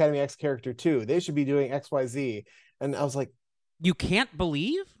Obscure Academy X Character 2. They should be doing XYZ. And I was like, you can't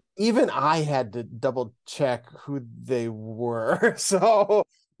believe? Even I had to double check who they were. So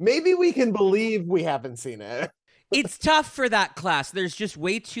maybe we can believe we haven't seen it. It's tough for that class. There's just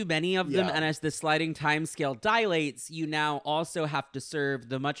way too many of them. Yeah. And as the sliding timescale dilates, you now also have to serve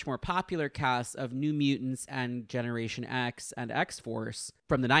the much more popular cast of New Mutants and Generation X and X-Force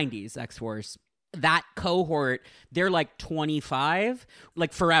from the 90s, X-Force. That cohort, they're like 25,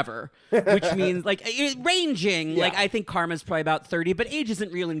 like forever, which means like ranging. Yeah. Like I think Karma's probably about 30, but age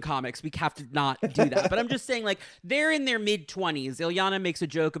isn't real in comics. We have to not do that. But I'm just saying, like, they're in their mid 20s. Ilyana makes a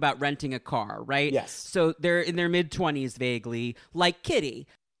joke about renting a car, right? Yes. So they're in their mid 20s vaguely, like Kitty.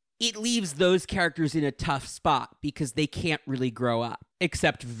 It leaves those characters in a tough spot because they can't really grow up,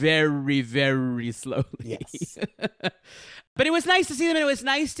 except very, very slowly. Yes. But it was nice to see them, and it was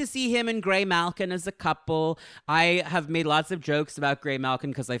nice to see him and Grey Malkin as a couple. I have made lots of jokes about Grey Malkin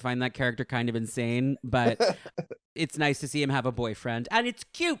because I find that character kind of insane, but it's nice to see him have a boyfriend. And it's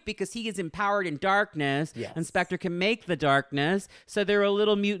cute because he is empowered in darkness, and Spectre can make the darkness, so they're a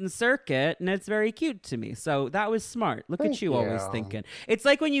little mutant circuit, and it's very cute to me. So that was smart. Look at you always thinking. It's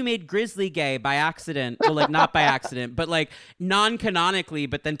like when you made Grizzly gay by accident. Well, like, not by accident, but like non-canonically,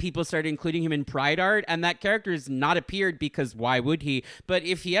 but then people started including him in Pride art, and that character has not appeared because why would he? But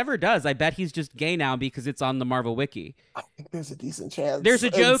if he ever does, I bet he's just gay now because it's on the Marvel Wiki. I think there's a decent chance. There's a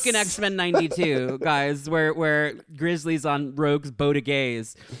joke in X-Men 92, guys, where Grizzly's on Rogue's boat of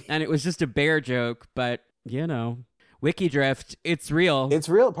gays, and it was just a bear joke, but, Wiki drift, it's real. It's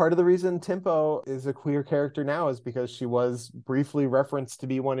real. Part of the reason Tempo is a queer character now is because she was briefly referenced to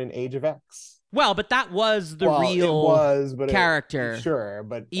be one in Age of X. Well, but that was the real character. Sure,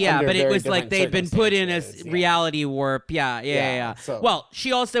 but yeah, but it was like they'd been put in a reality warp. Yeah. So. Well,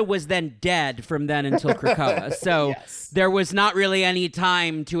 she also was then dead from then until Krakoa, so there was not really any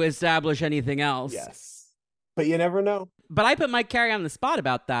time to establish anything else. Yes, but you never know. But I put Mike Carey on the spot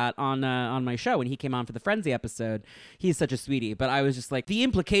about that on my show when he came on for the Frenzy episode. He's such a sweetie. But I was just like, the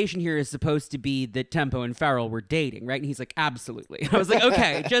implication here is supposed to be that Tempo and Farrell were dating, right? And he's like, absolutely. I was like,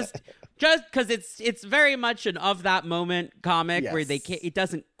 okay, just because it's very much an of that moment comic where they can't, it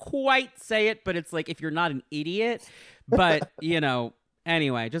doesn't quite say it, but it's like, if you're not an idiot, but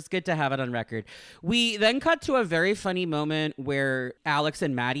anyway, just good to have it on record. We then cut to a very funny moment where Alex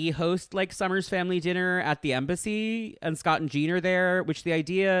and Maddie host like Summer's family dinner at the embassy, and Scott and Jean are there, which the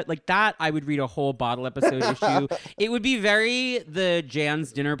idea, like that, I would read a whole bottle episode issue. It would be very the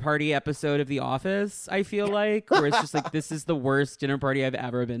Jan's dinner party episode of The Office, I feel like, where it's just like, this is the worst dinner party I've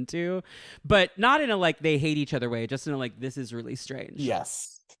ever been to. But not in a like they hate each other way, just in a like, this is really strange.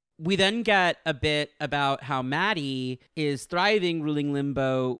 Yes. We then get a bit about how Maddie is thriving ruling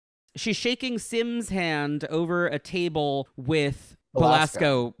Limbo. She's shaking Sim's hand over a table with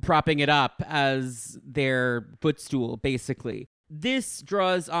Belasco propping it up as their footstool, basically. This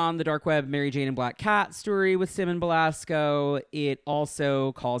draws on the Dark Web Mary Jane and Black Cat story with Sim and Belasco. It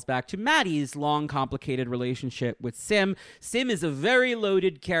also calls back to Maddie's long, complicated relationship with Sim. Sim is a very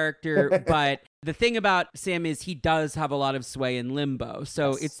loaded character, but the thing about Sim is he does have a lot of sway in Limbo.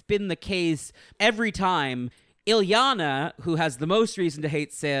 So it's been the case every time Ilyana, who has the most reason to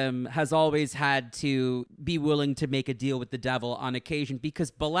hate Sim, has always had to be willing to make a deal with the devil on occasion because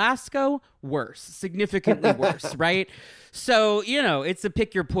Belasco, worse, significantly worse, right? So, it's a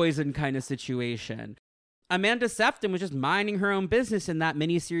pick your poison kind of situation. Amanda Sefton was just minding her own business in that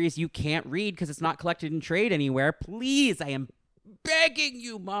miniseries you can't read because it's not collected in trade anywhere. Please, I am begging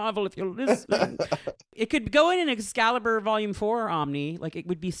you, Marvel, if you're listening. It could go in Excalibur Volume 4 Omni. Like, it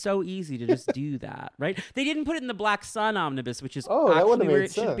would be so easy to just do that, right? They didn't put it in the Black Sun Omnibus, which is actually where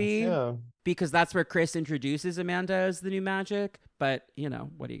it should be. Yeah. Because that's where Chris introduces Amanda as the new Magic. But,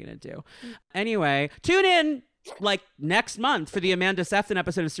 what are you going to do? Anyway, tune in next month for the Amanda Sefton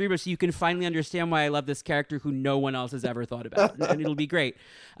episode of Cerebro so you can finally understand why I love this character who no one else has ever thought about. And it'll be great.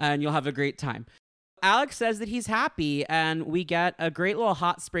 And you'll have a great time. Alex says that he's happy, and we get a great little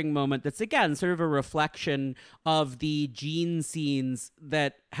hot spring moment that's, again, sort of a reflection of the Jean scenes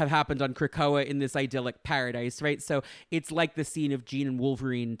that have happened on Krakoa in this idyllic paradise, right? So it's like the scene of Jean and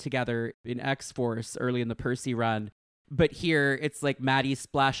Wolverine together in X-Force early in the Percy run. But here, it's like Maddie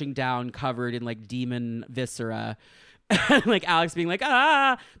splashing down covered in, demon viscera. Alex being like,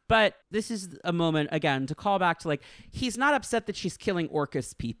 but this is a moment, again, to call back to, he's not upset that she's killing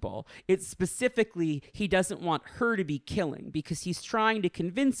Orcus people. It's specifically, he doesn't want her to be killing because he's trying to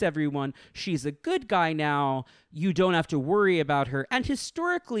convince everyone she's a good guy now. You don't have to worry about her. And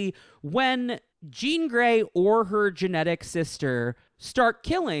historically, when Jean Grey or her genetic sister start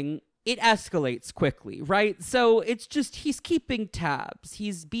killing, it escalates quickly, right? So it's just, he's keeping tabs.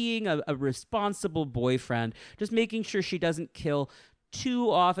 He's being a responsible boyfriend, just making sure she doesn't kill too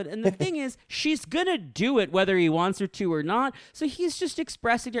often. And the thing is, she's gonna do it whether he wants her to or not. So he's just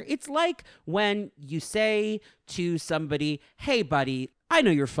expressing her. It's like when you say to somebody, hey, buddy, I know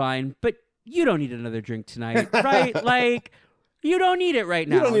you're fine, but you don't need another drink tonight, right? You don't need it right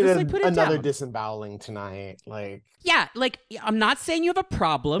now. You don't need just, put it another down. disemboweling tonight. Yeah, I'm not saying you have a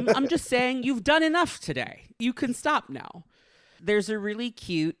problem. I'm just saying you've done enough today. You can stop now. There's a really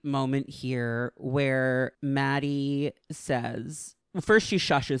cute moment here where Maddie says, well, first she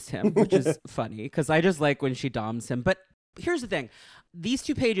shushes him, which is funny because I just like when she doms him. But here's the thing. These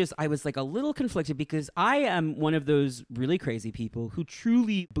 2 pages, I was a little conflicted because I am one of those really crazy people who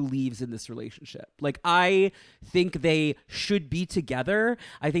truly believes in this relationship. I think they should be together.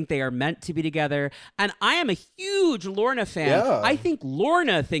 I think they are meant to be together. And I am a huge Lorna fan. Yeah. I think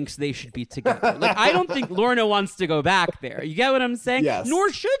Lorna thinks they should be together. I don't think Lorna wants to go back there. You get what I'm saying? Yes.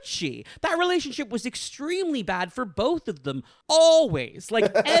 Nor should she. That relationship was extremely bad for both of them. Always.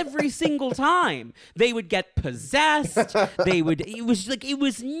 Every single time. They would get possessed. It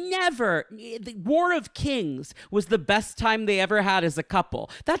was never, the War of Kings was the best time they ever had as a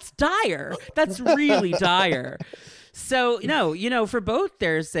couple. That's dire. That's really dire. So, for both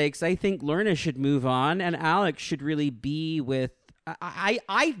their sakes, I think Lorna should move on and Alex should really be with,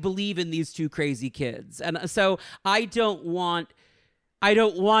 I believe in these 2 crazy kids. And so I don't want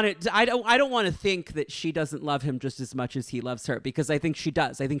to think that she doesn't love him just as much as he loves her, because I think she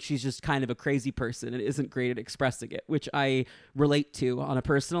does. I think she's just kind of a crazy person and isn't great at expressing it, which I relate to on a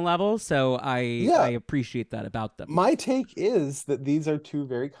personal level. So I appreciate that about them. My take is that these are 2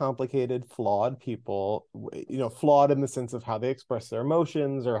 very complicated, flawed people, flawed in the sense of how they express their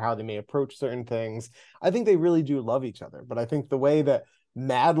emotions or how they may approach certain things. I think they really do love each other, but I think the way that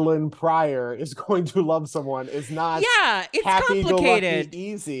Madeline Pryor is going to love someone is not it's happy-go-lucky,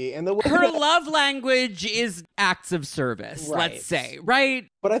 easy. And the way her love language is acts of service, right. Let's say, right?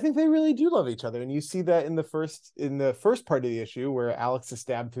 But I think they really do love each other, and you see that in the first part of the issue where Alex is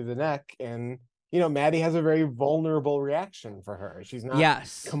stabbed through the neck, and Maddie has a very vulnerable reaction for her. She's not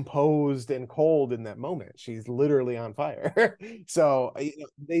composed and cold in that moment. She's literally on fire. So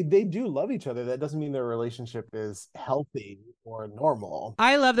they do love each other. That doesn't mean their relationship is healthy or normal.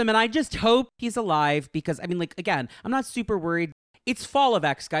 I love them, and I just hope he's alive because, again, I'm not super worried. It's Fall of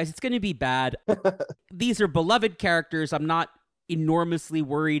X, guys. It's going to be bad. These are beloved characters. I'm not enormously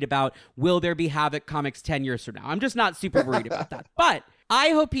worried about will there be Havoc comics 10 years from now. I'm just not super worried about that. But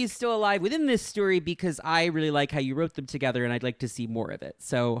I hope he's still alive within this story because I really like how you wrote them together and I'd like to see more of it.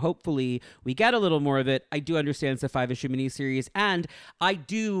 So hopefully we get a little more of it. I do understand it's a 5-issue miniseries, and I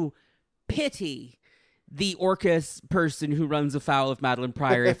do pity the Orcus person who runs afoul of Madeline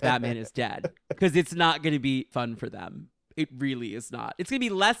Pryor if that man is dead, because it's not going to be fun for them. It really is not. It's going to be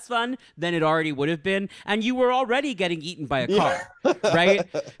less fun than it already would have been. And you were already getting eaten by a car, right?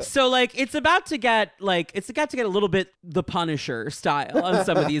 So it's about to get a little bit the Punisher style on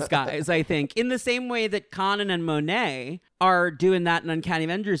some of these guys, I think, in the same way that Conan and Monet are doing that in Uncanny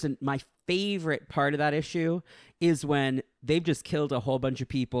Avengers. And my favorite part of that issue is when they've just killed a whole bunch of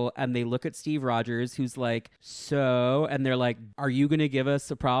people and they look at Steve Rogers, who's like, so, and they're like, are you going to give us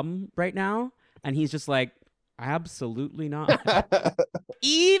a problem right now? And he's just like, absolutely not.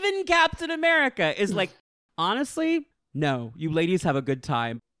 Even Captain America is like, honestly, no, you ladies have a good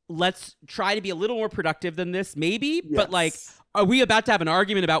time. Let's try to be a little more productive than this, maybe. Yes. But like, are we about to have an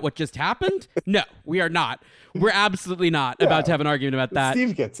argument about what just happened? No, we are not. We're absolutely not about to have an argument about that.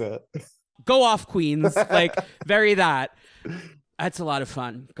 Steve gets it. Go off, Queens. Like, very that. That's a lot of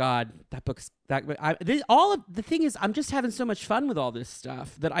fun. God, that book's all of the thing is, I'm just having so much fun with all this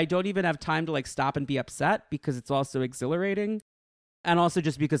stuff that I don't even have time to like stop and be upset because it's also exhilarating, and also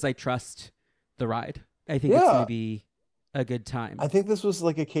just because I trust the ride. I think it's gonna be a good time. I think this was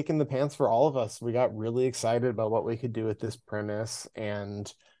like a kick in the pants for all of us. We got really excited about what we could do with this premise,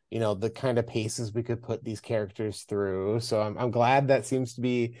 and the kind of paces we could put these characters through. So I'm glad that seems to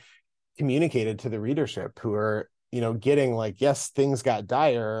be communicated to the readership, who are getting like, yes, things got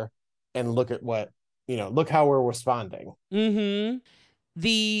dire, and look at what look how we're responding.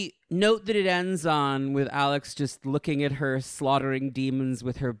 The note that it ends on, with Alex just looking at her slaughtering demons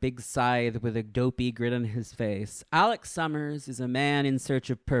with her big scythe with a dopey grin on his face. Alex Summers is a man in search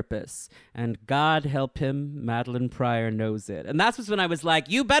of purpose, and God help him, Madeline Pryor knows it. And that's when I was like,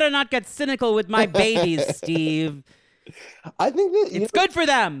 you better not get cynical with my babies, Steve. I think that it's good for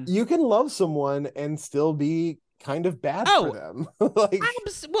them. You can love someone and still be kind of bad for them. Like,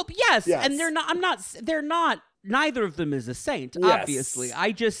 well, yes, and they're not. Neither of them is a saint, obviously.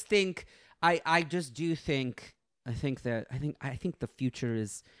 I just think, I think the future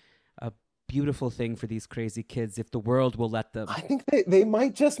is a beautiful thing for these crazy kids if the world will let them. I think they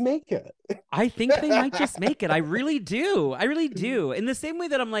might just make it. I think they might just make it. I really do. In the same way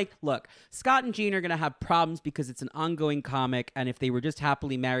that I'm like, look, Scott and Jean are going to have problems because it's an ongoing comic, and if they were just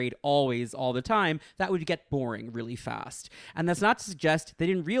happily married always, all the time, that would get boring really fast. And that's not to suggest that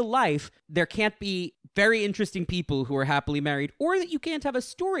in real life, there can't be very interesting people who are happily married, or that you can't have a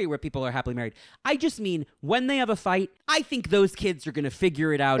story where people are happily married. I just mean, when they have a fight, I think those kids are going to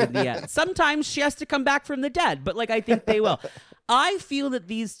figure it out in the end. Sometimes she has to come back from the dead, but like, I think they will. I feel that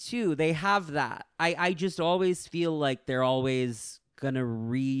these two, they have that. I just always feel like they're always gonna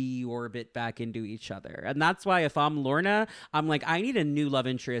reorbit back into each other. And that's why if I'm Lorna, I'm like, I need a new love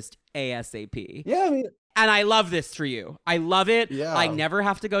interest ASAP. Yeah, I mean, and I love this for you. I love it. Yeah. I never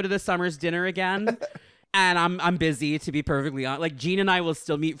have to go to the Summers dinner again. And I'm busy, to be perfectly honest. Like, Jean and I will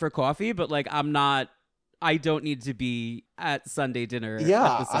still meet for coffee, but like, I don't need to be at Sunday dinner at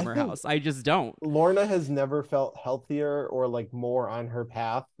the Summer House. I just don't. Lorna has never felt healthier or like more on her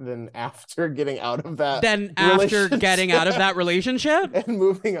path than after getting out of that. Relationship and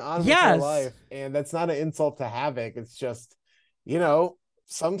moving on with her life. And that's not an insult to Havoc. It's just,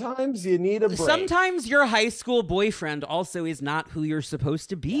 sometimes you need a break. Sometimes your high school boyfriend also is not who you're supposed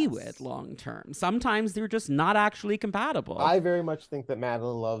to be with long term. Sometimes they're just not actually compatible. I very much think that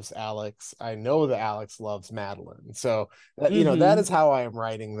Madeline loves Alex. I know that Alex loves Madeline. So, that is how I am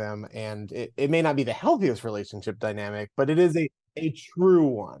writing them. And it may not be the healthiest relationship dynamic, but it is a true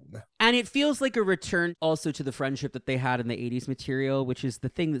one. And it feels like a return also to the friendship that they had in the 80s material, which is the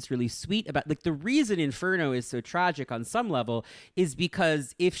thing that's really sweet about, like, the reason Inferno is so tragic on some level is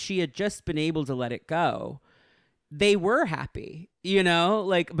because if she had just been able to let it go, they were happy,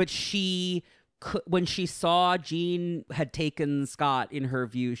 but when she saw Jean had taken Scott, in her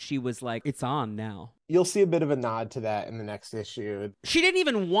view, she was like, it's on now. You'll see a bit of a nod to that in the next issue. She didn't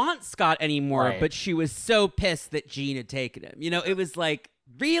even want Scott anymore, but she was so pissed that Jean had taken him. It was like,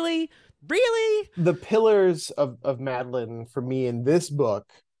 really? The pillars of Madeline for me in this book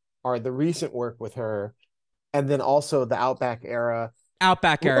are the recent work with her, and then also the Outback era.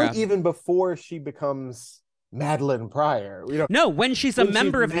 Or even before she becomes Madeline Pryor. No, when she's a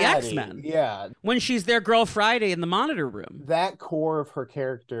member of the X-Men. Yeah. When she's their girl Friday in the monitor room. That core of her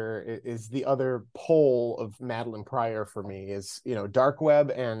character is the other pole of Madeline Pryor for me, is, Dark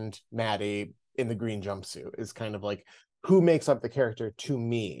Web and Maddie in the green jumpsuit is kind of like who makes up the character to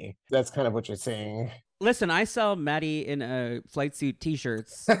me. That's kind of what you're saying. Listen, I sell Maddie in flight suit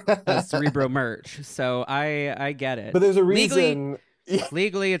t-shirts as Cerebro merch, so I get it. But there's a reason.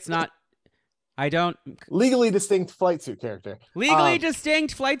 Legally, it's not. I don't. Legally distinct flight suit character.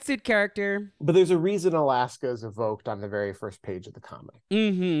 Distinct flight suit character. But there's a reason Alaska is evoked on the very first page of the comic.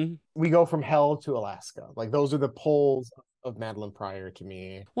 Mm-hmm. We go from hell to Alaska. Like, those are the poles of Madeline Pryor to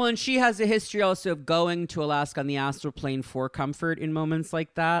me. Well, and she has a history also of going to Alaska on the astral plane for comfort in moments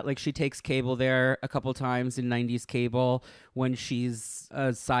like that. Like, she takes Cable there a couple times in 90s Cable when she's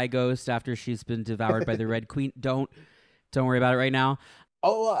a Psy ghost after she's been devoured by the Red Queen. Don't worry about it right now.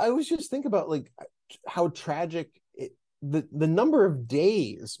 Oh, I was just thinking about like how tragic the number of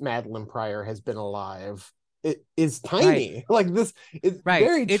days Madeline Pryor has been alive. It is Right. tiny. Like this, it's Right.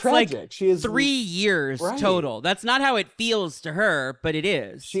 very It's like tragic. She is 3 years right. total. That's not how it feels to her, but it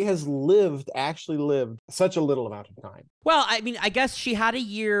is. She has actually lived such a little amount of time. Well, I mean, I guess she had a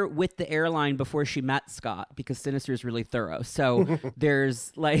year with the airline before she met Scott because Sinister is really thorough. So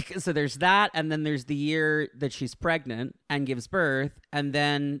there's that. And then there's the year that she's pregnant and gives birth. And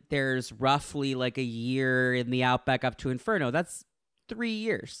then there's roughly like a year in the Outback up to Inferno. That's 3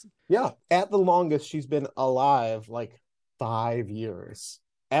 years. Yeah, at the longest, she's been alive like 5 years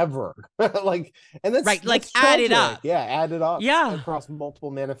ever. Like, and that's Right, like that's add it tragic. up. Yeah, add it up. Yeah. Across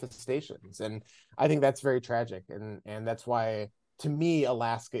multiple manifestations, and I think that's very tragic, and that's why to me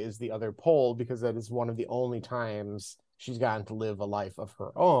Alaska is the other pole, because that is one of the only times she's gotten to live a life of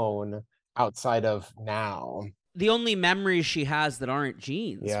her own outside of now. The only memories she has that aren't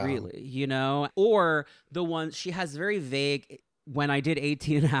Jean's, Yeah. really, you know, or the ones she has very vague. When I did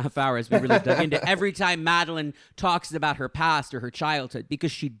 18 and a half hours, we really dug into every time Madeline talks about her past or her childhood,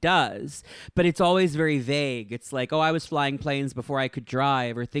 because she does, but it's always very vague. It's like, oh, I was flying planes before I could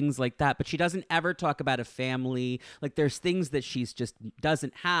drive or things like that. But she doesn't ever talk about a family. Like there's things that she's just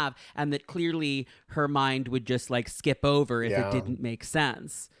doesn't have and that clearly her mind would just like skip over if it didn't make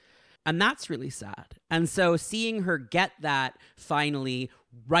sense. And that's really sad. And so seeing her get that finally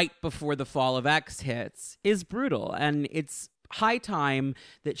right before the fall of X hits is brutal. And it's high time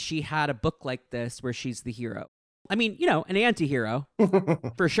that she had a book like this where she's the hero. I mean, you know, an anti-hero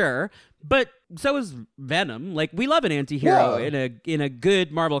for sure, but so is Venom. Like we love an anti-hero in a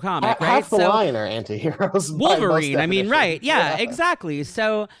good Marvel comic, right? Half the line are anti-heroes. Wolverine, I mean, right. Yeah, exactly.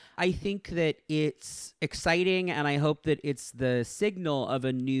 So I think that it's exciting, and I hope that it's the signal of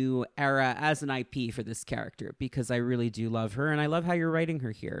a new era as an IP for this character, because I really do love her, and I love how you're writing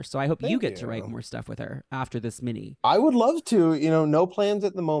her here. So I hope you get to write more stuff with her after this mini. I would love to, you know, no plans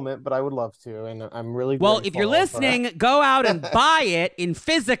at the moment, but I would love to, and I'm really well. If you're listening, go out and buy it in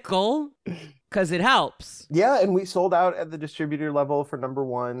physical, because it helps. Yeah, and we sold out at the distributor level for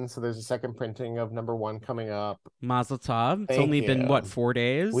 #1, so there's a second printing of #1 coming up. Mazel tov. It's only been, what, 4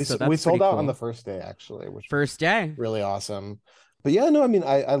 days? We sold out on the first day, actually. Which first day. Really awesome. But yeah, no, I mean,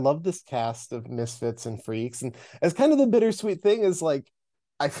 I love this cast of misfits and freaks. And as kind of the bittersweet thing is, like,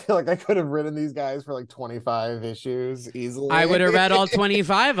 I feel like I could have written these guys for like 25 issues easily. I would have read all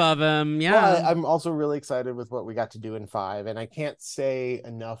 25 of them. Yeah. Well, I'm also really excited with what we got to do in 5. And I can't say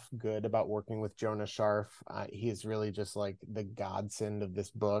enough good about working with Jonah Sharf. He is really just like the godsend of this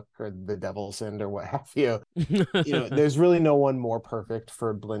book, or the devilsend, or what have you. You know, there's really no one more perfect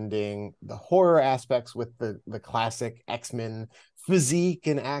for blending the horror aspects with the classic X-Men physique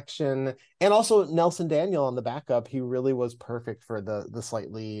and action. And also Nelson Daniel on the backup, he really was perfect for the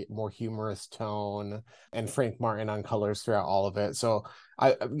slightly more humorous tone, and Frank Martin on colors throughout all of it. So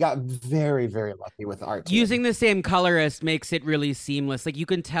I got very, very lucky with the art team. Using the same colorist makes it really seamless. Like you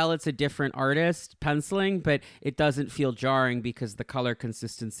can tell it's a different artist penciling, but it doesn't feel jarring because the color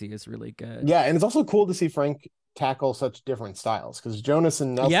consistency is really good. Yeah, and it's also cool to see Frank tackle such different styles, because Jonas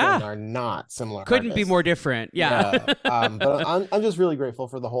and Nelson are not similar. Couldn't artists. be more different. Yeah. But I'm just really grateful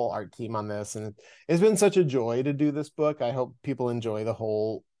for the whole art team on this, and it's been such a joy to do this book. I hope people enjoy the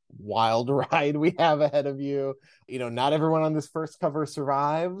whole wild ride we have ahead of you. You know, not everyone on this first cover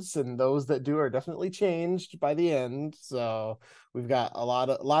survives, and those that do are definitely changed by the end. So we've got a lot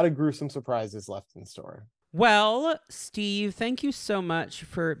of gruesome surprises left in store. Well, Steve, thank you so much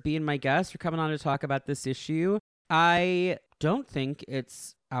for being my guest, for coming on to talk about this issue. I don't think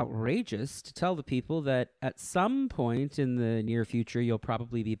it's outrageous to tell the people that at some point in the near future, you'll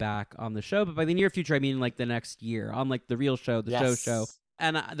probably be back on the show. But by the near future, I mean like the next year, on like the real show, the show.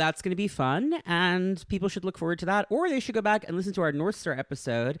 And that's going to be fun, and people should look forward to that. Or they should go back and listen to our North Star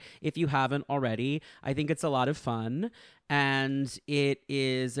episode if you haven't already. I think it's a lot of fun, and it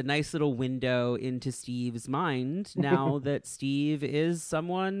is a nice little window into Steve's mind now that Steve is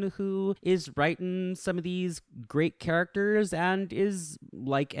someone who is writing some of these great characters and is,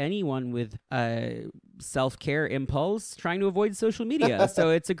 like anyone with a self-care impulse, trying to avoid social media. So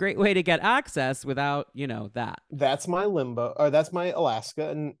it's a great way to get access without, you know, that. That's my limbo, or that's my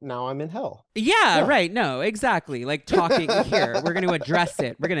Alaska, and now I'm in hell. Yeah, right. No, exactly. Like talking here. We're going to address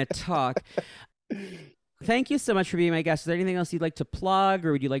it. We're going to talk. Thank you so much for being my guest. Is there anything else you'd like to plug,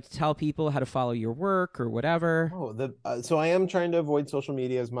 or would you like to tell people how to follow your work or whatever? So I am trying to avoid social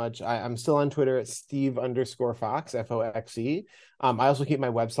media as much. I'm still on Twitter at Steve_Foxe, Foxe. I also keep my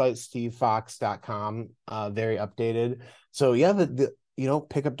website, stevefox.com, very updated. So yeah, you know,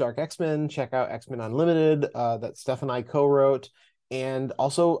 pick up Dark X-Men, check out X-Men Unlimited, that Steph and I co-wrote. And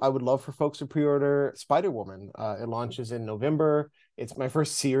also, I would love for folks to pre-order Spider-Woman. It launches in November. It's my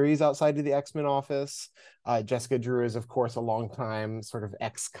first series outside of the X-Men office. Jessica Drew is, of course, a longtime sort of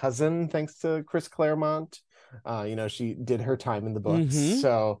ex-cousin, thanks to Chris Claremont. She did her time in the books.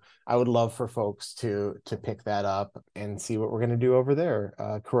 So I would love for folks to pick that up and see what we're going to do over there.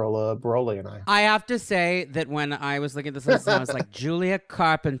 Carola Baroli and I. I have to say that when I was looking at this list, I was like, Julia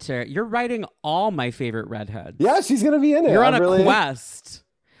Carpenter, you're writing all my favorite redheads. Yeah, she's going to be in it. You're on a quest.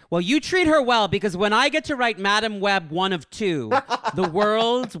 Well, you treat her well, because when I get to write Madam Web 1 of 2, the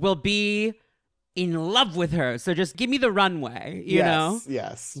world will be in love with her. So just give me the runway, you know?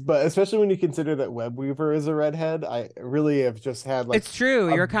 Yes. But especially when you consider that Web Weaver is a redhead, I really have just had like it's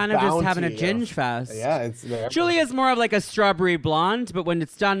true. You're kind of just having a ginge fest. Yeah, it's there. Julia's more of like a strawberry blonde, but when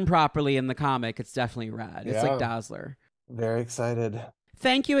it's done properly in the comic, it's definitely red. It's like Dazzler. Very excited.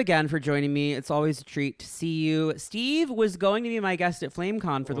 Thank you again for joining me. It's always a treat to see you. Steve was going to be my guest at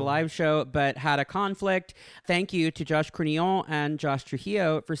FlameCon for the live show, but had a conflict. Thank you to Josh Cornillon and Josh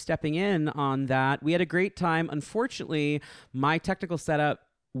Trujillo for stepping in on that. We had a great time. Unfortunately, my technical setup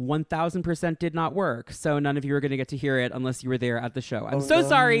 1000% did not work, so none of you are going to get to hear it unless you were there at the show. I'm so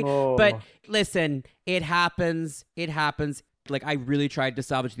sorry, but listen, it happens. It happens. Like, I really tried to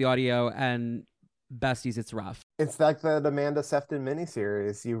salvage the audio, and besties, it's rough. It's like the Amanda Sefton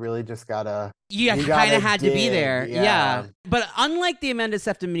miniseries. You really just gotta... You kind of had to be there. Yeah. But unlike the Amanda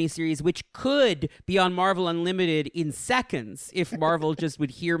Sefton miniseries, which could be on Marvel Unlimited in seconds if Marvel just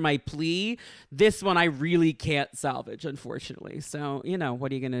would hear my plea, this one I really can't salvage, unfortunately. So,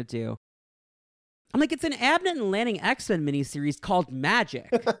 what are you going to do? I'm like, it's an Abnett and Lanning X-Men miniseries called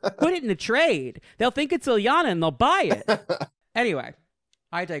Magic. Put it in a trade. They'll think it's Ilyana and they'll buy it. Anyway,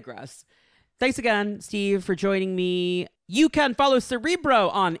 I digress. Thanks again, Steve, for joining me. You can follow Cerebro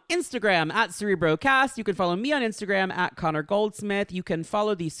on Instagram at CerebroCast. You can follow me on Instagram at Connor Goldsmith. You can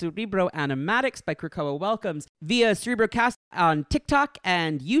follow the Cerebro Animatics by Krakoa Welcomes via CerebroCast on TikTok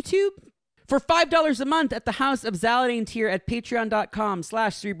and YouTube. For $5 a month at the House of Zaladane tier at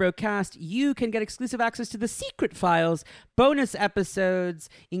patreon.com/CerebroCast, you can get exclusive access to the secret files, bonus episodes,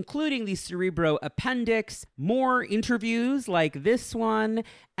 including the Cerebro Appendix, more interviews like this one,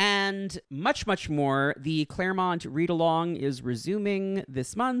 and much, much more. The Claremont read-along is resuming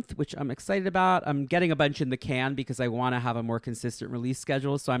this month, which I'm excited about. I'm getting a bunch in the can because I want to have a more consistent release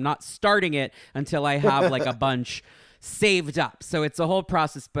schedule, so I'm not starting it until I have like a bunch saved up. So it's a whole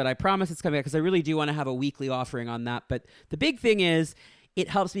process, but I promise it's coming back because I really do want to have a weekly offering on that. But the big thing is it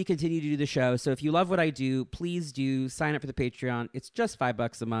helps me continue to do the show. So if you love what I do, please do sign up for the Patreon. It's just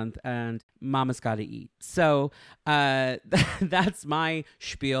 $5 a month and mama's got to eat. So that's my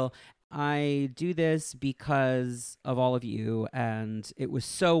spiel. I do this because of all of you, and it was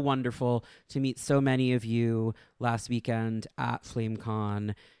so wonderful to meet so many of you last weekend at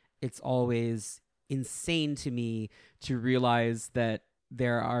FlameCon. It's always insane to me to realize that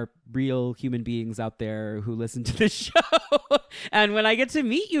there are real human beings out there who listen to this show. And when I get to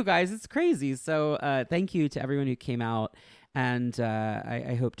meet you guys, it's crazy. So thank you to everyone who came out. And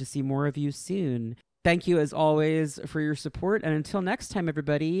I hope to see more of you soon. Thank you, as always, for your support. And until next time,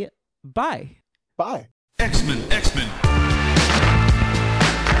 everybody, bye. Bye. X-Men. In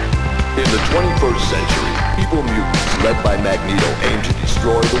the 21st century, evil mutants led by Magneto aim to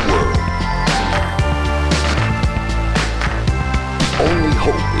destroy the world. Only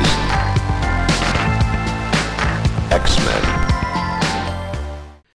hope is